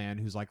about a man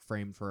who's like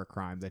framed for a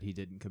crime that he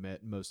didn't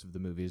commit. Most of the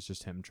movie is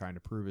just him trying to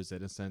prove his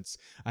innocence.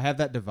 I have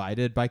that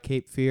divided by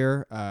Cape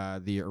Fear,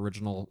 the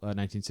original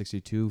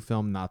 1962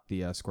 film, not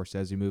the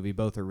Scorsese movie.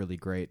 Both are really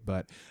great,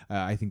 but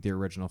I think the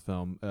original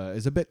film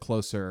is a bit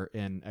closer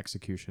in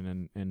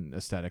execution and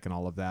aesthetic and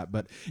all of that.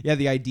 But yeah,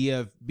 the idea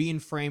of being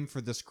framed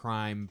for this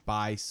crime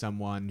by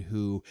someone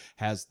who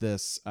has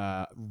this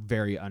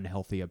very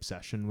unhealthy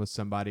obsession with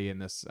somebody,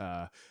 and this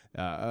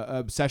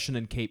obsession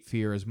in Cape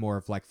Fear is more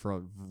of like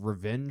for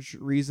revenge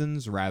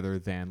reasons rather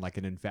than like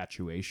an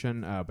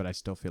infatuation. But I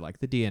still feel like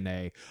the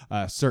DNA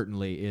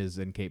certainly is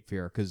in Cape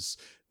Fear, because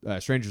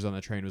Strangers on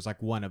the Train was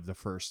like one of the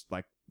first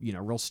like, you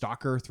know, real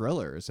stalker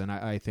thrillers. And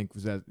I think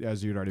that,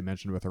 as you'd already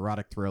mentioned, with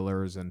erotic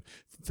thrillers and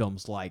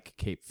films like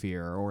Cape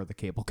Fear or The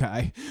Cable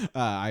Guy,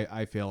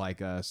 I feel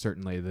like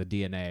certainly the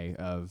DNA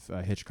of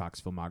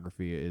Hitchcock's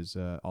filmography is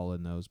all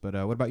in those. But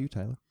what about you,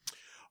 Tyler?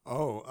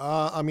 Oh,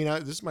 I mean,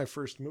 this is my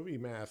first movie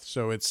math,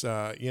 so it's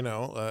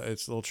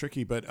it's a little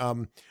tricky, but I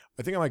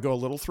think I might go a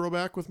little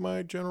throwback with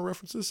my general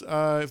references,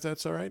 if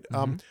that's all right.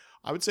 Mm-hmm.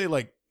 I would say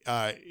like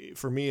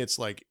for me, it's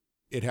like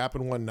It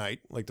Happened One Night,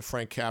 like the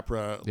Frank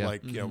Capra,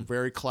 like you know,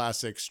 very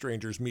classic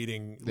strangers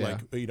meeting,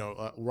 like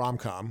rom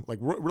com, like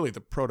really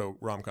the proto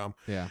rom com.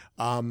 Yeah.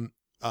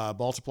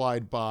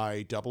 Multiplied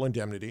by Double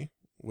Indemnity,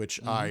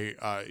 which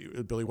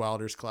Billy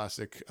Wilder's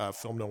classic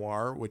film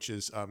noir, which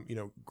is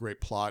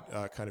great plot,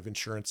 kind of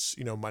insurance,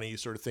 money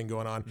sort of thing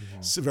going on.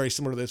 So very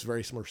similar to this,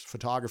 very similar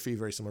photography,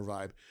 very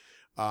similar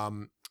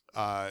vibe.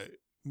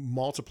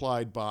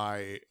 Multiplied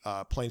by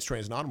Planes,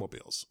 Trains, and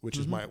Automobiles, which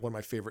is one of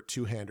my favorite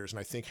two-handers, and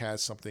I think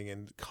has something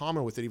in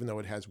common with it, even though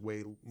it has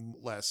way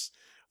less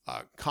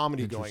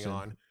comedy going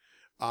on.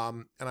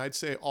 And I'd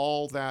say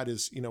all that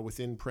is,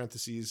 within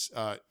parentheses,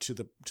 to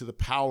the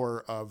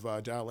power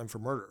of Dial M for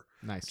Murder.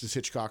 Nice. Which is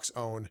Hitchcock's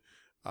own,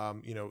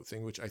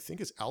 thing, which I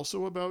think is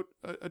also about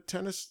a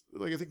tennis.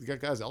 Like I think the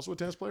guy's also a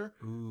tennis player.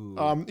 Ooh.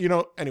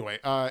 Anyway,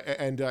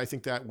 and I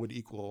think that would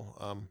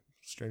equal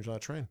Stranger on a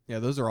Train. Yeah,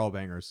 those are all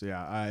bangers.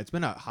 Yeah, it's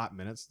been a hot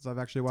minute since I've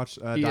actually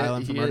watched Dial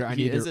M for Murder.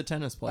 He is a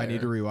tennis player. I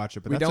need to rewatch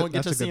it, but we don't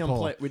get to see him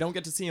play. We don't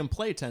get to see him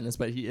play tennis,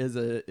 but he is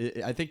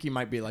I think he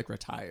might be like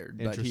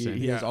retired, but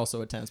he is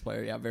also a tennis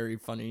player. Yeah, very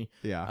funny.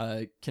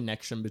 Yeah,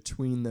 connection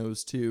between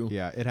those two.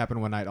 Yeah, It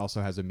Happened One Night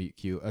also has a meet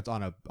cute. It's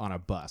on a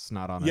bus,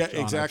 not on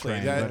exactly. on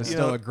a train, but it's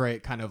still a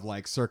great kind of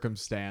like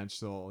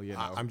circumstantial.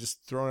 I'm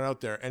just throwing it out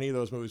there. Any of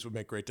those movies would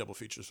make great double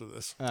features for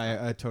this.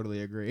 I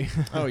totally agree.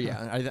 Oh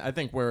yeah, I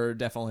think we're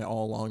definitely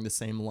all along the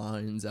same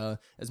lines.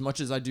 As much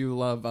as I do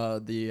love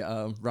the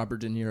Robert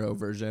De Niro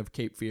version of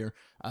Cape Fear,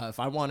 if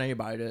I want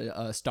anybody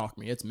to stalk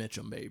me, it's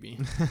Mitchum, baby.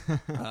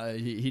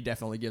 He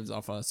definitely gives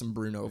off some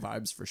Bruno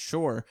vibes for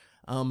sure.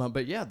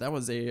 But yeah, that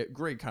was a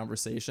great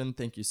conversation.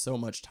 Thank you so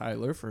much,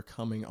 Tyler, for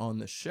coming on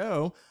the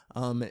show.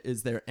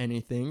 Is there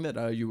anything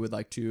that you would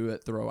like to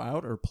throw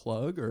out or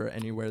plug, or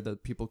anywhere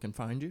that people can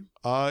find you?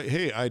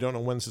 Hey, I don't know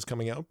when this is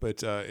coming out,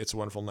 but It's a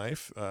Wonderful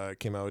Knife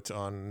came out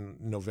on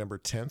November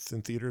 10th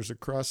in theaters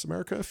across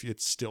America. If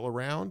it's still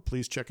around,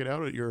 please check it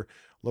out at your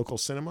local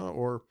cinema,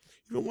 or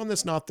even one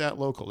that's not that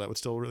local. That would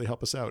still really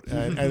help us out.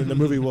 And the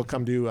movie will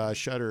come to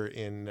Shudder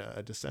in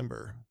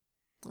December.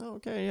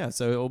 Okay, yeah.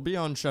 So it'll be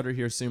on Shudder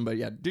here soon, but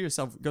yeah,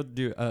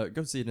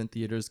 go see it in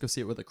theaters. Go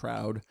see it with a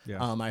crowd. Yeah.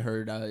 I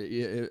heard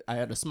I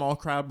had a small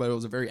crowd, but it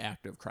was a very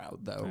active crowd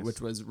though, Nice. which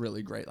was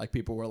really great. Like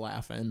people were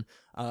laughing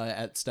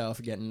at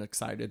stuff, getting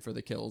excited for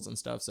the kills and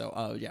stuff.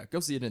 So yeah, go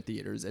see it in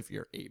theaters if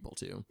you're able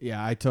to.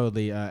 Yeah, I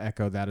totally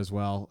echo that as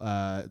well.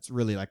 It's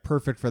really like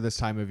perfect for this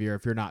time of year.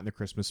 If you're not in the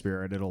Christmas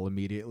spirit, it'll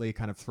immediately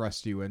kind of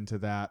thrust you into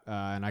that.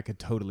 And I could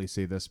totally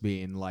see this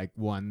being like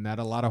one that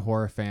a lot of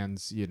horror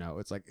fans,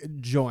 it's like it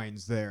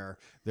joins their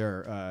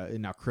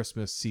now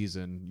Christmas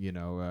season,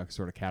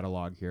 sort of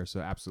catalog here. So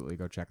absolutely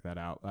go check that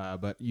out.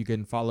 But you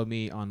can follow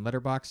me on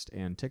Letterboxd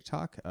and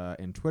TikTok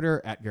and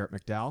Twitter at Garrett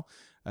McDowell.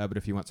 But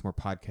if you want some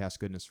more podcast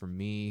goodness from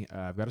me,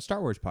 I've got a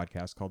Star Wars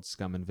podcast called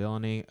Scum and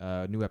Villainy.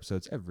 New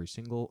episodes every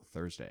single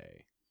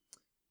Thursday.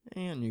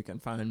 And you can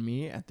find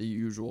me at the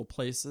usual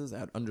places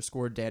at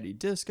 _Daddy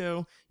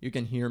Disco. You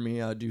can hear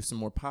me do some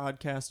more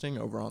podcasting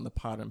over on the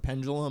Pod and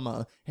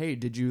Pendulum. Hey,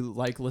 did you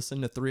listen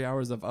to 3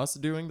 hours of us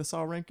doing the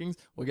Saw rankings?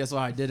 Well, guess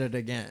what? I did it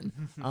again.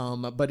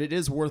 But it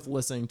is worth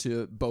listening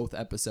to both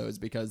episodes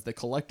because the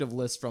collective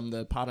list from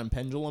the Pod and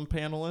Pendulum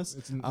panelists.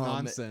 It's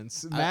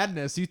nonsense.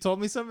 Madness. You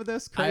told me some of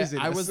this?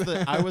 Craziness.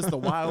 I was the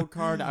wild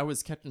card. I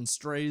was catching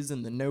strays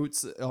in the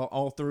notes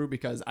all through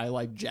because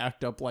I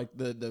jacked up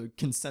the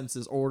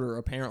consensus order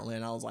apparently.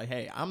 And I was like,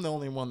 hey, I'm the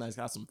only one that's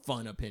got some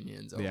fun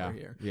opinions over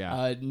here.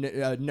 Yeah.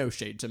 No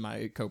shade to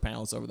my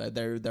co-panelists over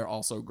there. They're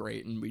also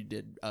great. And we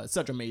did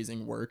such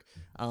amazing work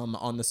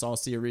on the Saw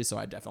series. So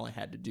I definitely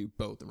had to do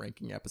both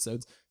ranking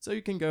episodes. So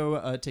you can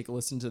go take a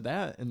listen to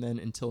that. And then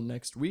until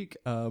next week,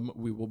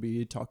 we will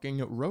be talking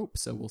Rope.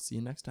 So we'll see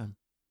you next time.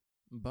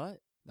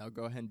 But That'll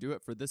go ahead and do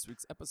it for this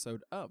week's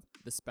episode of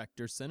the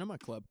Spectre Cinema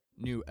Club.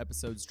 New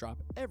episodes drop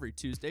every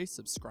Tuesday.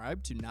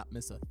 Subscribe to not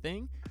miss a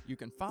thing. You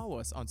can follow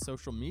us on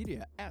social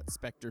media at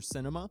Spectre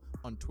Cinema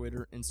on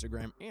Twitter,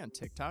 Instagram, and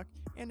TikTok.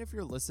 And if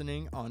you're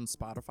listening on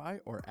Spotify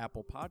or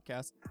Apple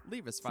Podcasts,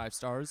 leave us 5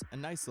 stars, a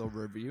nice little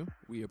review.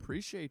 We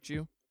appreciate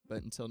you.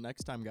 But until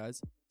next time,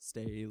 guys,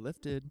 stay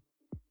lifted.